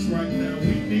touch right now.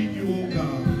 We need you, oh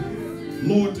God.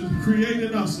 Lord, to create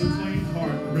in us a clean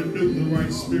heart and renew the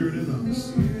right spirit in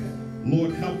us.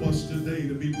 Lord, help us today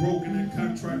to be broken and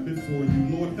contrite before you.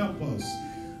 Lord, help us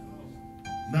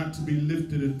not to be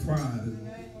lifted in pride.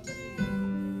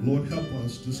 Lord, help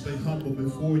us to stay humble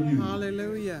before you.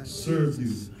 Hallelujah. Serve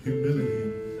you,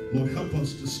 humility. Lord, help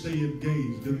us to stay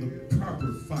engaged in the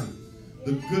proper fight,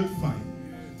 the good fight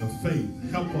of faith.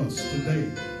 Help us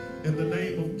today in the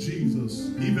name of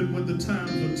Jesus. Even when the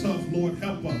times are tough, Lord,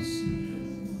 help us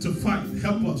to fight.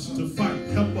 Help us to fight.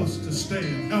 Help us to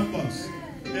stand. Help us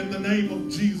in the name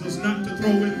of Jesus not to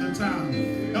throw in the towel.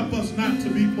 Help us not to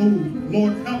be moved.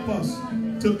 Lord, help us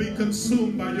to be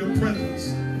consumed by your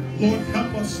presence. Lord,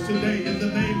 help us today in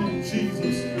the name of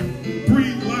Jesus.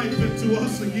 Breathe life into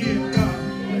us again, God,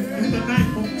 in the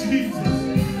name of Jesus.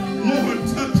 Lord,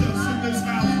 touch us in this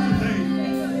house today.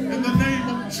 In the name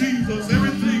of Jesus,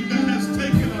 everything that has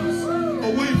taken us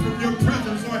away from your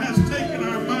presence or has taken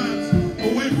our minds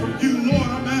away from you, Lord,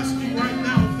 I'm asking right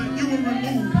now that you will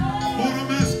remove. Lord,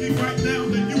 I'm asking right now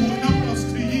that you will help us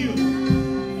to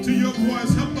yield to your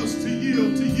voice. Help us to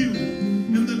yield to you.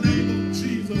 In the name of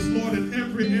Jesus, Lord, in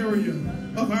every area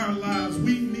of our lives,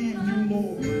 we need you,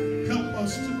 Lord. Help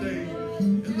us today.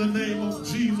 In the name of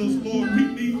Jesus, Lord, we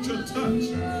need your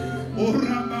touch.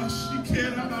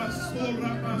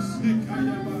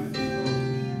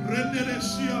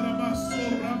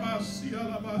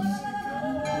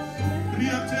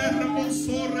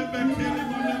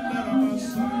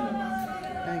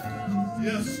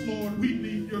 Yes, Lord, we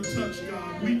need your touch,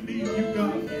 God. We need you,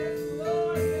 God.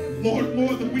 Lord,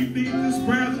 more than we need this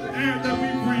breath and air that we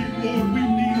breathe, Lord, we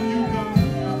need you,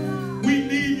 God. We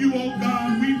need you, oh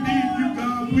God. We need you,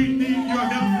 God. We need your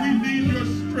help. We need your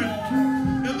strength.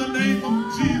 In the name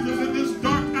of Jesus, in this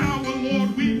dark hour,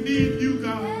 Lord, we need you,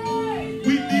 God.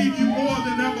 We need you more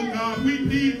than ever, God. We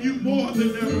need you more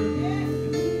than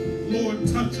ever. Lord,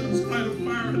 touch us, light a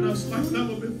fire in us like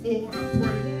never before, I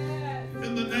pray.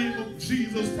 In the name of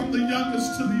Jesus, from the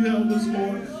youngest to the eldest,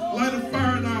 Lord, light a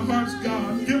fire in our hearts,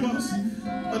 God. Give us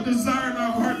a desire in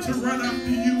our heart to run after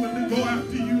you and to go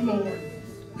after you, Lord.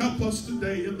 Help us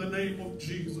today in the name of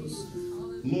Jesus.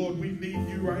 Lord, we need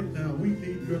you right now. We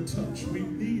need your touch. We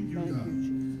need you, God.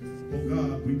 Oh,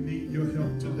 God, we need your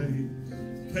help today.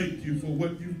 Thank you for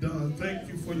what you've done. Thank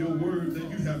you for your word that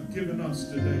you have given us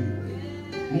today.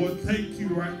 Lord, thank you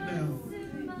right now.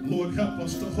 Lord, help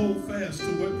us to hold fast to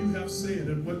what you have said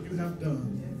and what you have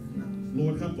done.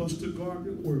 Lord, help us to guard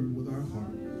your word with our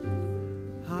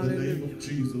heart. In the name of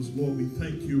Jesus, Lord, we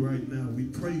thank you right now. We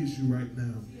praise you right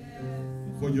now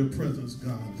for your presence,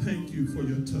 God. Thank you for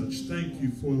your touch. Thank you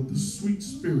for the sweet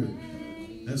spirit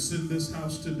that's in this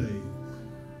house today.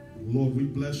 Lord, we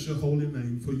bless your holy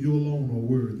name, for you alone are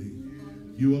worthy.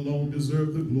 You alone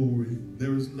deserve the glory.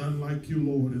 There is none like you,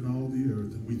 Lord, in all the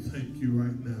earth. And we thank you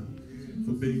right now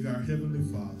for being our Heavenly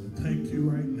Father. Thank you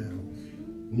right now,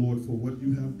 Lord, for what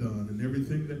you have done and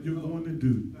everything that you're going to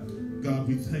do. God,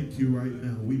 we thank you right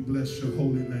now. We bless your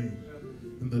holy name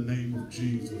in the name of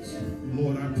Jesus.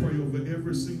 Lord, I pray over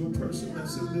every single person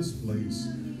that's in this place.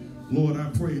 Lord, I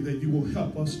pray that you will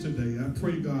help us today. I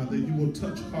pray, God, that you will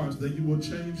touch hearts, that you will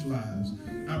change lives.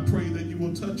 I pray that you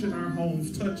will touch in our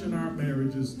homes, touch in our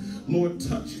marriages. Lord,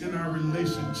 touch in our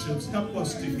relationships. Help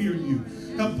us to hear you.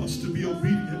 Help us to be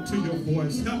obedient to your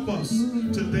voice. Help us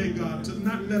today, God, to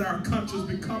not let our conscience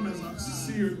become as a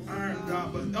seared iron,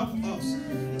 God, but help us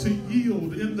to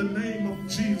yield in the name of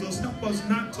Jesus. Help us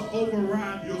not to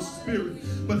override your spirit,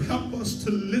 but help us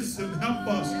to listen. Help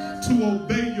us to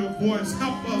obey your voice.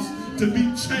 Help us to be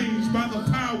changed by the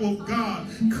power of God.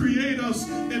 Create us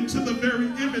into the very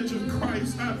image of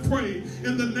Christ. I pray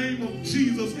in the name of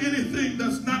Jesus, anything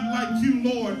that's not like you,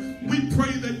 Lord, we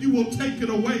pray that you will take it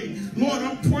away. Lord,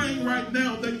 I'm praying right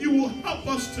now that you will help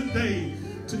us today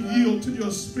to yield to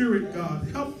your spirit, God.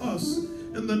 Help us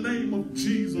in the name of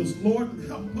Jesus. Lord,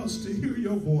 help us to hear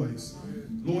your voice.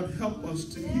 Lord, help us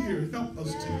to hear. Help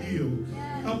us to yield.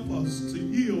 Help us to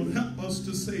yield. Help us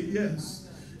to say yes.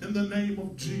 In the name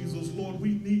of Jesus, Lord,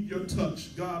 we need your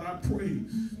touch. God, I pray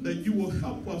that you will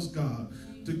help us, God,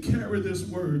 to carry this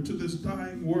word to this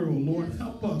dying world. Lord,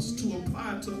 help us to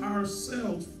apply it to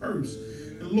ourselves first.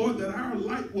 And Lord, that our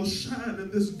light will shine in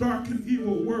this dark and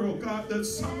evil world. God, that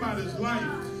somebody's life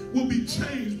will be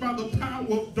changed by the power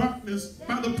of darkness,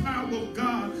 by the power of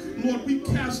God. Lord, we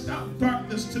cast out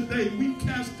darkness today. We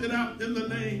cast it out in the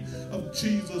name of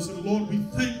Jesus. And Lord, we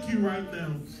thank you right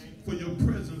now for your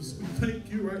presence. We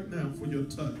thank you right now for your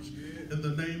touch. In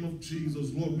the name of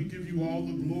Jesus, Lord, we give you all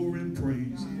the glory and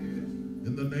praise.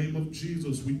 In the name of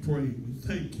Jesus, we pray. We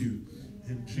thank you.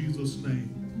 In Jesus'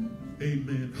 name,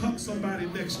 amen. Hug somebody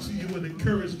next to you and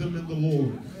encourage them in the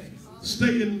Lord.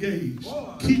 Stay engaged.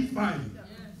 Keep fighting.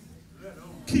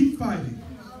 Keep fighting.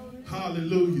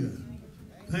 Hallelujah.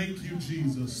 Thank you,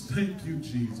 Jesus. Thank you,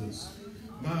 Jesus.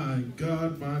 My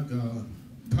God, my God.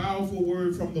 Powerful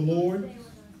word from the Lord.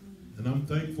 And I'm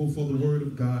thankful for the word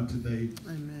of God today.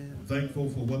 Amen. I'm thankful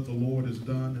for what the Lord has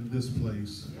done in this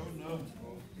place.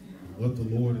 What the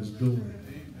Lord is doing.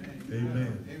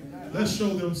 Amen. Let's show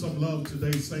them some love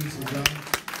today, saints of God.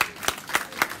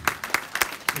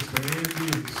 Sister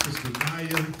Angie and Sister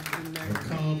Naya have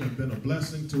come and been a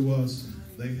blessing to us.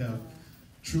 They have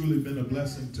truly been a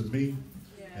blessing to me.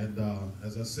 And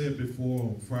as I said before,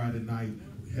 on Friday night,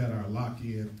 we had our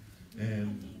lock-in,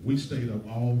 and we stayed up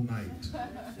all night.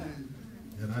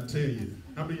 And I tell you,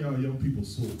 how many of y'all young people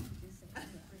sore?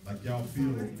 Like y'all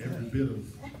feel every bit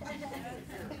of...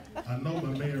 I know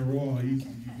my man Roy, he's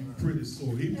pretty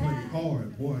sore. He played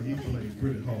hard. Boy, he played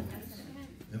pretty hard.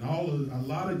 And a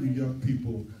lot of you young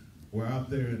people were out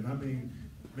there, and I mean,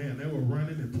 man, they were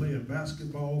running and playing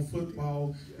basketball,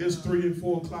 football. It's 3 and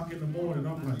 4 o'clock in the morning.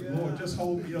 I'm like, Lord, just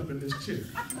hold me up in this chair.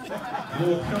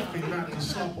 Lord, help me not to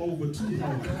slump over too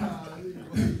hard.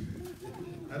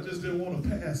 I just didn't want to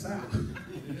pass out.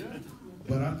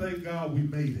 But I thank God we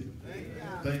made it.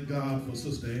 Thank God for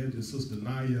Sister Angie, Sister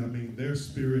Naya. I mean, their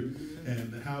spirit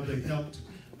and how they helped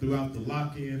throughout the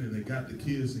lock-in, and they got the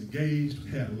kids engaged.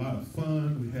 We had a lot of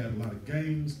fun. We had a lot of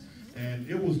games. And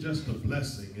it was just a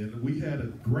blessing. And we had a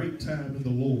great time in the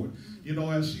Lord. You know,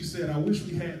 as she said, I wish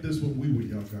we had this when we were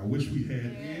younger. I wish we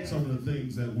had some of the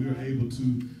things that we are able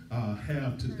to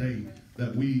have today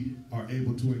that we are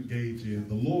able to engage in.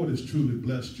 The Lord has truly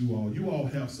blessed you all. You all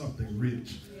have something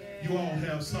rich. You all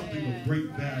have something of great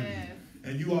value.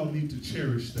 And you all need to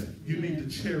cherish that. You need to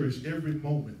cherish every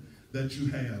moment that you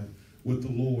have with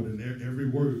the Lord and every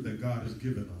word that God has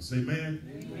given us. Amen?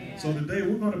 Amen. So today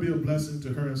we're going to be a blessing to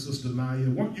her and Sister Naya.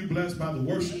 Weren't you blessed by the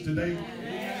worship today?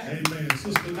 Amen. Amen.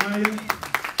 Sister Naya,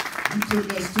 you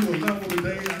took us to a level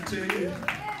today, I tell you.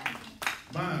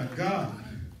 My God.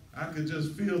 I could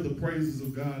just feel the praises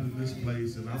of God in this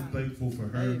place, and I'm thankful for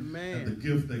her and the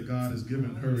gift that God has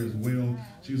given her as well.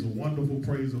 She's a wonderful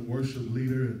praise and worship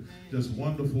leader, and just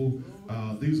wonderful.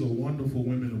 These are wonderful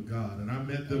women of God, and I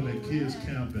met them at Kids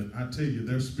Camp, and I tell you,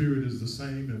 their spirit is the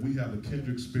same, and we have a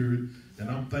kindred spirit,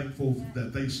 and I'm thankful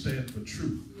that they stand for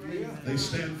truth. They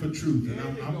stand for truth,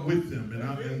 and I'm with them,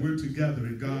 and we're together,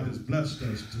 and God has blessed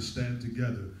us to stand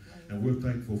together, and we're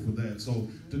thankful for that. So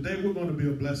today we're going to be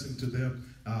a blessing to them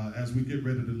as we get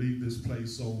ready to leave this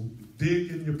place. So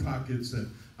dig in your pockets,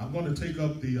 and I'm going to take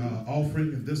up the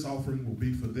offering, and this offering will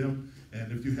be for them.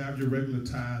 And if you have your regular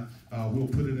tithe, we'll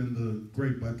put it in the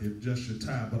great bucket, just your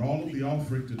tithe. But all of the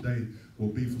offering today will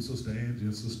be for Sister Angie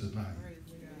and Sister Naya.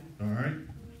 All right?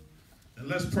 And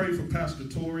let's pray for Pastor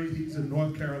Torrey. He's in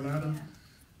North Carolina.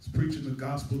 He's preaching the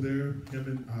gospel there.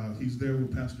 He's there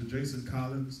with Pastor Jason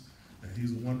Collins. And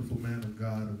he's a wonderful man of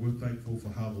God, and we're thankful for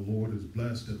how the Lord has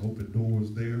blessed and opened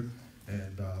doors there.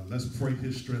 And let's pray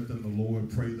his strength in the Lord.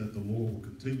 Pray that the Lord will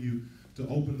continue to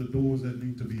open the doors that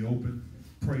need to be opened.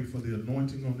 Pray for the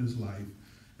anointing on his life.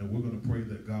 And we're going to pray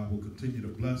that God will continue to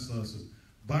bless us and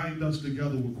bind us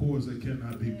together with cords that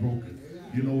cannot be broken.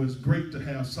 You know, it's great to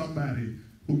have somebody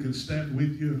who can stand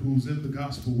with you, who's in the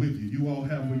gospel with you. You all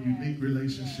have a unique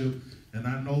relationship, and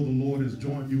I know the Lord has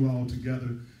joined you all together.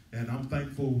 And I'm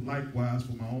thankful likewise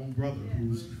for my own brother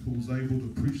who's able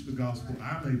to preach the gospel.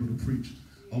 I'm able to preach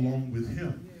along with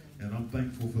him. And I'm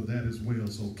thankful for that as well.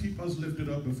 So keep us lifted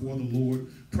up before the Lord.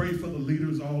 Pray for the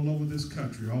leaders all over this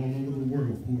country, all over the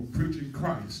world, who are preaching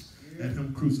Christ and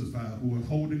him crucified, who are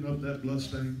holding up that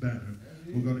bloodstained banner.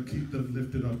 We're going to keep them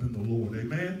lifted up in the Lord.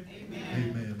 Amen? Amen.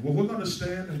 Amen. Well, we're going to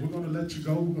stand and we're going to let you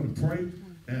go. We're going to pray.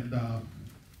 And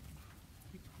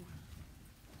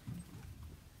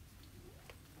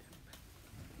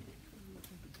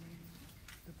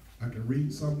I can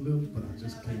read some little, but I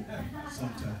just can't.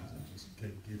 Sometimes I just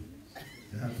can't get it.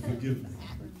 You have to forgive me.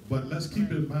 But let's keep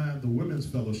in mind the Women's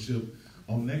Fellowship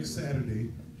on next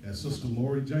Saturday at Sister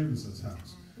Lori Jameson's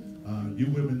house. You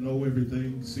women know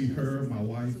everything. See her, my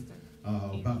wife,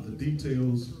 about the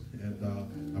details.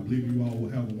 And I believe you all will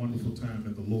have a wonderful time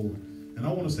in the Lord. And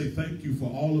I want to say thank you for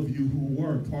all of you who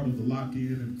were part of the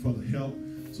lock-in and for the help.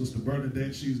 Sister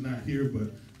Bernadette, she's not here,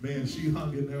 but man, she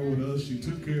hung in there with us. She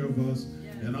took care of us.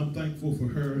 And I'm thankful for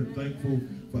her and thankful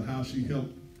for how she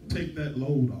helped take that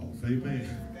load off. Amen.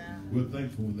 We're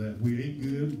thankful for that. We ate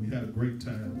good. We had a great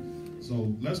time.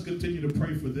 So let's continue to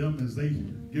pray for them as they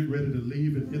get ready to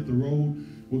leave and hit the road.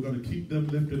 We're going to keep them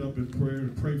lifted up in prayer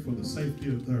and pray for the safety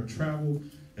of their travel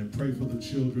and pray for the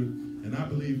children. And I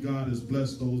believe God has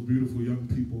blessed those beautiful young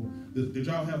people. Did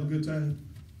y'all have a good time?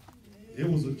 It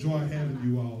was a joy having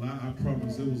you all. I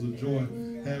promise it was a joy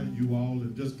having you all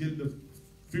and just getting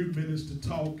a few minutes to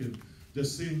talk and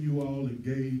just seeing you all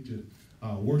engage and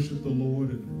worship the Lord.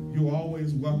 And you're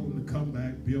always welcome to come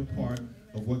back, be a part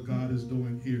of what God is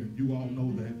doing here. And you all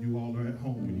know that. You all are at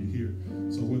home when you're here.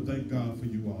 So we thank God for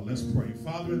you all. Let's pray.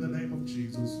 Father, in the name of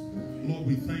Jesus, Lord,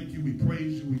 we thank you. We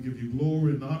praise you. We give you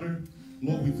glory and honor.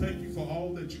 Lord, we thank you for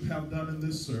all that you have done in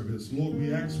this service. Lord,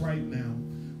 we ask right now,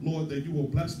 Lord, that you will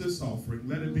bless this offering.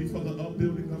 Let it be for the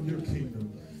upbuilding of your kingdom.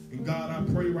 And God,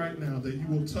 I pray right now that you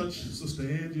will touch Sister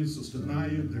Angie and Sister Naya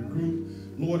and their group,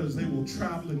 Lord, as they will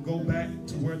travel and go back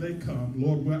to where they come.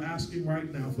 Lord, we're asking right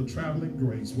now for traveling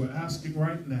grace. We're asking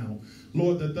right now,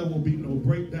 Lord, that there will be no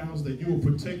breakdowns, that you will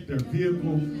protect their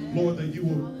vehicle. Lord, that you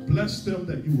will bless them,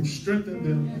 that you will strengthen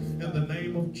them in the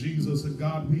name of Jesus. And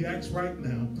God, we ask right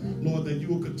now, Lord, that you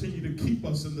will continue to keep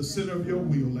us in the center of your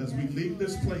will as we leave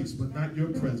this place, but not your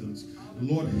presence.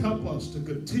 Lord, help us to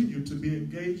continue to be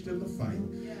engaged in the fight.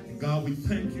 And God, we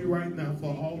thank you right now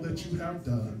for all that you have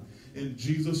done. In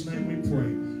Jesus' name we pray.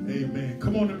 Amen.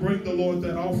 Come on and bring the Lord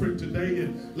that offering today.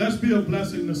 And let's be a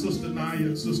blessing to Sister Naya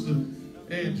and Sister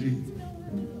Angie.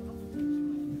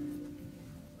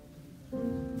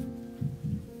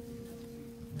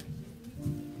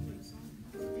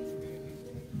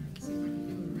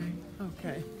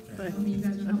 Okay. You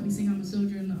guys will help me sing I'm a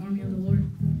soldier in the army of the Lord.